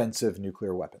offensive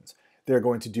nuclear weapons. They're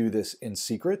going to do this in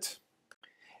secret.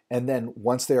 And then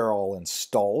once they are all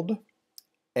installed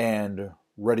and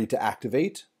ready to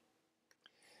activate,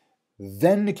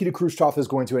 then Nikita Khrushchev is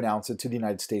going to announce it to the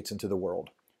United States and to the world.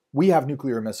 We have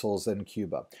nuclear missiles in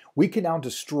Cuba. We can now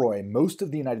destroy most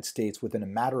of the United States within a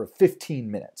matter of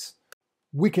 15 minutes.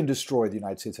 We can destroy the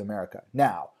United States of America.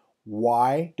 Now,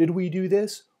 why did we do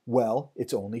this? Well,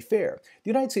 it's only fair. The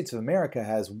United States of America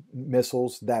has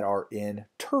missiles that are in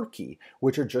Turkey,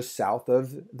 which are just south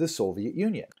of the Soviet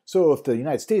Union. So if the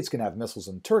United States can have missiles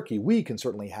in Turkey, we can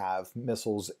certainly have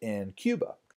missiles in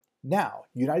Cuba. Now,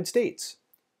 United States,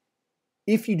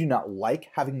 if you do not like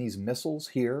having these missiles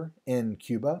here in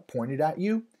Cuba pointed at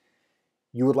you,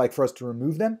 you would like for us to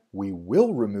remove them? We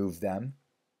will remove them,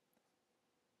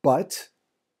 but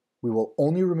we will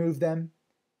only remove them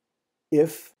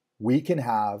if we can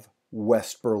have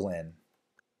West Berlin.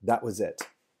 That was it.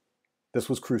 This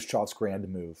was Khrushchev's grand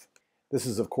move. This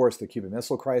is, of course, the Cuban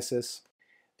Missile Crisis.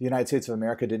 The United States of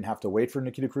America didn't have to wait for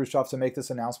Nikita Khrushchev to make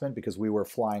this announcement because we were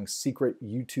flying secret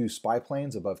U-2 spy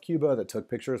planes above Cuba that took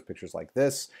pictures like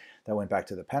this, that went back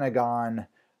to the Pentagon.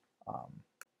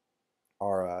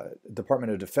 Our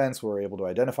Department of Defense were able to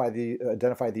identify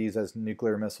these as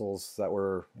nuclear missiles that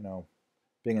were,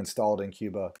 being installed in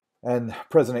Cuba. And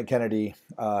President Kennedy,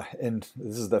 and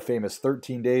this is the famous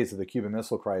 13 days of the Cuban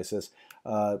Missile Crisis,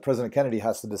 President Kennedy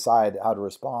has to decide how to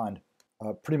respond.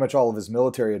 Pretty much all of his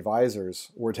military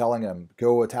advisors were telling him,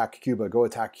 go attack Cuba, go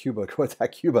attack Cuba, go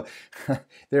attack Cuba.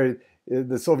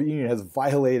 The Soviet Union has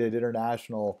violated an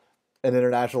international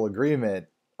agreement.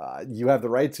 You have the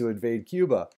right to invade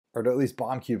Cuba, or to at least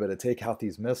bomb Cuba to take out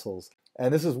these missiles.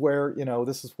 And this is where,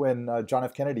 this is when John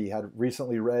F. Kennedy had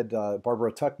recently read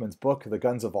Barbara Tuchman's book, The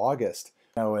Guns of August.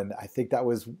 And I think that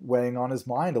was weighing on his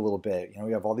mind a little bit.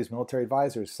 We have all these military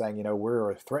advisors saying,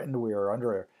 we're threatened, we are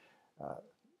under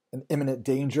an imminent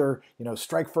danger,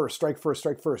 strike first, strike first,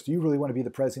 strike first. Do you really want to be the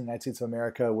president of the United States of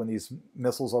America when these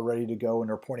missiles are ready to go and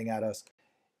they're pointing at us?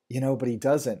 But he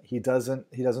doesn't. He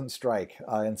doesn't strike.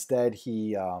 Instead,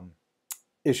 he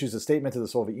issues a statement to the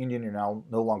Soviet Union. You're now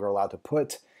no longer allowed to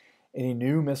put any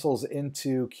new missiles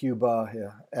into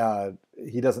Cuba.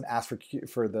 He doesn't ask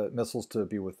for the missiles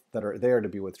that are there to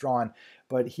be withdrawn,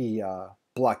 but he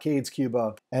blockades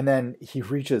Cuba, and then he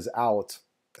reaches out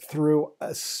through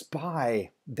a spy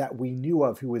that we knew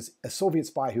of, who was a Soviet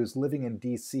spy who was living in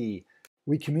D.C.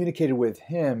 We communicated with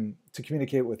him to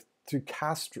communicate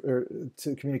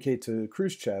to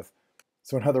Khrushchev.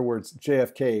 So in other words,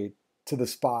 JFK to the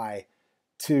spy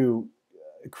to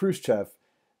Khrushchev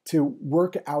to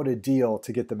work out a deal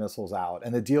to get the missiles out.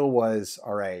 And the deal was,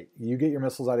 all right, you get your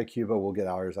missiles out of Cuba, we'll get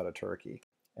ours out of Turkey.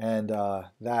 And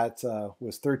that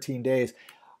was 13 days.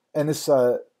 And this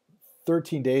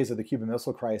 13 days of the Cuban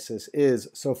Missile Crisis is,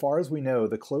 so far as we know,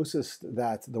 the closest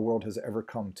that the world has ever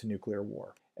come to nuclear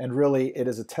war. And really, it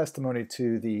is a testimony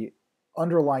to the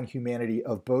underlying humanity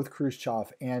of both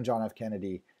Khrushchev and John F.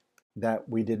 Kennedy that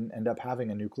we didn't end up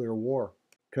having a nuclear war,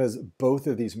 because both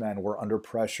of these men were under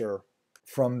pressure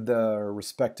from their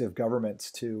respective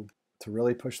governments to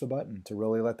really push the button, to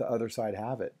really let the other side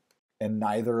have it. And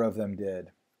neither of them did.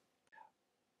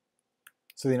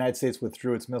 So the United States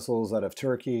withdrew its missiles out of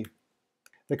Turkey.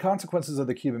 The consequences of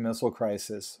the Cuban Missile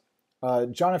Crisis.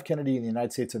 John F. Kennedy in the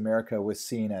United States of America was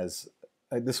seen as,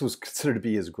 this was considered to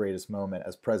be his greatest moment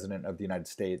as President of the United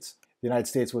States. The United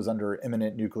States was under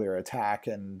imminent nuclear attack,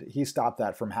 and he stopped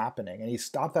that from happening. And he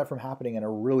stopped that from happening in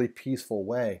a really peaceful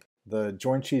way. The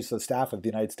Joint Chiefs of Staff of the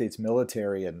United States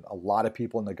military and a lot of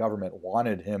people in the government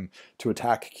wanted him to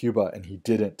attack Cuba, and he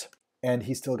didn't. And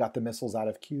he still got the missiles out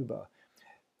of Cuba.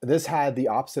 This had the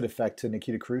opposite effect to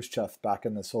Nikita Khrushchev back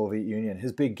in the Soviet Union.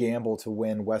 His big gamble to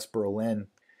win West Berlin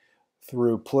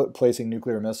through placing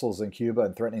nuclear missiles in Cuba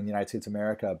and threatening the United States of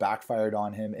America backfired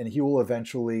on him, and he will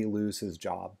eventually lose his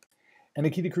job. And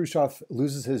Nikita Khrushchev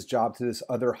loses his job to this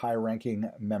other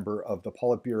high-ranking member of the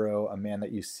Politburo, a man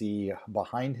that you see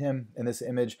behind him in this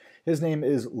image. His name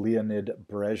is Leonid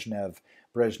Brezhnev.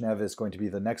 Brezhnev is going to be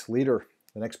the next leader,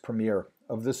 the next premier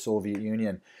of the Soviet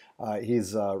Union.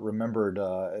 He's remembered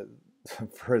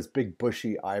for his big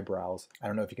bushy eyebrows. I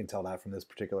don't know if you can tell that from this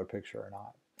particular picture or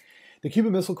not. The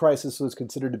Cuban Missile Crisis was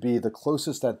considered to be the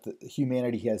closest that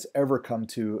humanity has ever come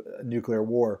to a nuclear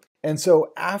war. And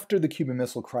so after the Cuban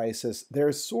Missile Crisis,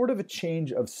 there's sort of a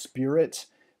change of spirit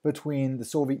between the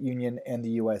Soviet Union and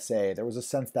the USA. There was a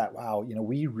sense that, wow,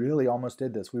 we really almost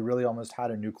did this. We really almost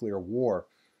had a nuclear war.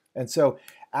 And so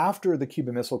after the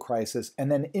Cuban Missile Crisis,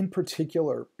 and then in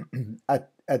particular,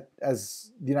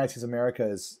 as the United States of America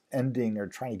is ending or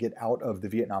trying to get out of the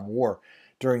Vietnam War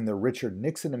during the Richard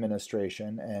Nixon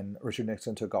administration, and Richard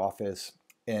Nixon took office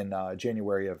in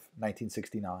January of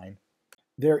 1969,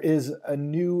 there is a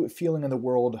new feeling in the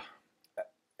world,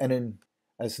 and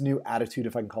a new attitude,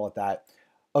 if I can call it that,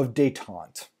 of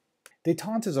détente.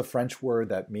 Détente is a French word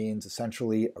that means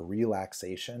essentially a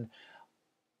relaxation.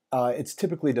 It's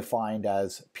typically defined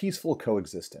as peaceful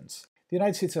coexistence. The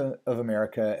United States of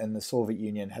America and the Soviet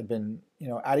Union had been,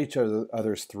 at each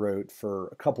other's throat for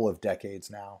a couple of decades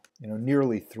now,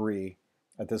 nearly 3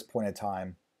 at this point in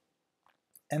time.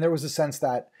 And there was a sense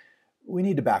that we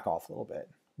need to back off a little bit.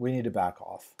 We need to back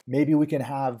off. Maybe we can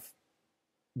have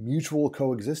mutual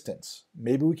coexistence.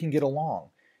 Maybe we can get along.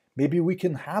 Maybe we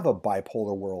can have a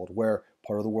bipolar world where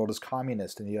part of the world is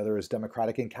communist and the other is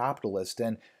democratic and capitalist,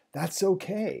 and that's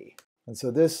okay. And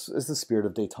so this is the spirit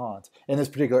of détente. In this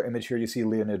particular image here, you see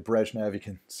Leonid Brezhnev. You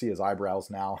can see his eyebrows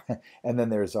now. And then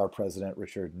there's our president,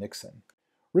 Richard Nixon.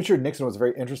 Richard Nixon was a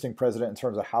very interesting president in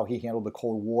terms of how he handled the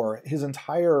Cold War. His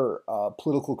entire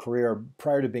political career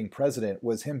prior to being president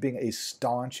was him being a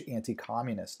staunch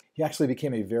anti-communist. He actually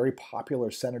became a very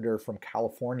popular senator from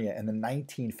California in the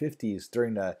 1950s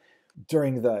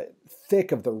during the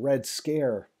thick of the Red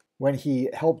Scare, when he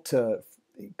helped to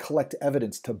collect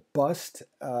evidence to bust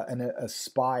a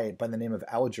spy by the name of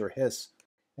Alger Hiss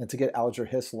and to get Alger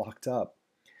Hiss locked up.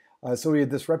 So he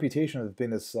had this reputation of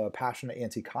being this passionate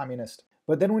anti-communist.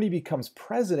 But then when he becomes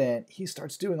president, he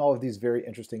starts doing all of these very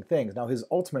interesting things. Now, his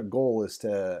ultimate goal is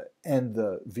to end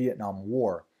the Vietnam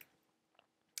War.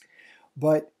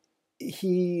 But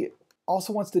he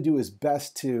also wants to do his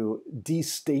best to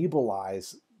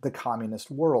destabilize the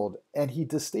communist world, and he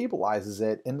destabilizes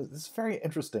it in this very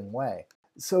interesting way.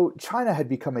 So China had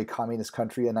become a communist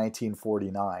country in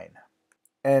 1949.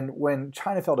 And when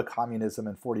China fell to communism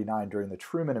in 49 during the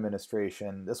Truman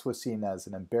administration, this was seen as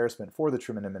an embarrassment for the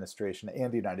Truman administration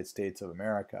and the United States of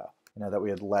America, that we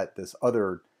had let this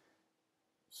other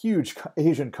huge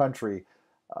Asian country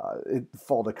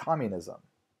fall to communism.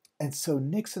 And so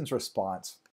Nixon's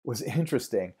response was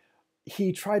interesting.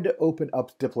 He tried to open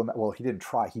up he didn't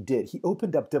try, he did. He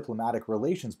opened up diplomatic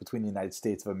relations between the United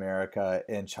States of America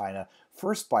and China,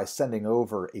 first by sending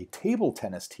over a table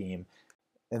tennis team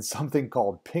and something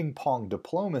called ping pong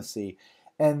diplomacy.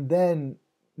 And then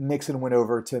Nixon went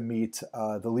over to meet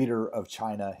the leader of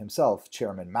China himself,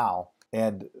 Chairman Mao,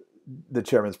 and the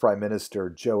chairman's prime minister,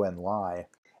 Zhou Enlai.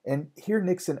 And here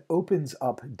Nixon opens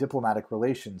up diplomatic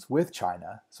relations with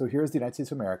China. So here's the United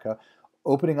States of America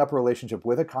opening up a relationship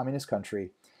with a communist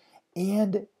country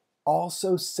and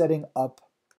also setting up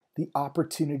the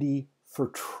opportunity for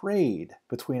trade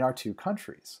between our two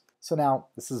countries. So now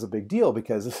this is a big deal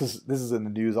because this is in the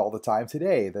news all the time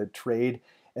today, the trade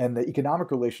and the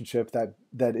economic relationship that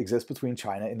exists between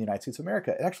China and the United States of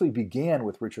America. It actually began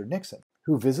with Richard Nixon,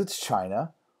 who visits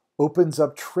China, opens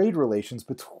up trade relations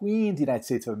between the United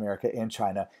States of America and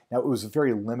China. Now, it was a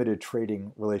very limited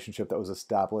trading relationship that was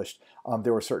established.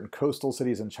 There were certain coastal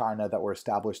cities in China that were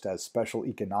established as special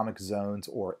economic zones,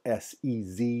 or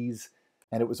SEZs,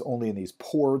 and it was only in these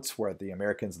ports where the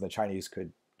Americans and the Chinese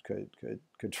could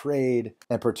trade.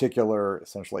 In particular,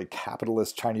 essentially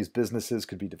capitalist Chinese businesses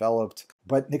could be developed.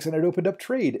 But Nixon had opened up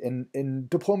trade and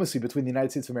diplomacy between the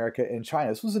United States of America and China.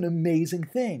 This was an amazing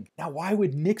thing. Now, why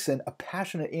would Nixon, a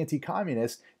passionate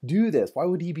anti-communist, do this? Why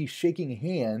would he be shaking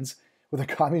hands with a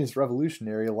communist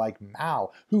revolutionary like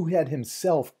Mao, who had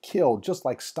himself killed, just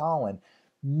like Stalin,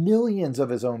 millions of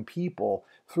his own people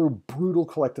through brutal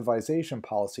collectivization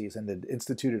policies, and had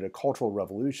instituted a cultural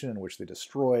revolution in which they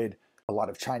destroyed a lot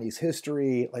of Chinese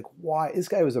history? Like, why? This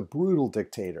guy was a brutal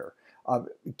dictator.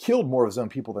 Killed more of his own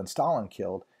people than Stalin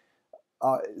killed.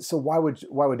 So why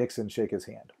would Nixon shake his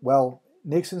hand? Well,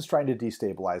 Nixon's trying to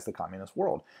destabilize the communist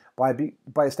world by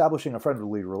establishing a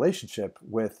friendly relationship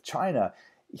with China.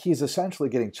 He's essentially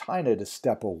getting China to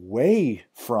step away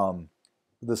from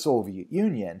the Soviet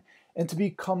Union and to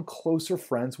become closer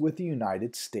friends with the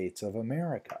United States of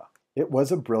America. It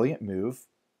was a brilliant move,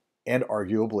 and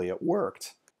arguably it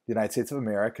worked. The United States of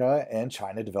America and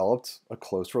China developed a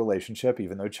close relationship,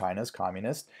 even though China is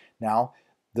communist. Now,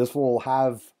 this will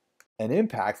have an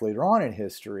impact later on in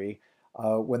history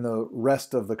when the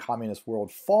rest of the communist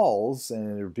world falls,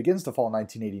 and it begins to fall in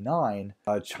 1989.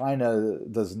 China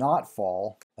does not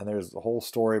fall, and there's a whole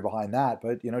story behind that.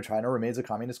 But China remains a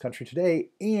communist country today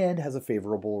and has a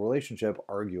favorable relationship,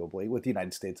 arguably, with the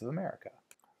United States of America.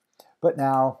 But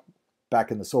now,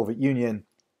 back in the Soviet Union,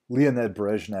 Leonid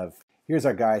Brezhnev. Here's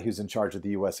our guy who's in charge of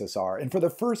the USSR. And for the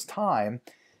first time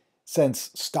since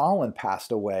Stalin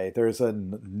passed away, there's a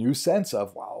new sense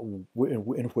of, wow,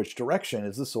 in which direction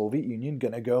is the Soviet Union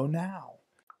going to go now?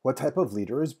 What type of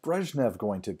leader is Brezhnev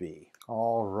going to be?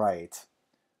 All right.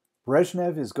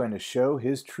 Brezhnev is going to show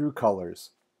his true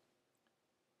colors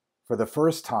for the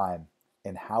first time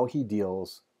in how he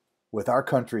deals with our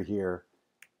country here,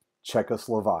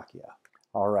 Czechoslovakia.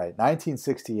 All right,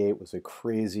 1968 was a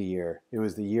crazy year. It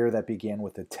was the year that began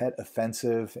with the Tet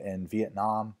Offensive in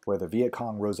Vietnam, where the Viet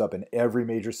Cong rose up in every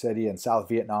major city in South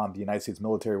Vietnam. The United States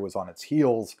military was on its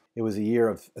heels. It was a year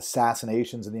of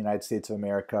assassinations in the United States of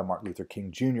America. Martin Luther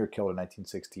King Jr. killed in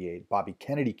 1968. Bobby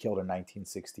Kennedy killed in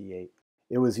 1968.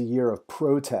 It was a year of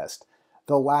protest.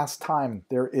 The last time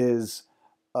there is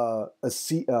a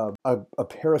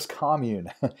Paris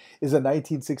Commune is in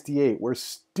 1968, where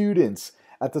students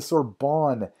at the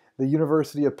Sorbonne, the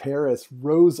University of Paris,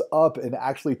 rose up and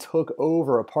actually took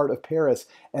over a part of Paris.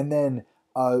 And then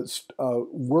Parisian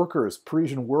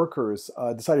workers,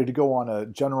 decided to go on a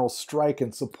general strike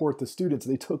and support the students.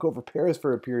 They took over Paris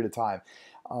for a period of time.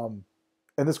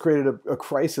 And this created a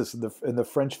crisis in the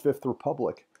French Fifth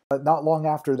Republic. Not long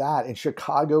after that, in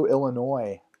Chicago,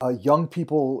 Illinois, young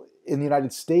people in the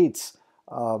United States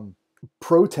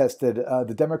protested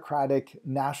the Democratic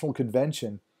National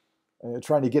Convention,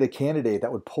 trying to get a candidate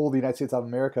that would pull the United States of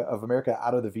America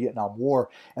out of the Vietnam War.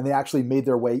 And they actually made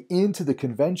their way into the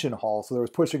convention hall. So there was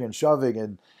pushing and shoving.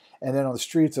 And then on the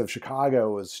streets of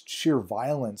Chicago was sheer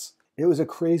violence. It was a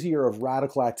crazy year of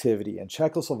radical activity, and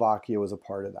Czechoslovakia was a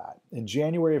part of that. In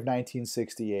January of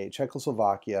 1968,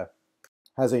 Czechoslovakia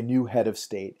has a new head of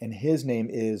state, and his name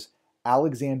is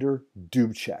Alexander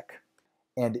Dubček.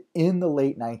 And in the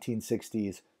late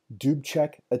 1960s,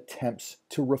 Dubček attempts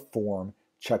to reform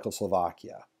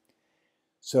Czechoslovakia.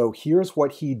 So here's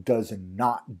what he does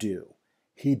not do.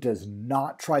 He does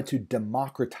not try to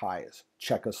democratize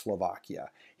Czechoslovakia.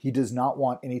 He does not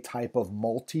want any type of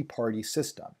multi-party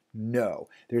system. No,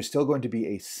 there's still going to be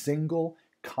a single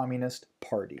communist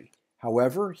party.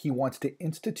 However, he wants to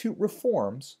institute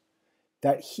reforms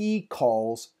that he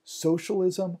calls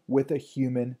socialism with a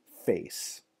human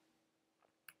face.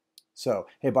 So,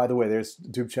 hey, by the way, there's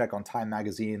Dubček on Time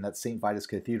magazine. That's St. Vitus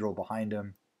Cathedral behind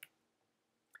him.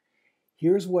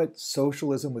 Here's what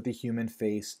socialism with a human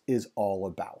face is all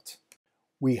about.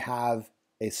 We have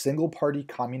a single-party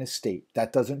communist state.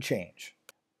 That doesn't change.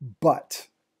 But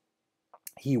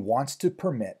he wants to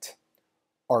permit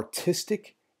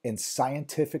artistic and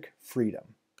scientific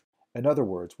freedom. In other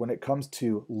words, when it comes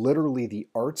to literally the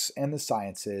arts and the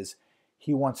sciences,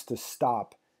 he wants to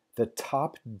stop the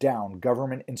top-down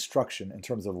government instruction in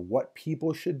terms of what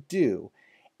people should do,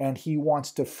 and he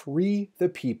wants to free the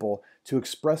people to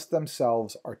express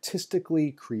themselves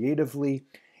artistically, creatively,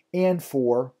 and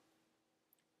for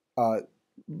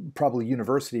probably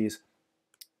universities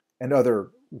and other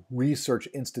research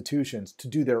institutions to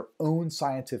do their own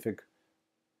scientific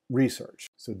research.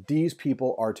 So these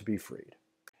people are to be freed.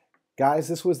 Guys,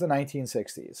 this was the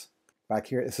 1960s. Back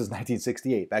here, this is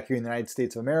 1968. Back here in the United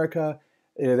States of America,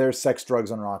 there's sex, drugs,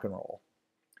 and rock and roll.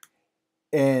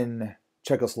 In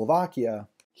Czechoslovakia,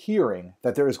 hearing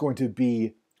that there is going to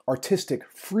be artistic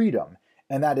freedom,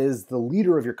 and that is the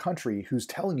leader of your country who's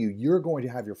telling you you're going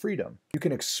to have your freedom. You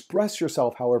can express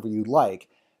yourself however you like.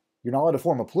 You're not allowed to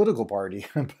form a political party,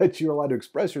 but you're allowed to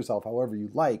express yourself however you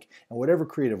like in whatever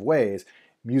creative ways,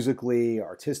 musically,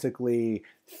 artistically,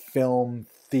 film,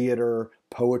 theater,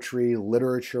 poetry,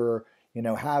 literature,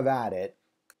 have at it.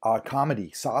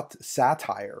 Comedy,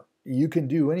 satire, you can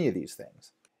do any of these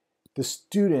things. The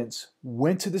students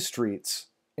went to the streets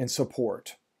in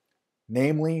support,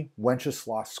 namely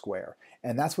Wenceslas Square.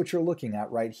 And that's what you're looking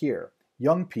at right here.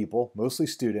 Young people, mostly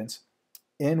students,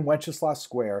 in Wenceslas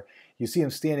Square. You see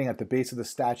them standing at the base of the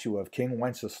statue of King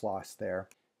Wenceslas there,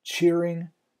 cheering,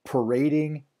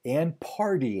 parading, and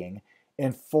partying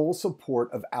in full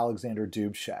support of Alexander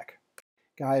Dubček.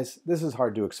 Guys, this is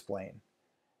hard to explain.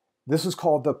 This was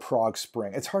called the Prague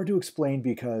Spring. It's hard to explain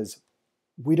because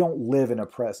we don't live in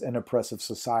an oppressive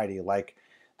society like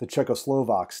the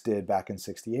Czechoslovaks did back in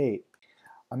 '68.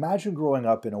 Imagine growing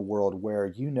up in a world where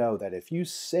you know that if you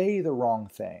say the wrong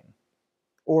thing,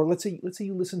 or let's say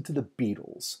you listen to the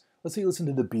Beatles. Let's say you listen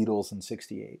to the Beatles in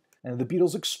 '68. And the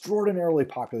Beatles, extraordinarily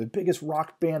popular, the biggest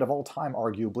rock band of all time,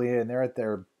 arguably, and they're at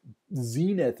their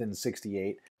zenith in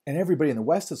 '68. And everybody in the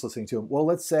West is listening to them. Well,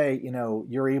 let's say,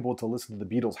 you're able to listen to the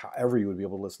Beatles however you would be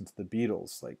able to listen to the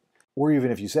Beatles. Or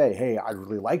even if you say, hey, I'd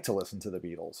really like to listen to the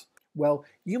Beatles. Well,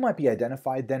 you might be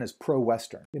identified then as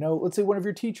pro-Western. Let's say one of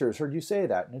your teachers heard you say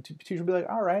that, and the teacher would be like,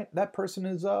 all right, that person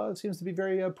seems to be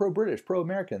very pro-British,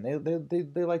 pro-American.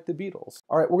 They like the Beatles.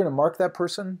 All right, we're going to mark that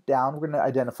person down. We're going to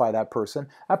identify that person.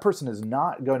 That person is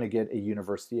not going to get a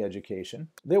university education.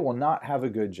 They will not have a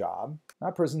good job.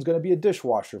 That person's going to be a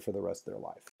dishwasher for the rest of their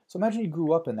life. So imagine you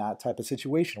grew up in that type of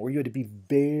situation where you had to be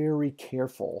very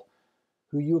careful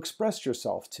who you expressed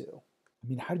yourself to. I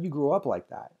mean, how do you grow up like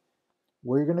that?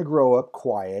 Where you're going to grow up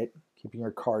quiet, keeping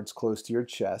your cards close to your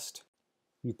chest.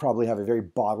 You probably have a very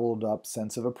bottled up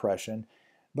sense of oppression,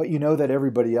 but you know that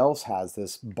everybody else has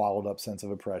this bottled up sense of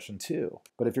oppression too.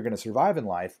 But if you're going to survive in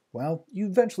life, well, you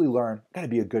eventually learn, I got to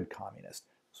be a good communist.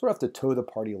 So I have to toe the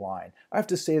party line. I have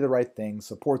to say the right things,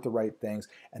 support the right things,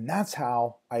 and that's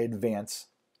how I advance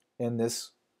in this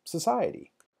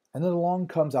society. And then along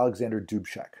comes Alexander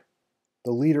Dubček,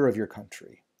 the leader of your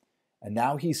country. And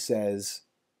now he says,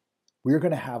 we're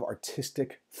going to have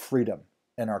artistic freedom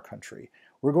in our country.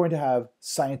 We're going to have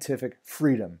scientific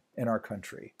freedom in our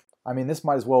country. I mean, this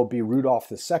might as well be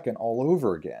Rudolph II all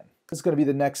over again. This is going to be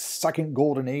the next second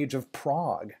golden age of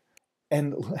Prague.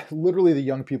 And literally the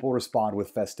young people respond with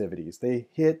festivities. They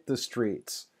hit the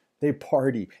streets. They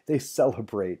party. They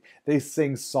celebrate. They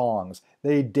sing songs.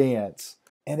 They dance.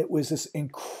 And it was this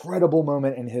incredible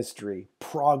moment in history,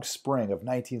 Prague Spring of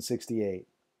 1968.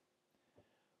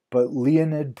 But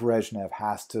Leonid Brezhnev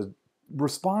has to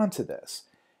respond to this.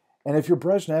 And if you're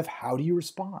Brezhnev, how do you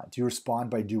respond? Do you respond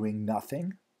by doing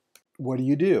nothing? What do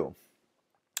you do?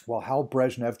 Well, how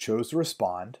Brezhnev chose to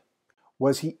respond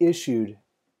was he issued,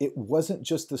 it wasn't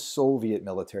just the Soviet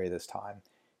military this time,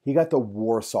 he got the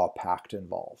Warsaw Pact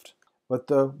involved. But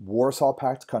the Warsaw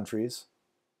Pact countries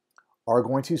are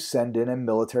going to send in a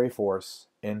military force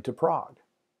into Prague.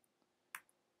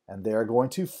 And they're going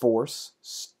to force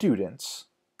students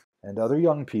and other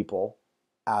young people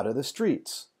out of the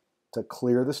streets to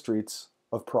clear the streets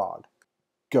of Prague.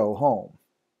 Go home.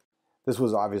 This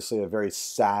was obviously a very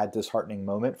sad, disheartening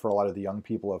moment for a lot of the young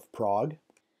people of Prague.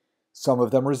 Some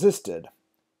of them resisted,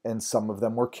 and some of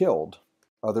them were killed.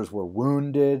 Others were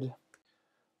wounded,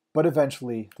 but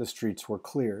eventually the streets were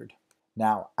cleared.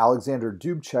 Now, Alexander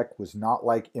Dubček was not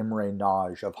like Imre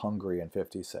Nagy of Hungary in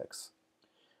 '56.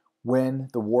 When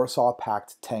the Warsaw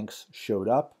Pact tanks showed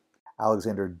up,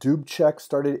 Alexander Dubček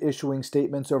started issuing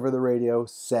statements over the radio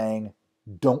saying,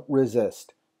 "Don't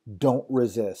resist, don't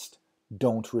resist,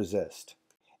 don't resist."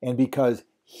 And because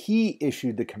he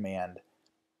issued the command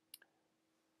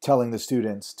telling the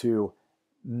students to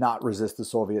not resist the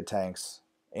Soviet tanks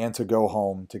and to go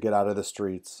home, to get out of the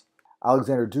streets,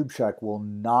 Alexander Dubček will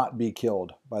not be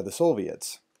killed by the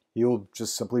Soviets. He will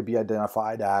just simply be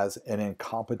identified as an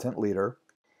incompetent leader,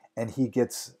 and he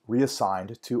gets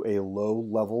reassigned to a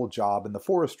low-level job in the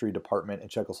forestry department in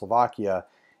Czechoslovakia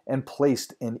and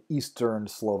placed in eastern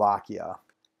Slovakia.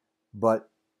 But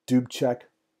Dubček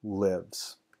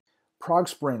lives. Prague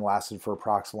Spring lasted for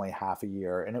approximately half a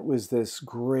year, and it was this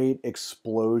great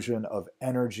explosion of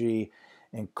energy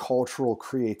and cultural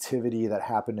creativity that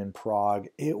happened in Prague.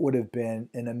 It would have been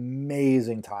an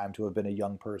amazing time to have been a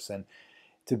young person,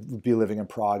 to be living in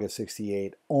Prague at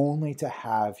 68, only to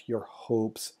have your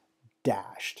hopes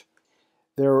dashed.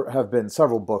 There have been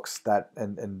several books that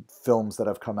and films that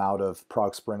have come out of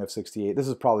Prague Spring of '68. This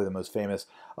is probably the most famous.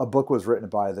 A book was written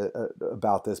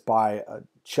about this by a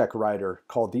Czech writer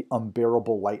called The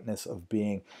Unbearable Lightness of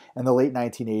Being. In the late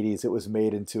 1980s, it was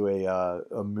made into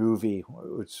a movie,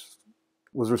 which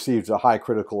was received a high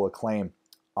critical acclaim,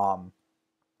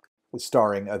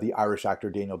 starring the Irish actor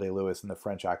Daniel Day-Lewis and the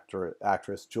French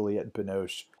actress Juliette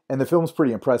Binoche. And the film's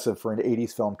pretty impressive for an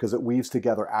 80s film because it weaves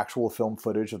together actual film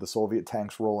footage of the Soviet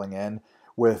tanks rolling in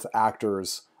with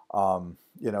actors,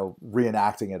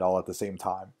 reenacting it all at the same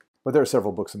time. But there are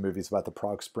several books and movies about the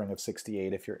Prague Spring of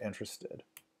 '68 if you're interested.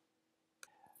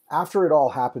 After it all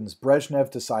happens, Brezhnev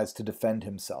decides to defend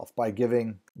himself by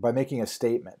making a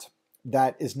statement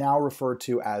that is now referred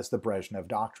to as the Brezhnev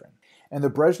Doctrine. And the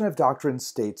Brezhnev Doctrine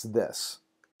states this: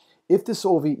 if the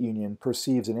Soviet Union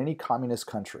perceives in any communist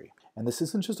country, and this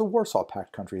isn't just a Warsaw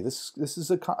Pact country, this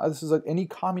is any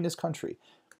communist country,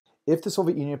 if the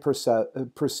Soviet Union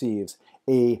perceives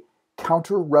a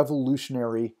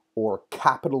counter-revolutionary or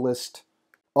capitalist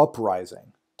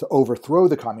uprising to overthrow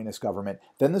the communist government,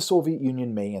 then the Soviet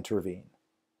Union may intervene.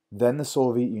 Then the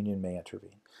Soviet Union may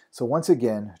intervene. So once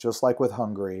again, just like with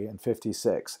Hungary in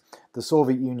 '56, the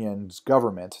Soviet Union's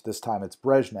government, this time it's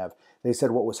Brezhnev, they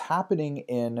said what was happening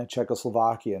in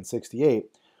Czechoslovakia in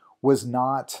 '68 was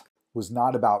not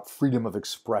about freedom of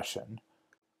expression.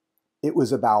 It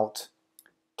was about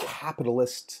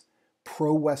capitalist,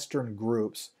 pro-Western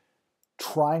groups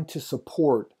trying to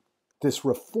support this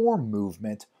reform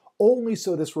movement only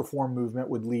so this reform movement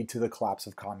would lead to the collapse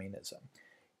of communism.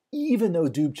 Even though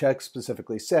Dubček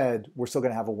specifically said we're still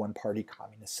going to have a one-party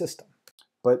communist system.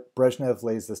 But Brezhnev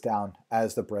lays this down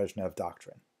as the Brezhnev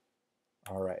Doctrine.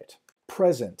 All right.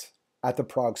 Present at the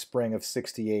Prague Spring of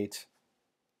 '68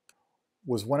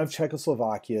 was one of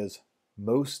Czechoslovakia's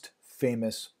most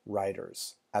famous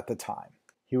writers at the time.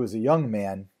 He was a young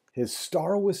man. His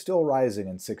star was still rising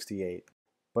in '68,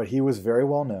 but he was very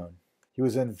well known. He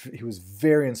was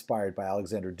very inspired by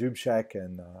Alexander Dubček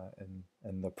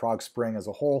and the Prague Spring as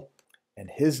a whole, and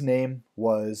his name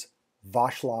was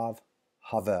Václav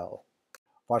Havel.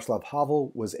 Václav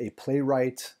Havel was a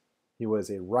playwright, he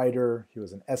was a writer, he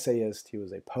was an essayist, he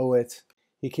was a poet.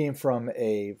 He came from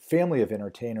a family of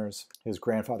entertainers. His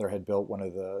grandfather had built one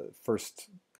of the first,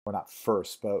 well not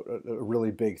first, but a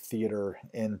really big theater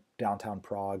in downtown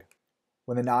Prague.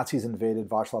 When the Nazis invaded,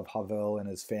 Václav Havel and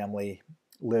his family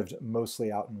lived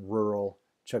mostly out in rural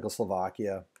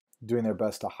Czechoslovakia, doing their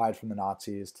best to hide from the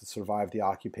Nazis, to survive the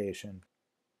occupation.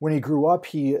 When he grew up,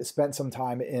 he spent some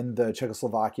time in the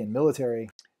Czechoslovakian military,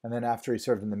 and then after he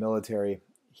served in the military,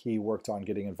 he worked on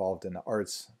getting involved in the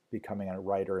arts, becoming a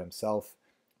writer himself,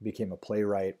 became a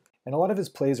playwright. And a lot of his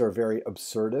plays are very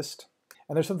absurdist,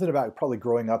 And there's something about probably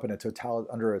growing up in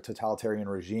under a totalitarian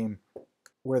regime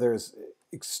where there's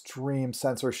extreme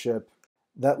censorship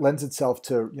that lends itself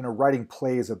to, writing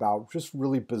plays about just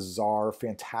really bizarre,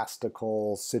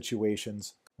 fantastical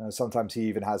situations. Sometimes he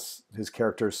even has his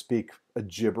characters speak a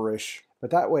gibberish.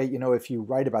 But that way, if you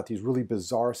write about these really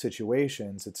bizarre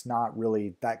situations, it's not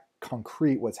really that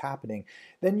concrete what's happening.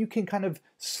 Then you can kind of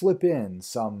slip in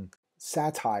some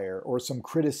satire or some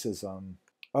criticism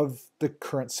of the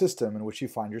current system in which you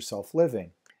find yourself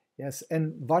living. Yes,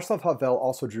 and Václav Havel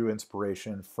also drew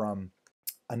inspiration from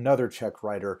another Czech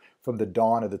writer from the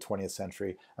dawn of the 20th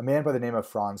century, a man by the name of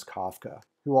Franz Kafka,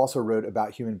 who also wrote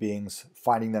about human beings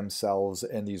finding themselves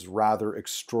in these rather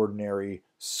extraordinary,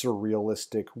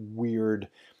 surrealistic, weird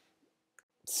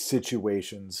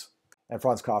situations. And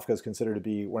Franz Kafka is considered to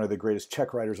be one of the greatest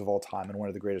Czech writers of all time and one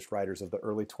of the greatest writers of the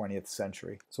early 20th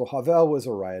century. So Havel was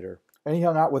a writer, and he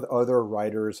hung out with other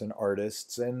writers and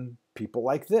artists and people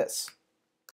like this.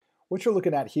 What you're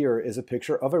looking at here is a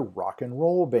picture of a rock and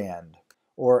roll band,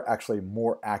 or actually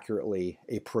more accurately,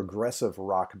 a progressive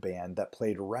rock band that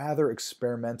played rather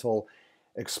experimental,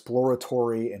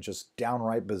 exploratory, and just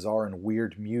downright bizarre and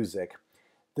weird music.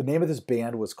 The name of this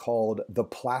band was called The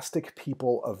Plastic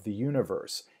People of the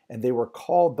Universe, and they were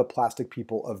called The Plastic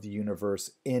People of the Universe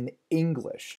in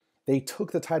English. They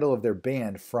took the title of their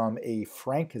band from a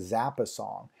Frank Zappa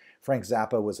song. Frank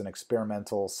Zappa was an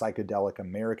experimental, psychedelic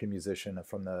American musician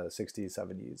from the 60s,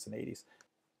 70s, and 80s.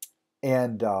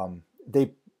 And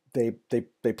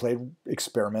they played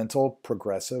experimental,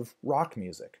 progressive rock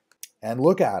music. And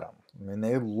look at them. I mean,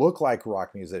 they look like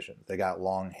rock musicians. They got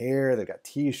long hair, they got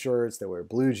t-shirts, they wear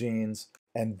blue jeans.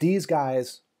 And these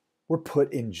guys were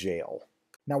put in jail.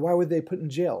 Now, why were they put in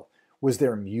jail? Was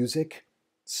their music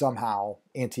somehow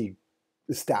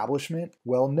anti-establishment?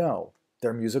 Well, no.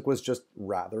 Their music was just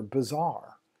rather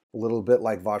bizarre. A little bit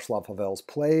like Václav Havel's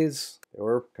plays. They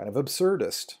were kind of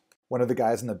absurdist. One of the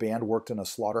guys in the band worked in a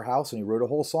slaughterhouse, and he wrote a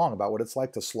whole song about what it's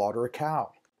like to slaughter a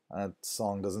cow. That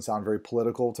song doesn't sound very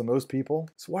political to most people.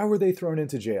 So why were they thrown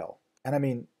into jail? And I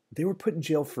mean, they were put in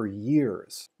jail for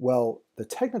years. Well, the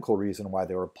technical reason why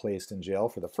they were placed in jail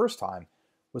for the first time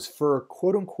was for,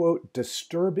 quote-unquote,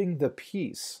 disturbing the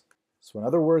peace. So in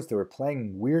other words, they were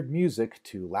playing weird music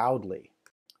too loudly.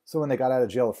 So when they got out of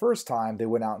jail the first time, they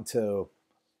went out into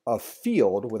a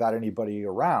field without anybody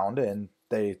around, and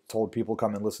they told people,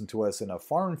 come and listen to us in a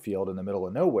farm field in the middle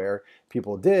of nowhere.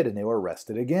 People did, and they were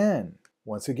arrested again.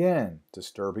 Once again,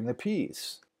 disturbing the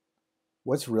peace.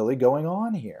 What's really going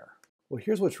on here? Well,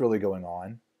 here's what's really going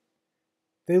on.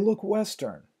 They look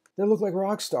Western. They look like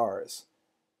rock stars.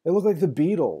 They look like the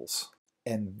Beatles.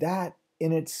 And that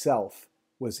in itself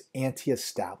was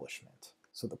anti-establishment.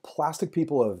 So the Plastic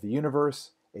People of the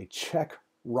Universe, a Czech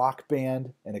rock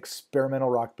band, an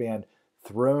experimental rock band,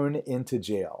 thrown into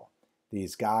jail.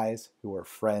 These guys who were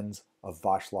friends of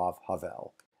Václav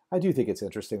Havel. I do think it's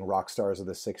interesting, rock stars of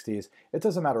the 60s. It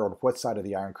doesn't matter on what side of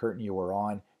the Iron Curtain you were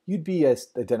on, you'd be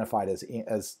identified as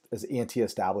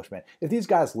anti-establishment. If these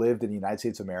guys lived in the United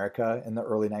States of America in the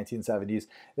early 1970s,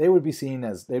 they would be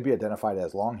they'd be identified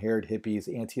as long-haired hippies,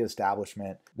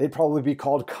 anti-establishment. They'd probably be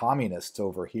called communists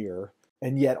over here.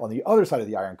 And yet, on the other side of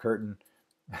the Iron Curtain,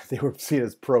 they were seen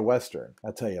as pro-Western.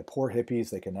 I tell you, poor hippies,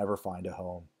 they can never find a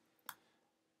home.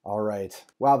 All right.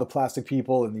 Wow, the Plastic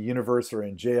People in the Universe are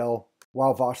in jail.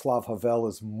 While Václav Havel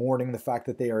is mourning the fact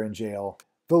that they are in jail,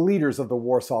 the leaders of the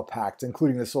Warsaw Pact,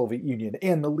 including the Soviet Union,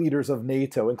 and the leaders of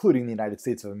NATO, including the United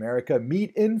States of America,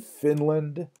 meet in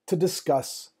Finland to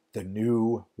discuss the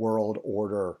New World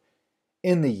Order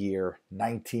in the year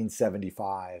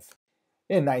 1975.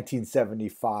 In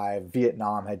 1975,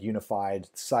 Vietnam had unified,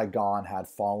 Saigon had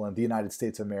fallen, the United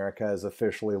States of America has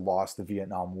officially lost the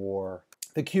Vietnam War.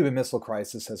 The Cuban Missile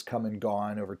Crisis has come and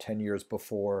gone over 10 years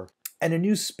before, and a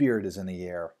new spirit is in the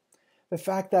air. The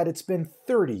fact that it's been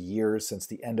 30 years since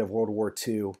the end of World War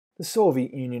II, the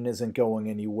Soviet Union isn't going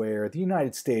anywhere, the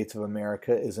United States of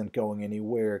America isn't going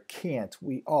anywhere. Can't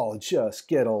we all just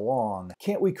get along?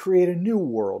 Can't we create a new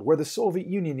world where the Soviet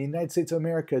Union and the United States of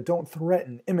America don't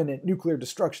threaten imminent nuclear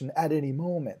destruction at any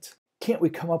moment? Can't we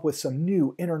come up with some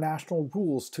new international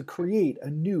rules to create a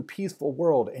new peaceful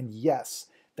world? And yes,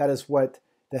 that is what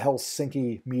the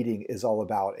Helsinki meeting is all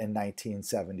about in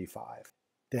 1975.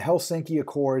 The Helsinki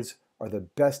Accords are the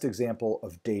best example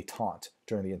of détente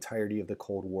during the entirety of the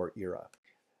Cold War era.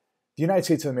 The United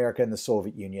States of America and the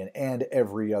Soviet Union and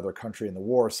every other country in the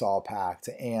Warsaw Pact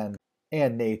and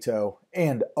NATO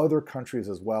and other countries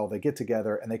as well, they get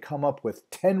together and they come up with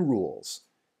 10 rules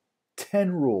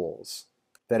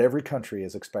that every country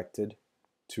is expected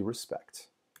to respect.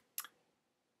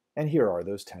 And here are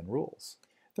those 10 rules.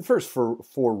 The first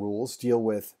four rules deal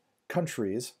with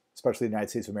countries, especially the United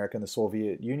States of America and the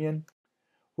Soviet Union,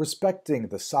 respecting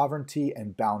the sovereignty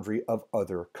and boundary of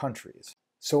other countries.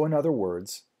 So in other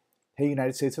words, hey,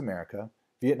 United States of America,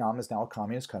 Vietnam is now a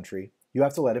communist country. You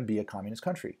have to let them be a communist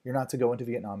country. You're not to go into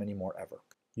Vietnam anymore ever.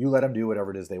 You let them do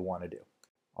whatever it is they want to do.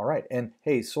 All right, and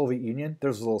hey, Soviet Union,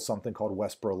 there's a little something called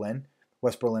West Berlin.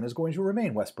 West Berlin is going to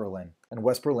remain West Berlin, and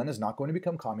West Berlin is not going to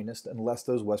become communist unless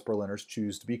those West Berliners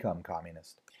choose to become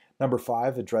communist. Number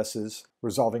 5 addresses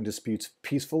resolving disputes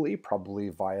peacefully, probably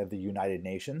via the United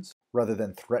Nations, rather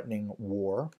than threatening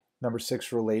war. Number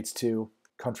 6 relates to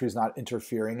countries not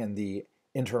interfering in the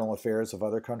internal affairs of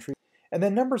other countries. And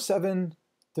then number 7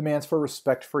 demands for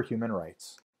respect for human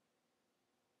rights.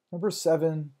 Number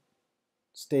 7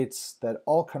 states that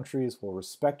all countries will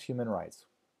respect human rights.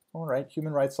 All right,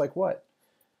 human rights like what?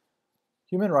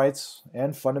 Human rights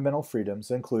and fundamental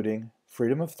freedoms, including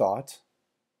freedom of thought,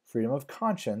 freedom of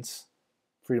conscience,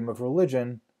 freedom of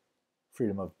religion,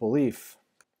 freedom of belief.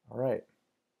 All right,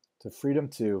 the freedom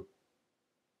to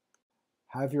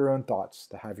have your own thoughts,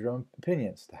 to have your own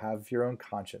opinions, to have your own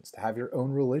conscience, to have your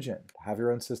own religion, to have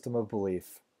your own system of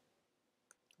belief.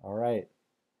 All right,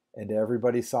 and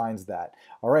everybody signs that.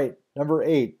 All right, number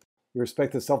 8. You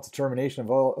respect the self-determination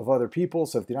of other people.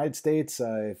 So if the United States,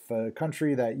 if a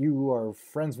country that you are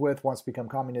friends with wants to become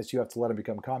communist, you have to let them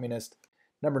become communist.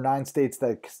 Number 9 states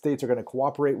that states are going to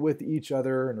cooperate with each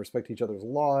other and respect each other's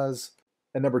laws.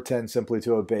 And number 10, simply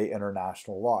to obey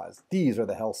international laws. These are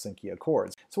the Helsinki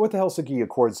Accords. So what the Helsinki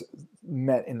Accords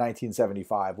meant in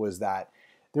 1975 was that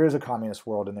there is a communist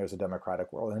world and there's a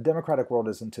democratic world. And the democratic world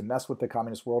isn't to mess with the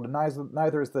communist world, and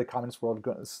neither is the communist world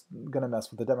going to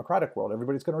mess with the democratic world.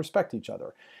 Everybody's going to respect each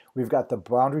other. We've got the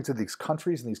boundaries of these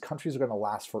countries, and these countries are going to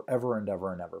last forever and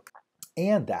ever and ever.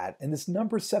 And this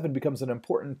number 7 becomes an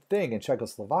important thing in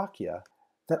Czechoslovakia,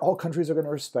 that all countries are going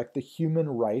to respect the human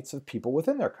rights of people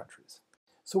within their countries.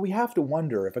 So we have to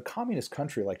wonder, if a communist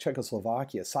country like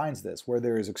Czechoslovakia signs this, where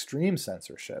there is extreme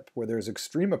censorship, where there is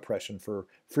extreme oppression for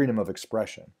freedom of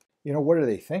expression, what are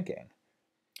they thinking?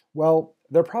 Well,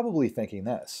 they're probably thinking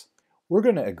this. We're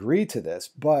going to agree to this,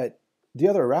 but the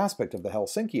other aspect of the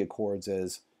Helsinki Accords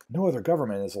is no other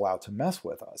government is allowed to mess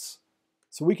with us.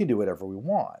 So we can do whatever we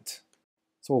want.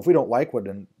 So if we don't like what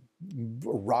a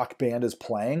rock band is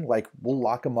playing, we'll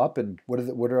lock them up, and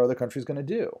what are other countries going to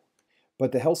do?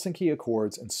 But the Helsinki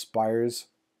Accords inspires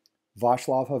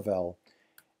Václav Havel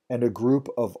and a group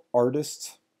of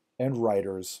artists and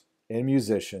writers and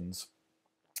musicians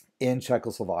in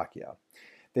Czechoslovakia.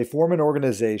 They form an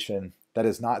organization that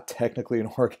is not technically an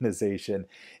organization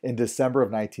in December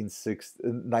of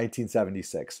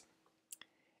 1976.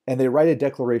 And they write a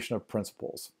declaration of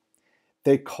principles.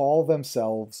 They call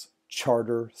themselves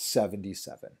Charter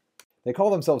 77. They call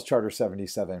themselves Charter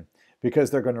 77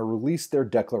 because they're going to release their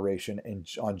declaration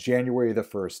on January the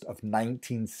 1st of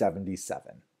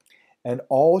 1977. And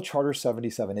all Charter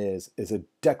 77 is a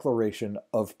declaration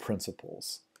of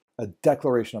principles, a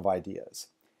declaration of ideas.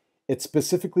 It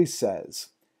specifically says,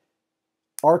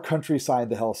 our country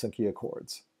signed the Helsinki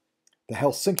Accords. The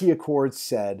Helsinki Accords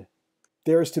said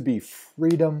there is to be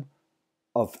freedom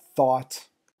of thought,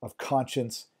 of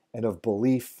conscience, and of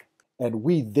belief, and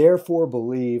we therefore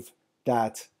believe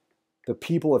that the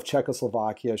people of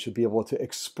Czechoslovakia should be able to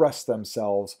express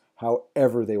themselves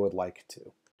however they would like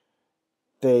to.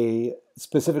 They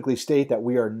specifically state that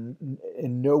we are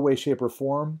in no way, shape, or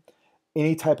form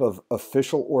any type of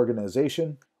official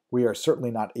organization. We are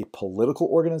certainly not a political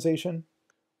organization.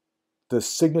 The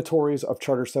signatories of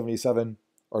Charter 77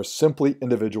 are simply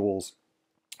individuals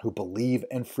who believe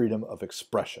in freedom of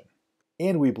expression.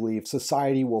 And we believe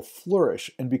society will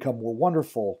flourish and become more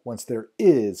wonderful once there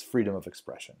is freedom of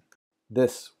expression.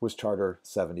 This was Charter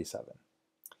 77.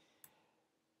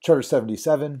 Charter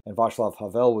 77, and Václav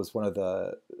Havel was one of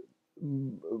the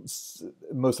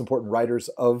most important writers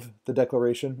of the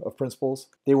Declaration of Principles.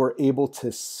 They were able to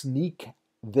sneak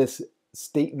this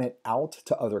statement out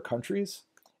to other countries.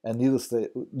 And needless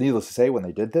to say, when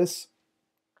they did this,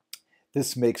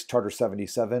 this makes Charter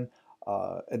 77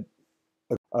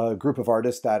 a group of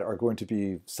artists that are going to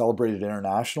be celebrated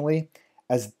internationally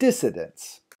as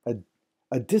dissidents.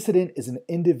 A dissident is an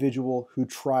individual who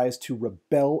tries to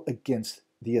rebel against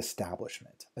the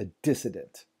establishment, a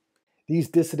dissident. These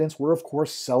dissidents were, of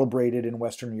course, celebrated in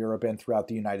Western Europe and throughout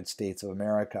the United States of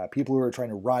America, people who are trying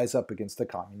to rise up against the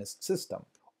communist system,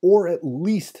 or at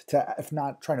least, if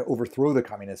not trying to overthrow the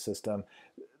communist system,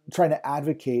 trying to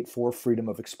advocate for freedom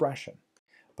of expression.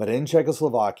 But in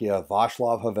Czechoslovakia,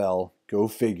 Václav Havel, go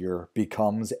figure,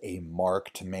 becomes a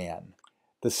marked man.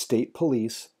 The state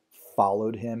police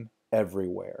followed him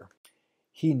everywhere.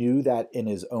 He knew that in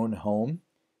his own home,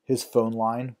 his phone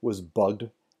line was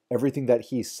bugged. Everything that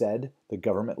he said, the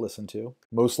government listened to.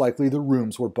 Most likely the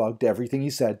rooms were bugged. Everything he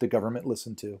said, the government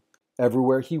listened to.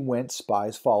 Everywhere he went,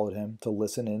 spies followed him to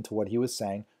listen in to what he was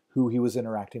saying, who he was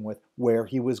interacting with, where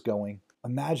he was going.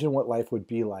 Imagine what life would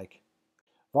be like.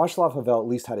 Václav Havel at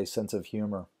least had a sense of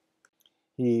humor.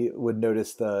 He would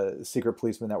notice the secret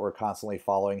policemen that were constantly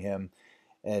following him,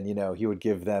 and, he would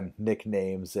give them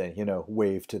nicknames and,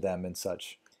 wave to them and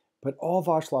such. But all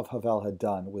Václav Havel had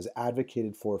done was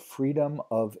advocated for freedom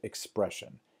of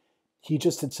expression. He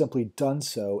just had simply done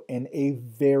so in a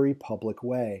very public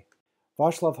way.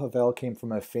 Václav Havel came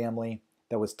from a family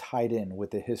that was tied in with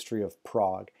the history of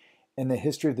Prague and the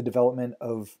history of the development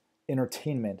of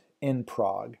entertainment in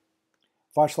Prague.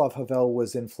 Václav Havel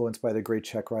was influenced by the great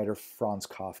Czech writer Franz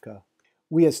Kafka.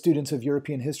 We as students of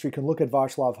European history can look at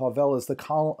Václav Havel as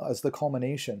the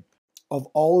culmination of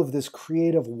all of this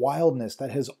creative wildness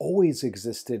that has always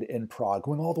existed in Prague,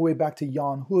 going all the way back to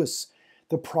Jan Hus,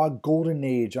 the Prague Golden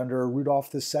Age under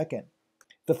Rudolf II,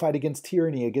 the fight against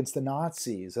tyranny, against the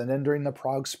Nazis, and then during the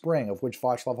Prague Spring, of which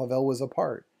Václav Havel was a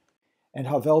part. And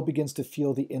Havel begins to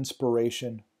feel the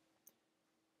inspiration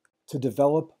to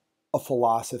develop a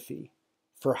philosophy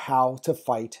for how to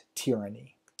fight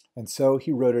tyranny. And so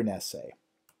he wrote an essay.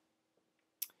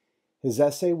 His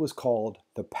essay was called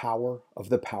The Power of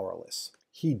the Powerless.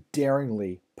 He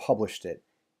daringly published it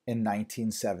in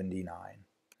 1979.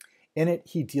 In it,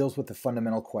 he deals with the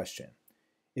fundamental question.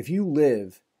 If you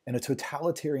live in a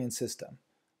totalitarian system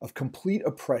of complete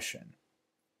oppression,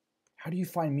 how do you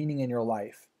find meaning in your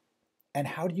life? And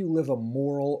how do you live a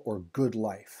moral or good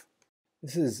life?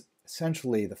 This is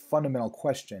essentially the fundamental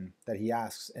question that he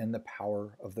asks in The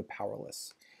Power of the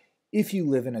Powerless. If you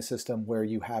live in a system where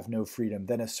you have no freedom,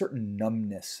 then a certain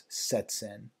numbness sets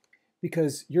in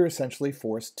because you're essentially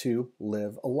forced to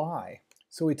live a lie.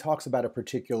 So he talks about a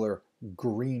particular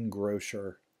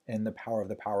greengrocer in The Power of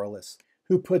the Powerless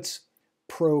who puts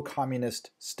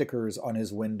pro-communist stickers on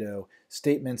his window,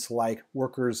 statements like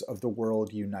 "Workers of the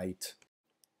world unite."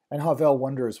 And Havel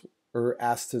wonders or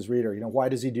asks his reader, why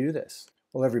does he do this?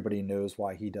 Well, everybody knows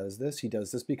why he does this. He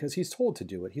does this because he's told to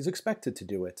do it. He's expected to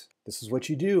do it. This is what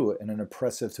you do in an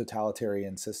oppressive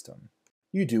totalitarian system.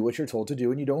 You do what you're told to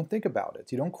do and you don't think about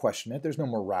it. You don't question it. There's no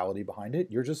morality behind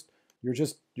it. You're just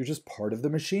part of the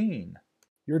machine.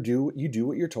 You do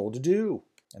what you're told to do.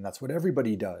 And that's what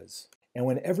everybody does. And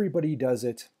when everybody does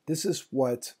it, this is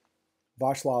what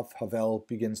Václav Havel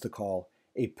begins to call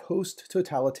a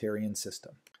post-totalitarian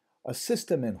system. A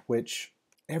system in which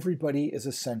everybody is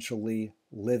essentially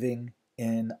living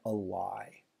in a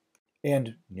lie.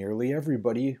 And nearly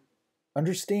everybody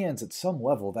understands at some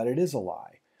level that it is a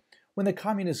lie. When the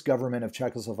communist government of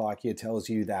Czechoslovakia tells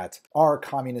you that our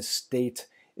communist state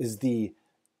is the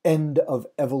end of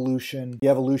evolution, the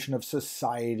evolution of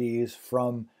societies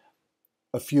from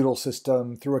a feudal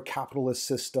system through a capitalist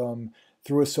system,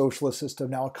 through a socialist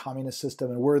system, now a communist system,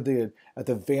 and we're at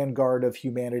the vanguard of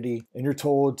humanity, and you're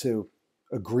told to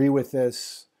agree with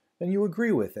this, then you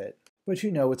agree with it. But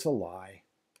you know it's a lie.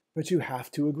 But you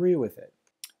have to agree with it.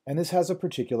 And this has a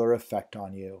particular effect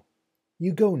on you.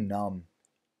 You go numb.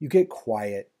 You get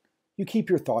quiet. You keep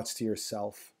your thoughts to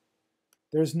yourself.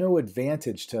 There's no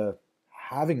advantage to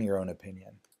having your own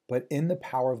opinion. But in The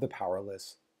Power of the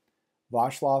Powerless,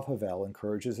 Václav Havel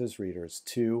encourages his readers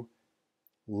to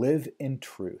live in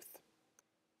truth.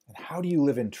 And how do you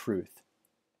live in truth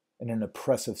in an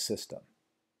oppressive system?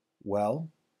 Well,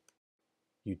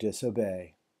 you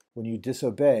disobey. When you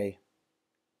disobey,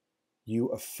 you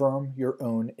affirm your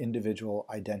own individual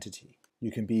identity.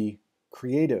 You can be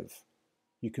creative.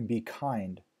 You can be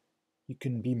kind. You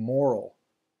can be moral.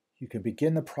 You can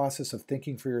begin the process of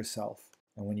thinking for yourself.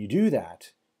 And when you do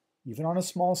that, even on a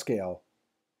small scale,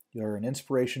 you're an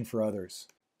inspiration for others.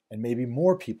 And maybe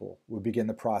more people will begin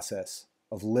the process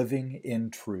of living in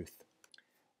truth.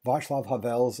 Václav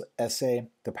Havel's essay,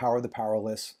 The Power of the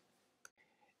Powerless,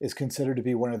 is considered to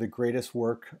be one of the greatest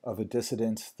work of a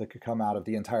dissident that could come out of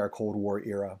the entire Cold War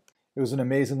era. It was an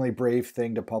amazingly brave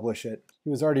thing to publish it. He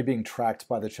was already being tracked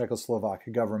by the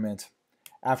Czechoslovak government.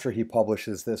 After he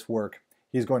publishes this work,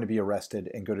 he's going to be arrested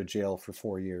and go to jail for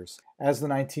 4 years. As the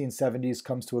 1970s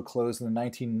comes to a close and the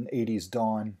 1980s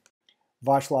dawn,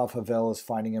 Václav Havel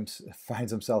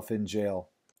finds himself in jail.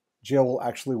 Jail will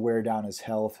actually wear down his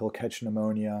health. He'll catch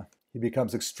pneumonia. He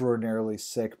becomes extraordinarily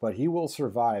sick, but he will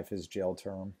survive his jail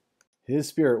term. His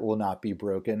spirit will not be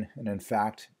broken, and in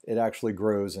fact, it actually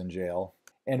grows in jail.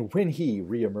 And when he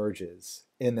reemerges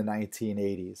in the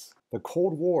 1980s, the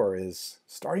Cold War is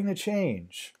starting to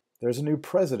change. There's a new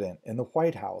president in the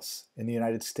White House in the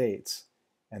United States,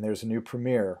 and there's a new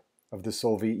premier of the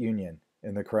Soviet Union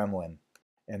in the Kremlin,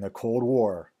 and the Cold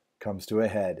War comes to a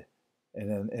head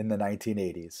in the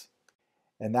 1980s.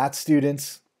 And that,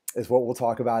 students, is what we'll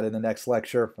talk about in the next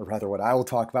lecture, or rather what I will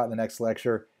talk about in the next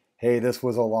lecture. Hey, this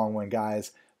was a long one,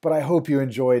 guys, but I hope you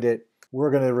enjoyed it.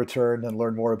 We're going to return and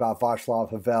learn more about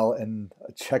Václav Havel and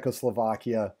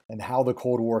Czechoslovakia and how the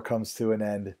Cold War comes to an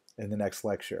end in the next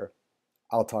lecture.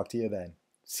 I'll talk to you then.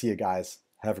 See you guys.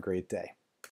 Have a great day.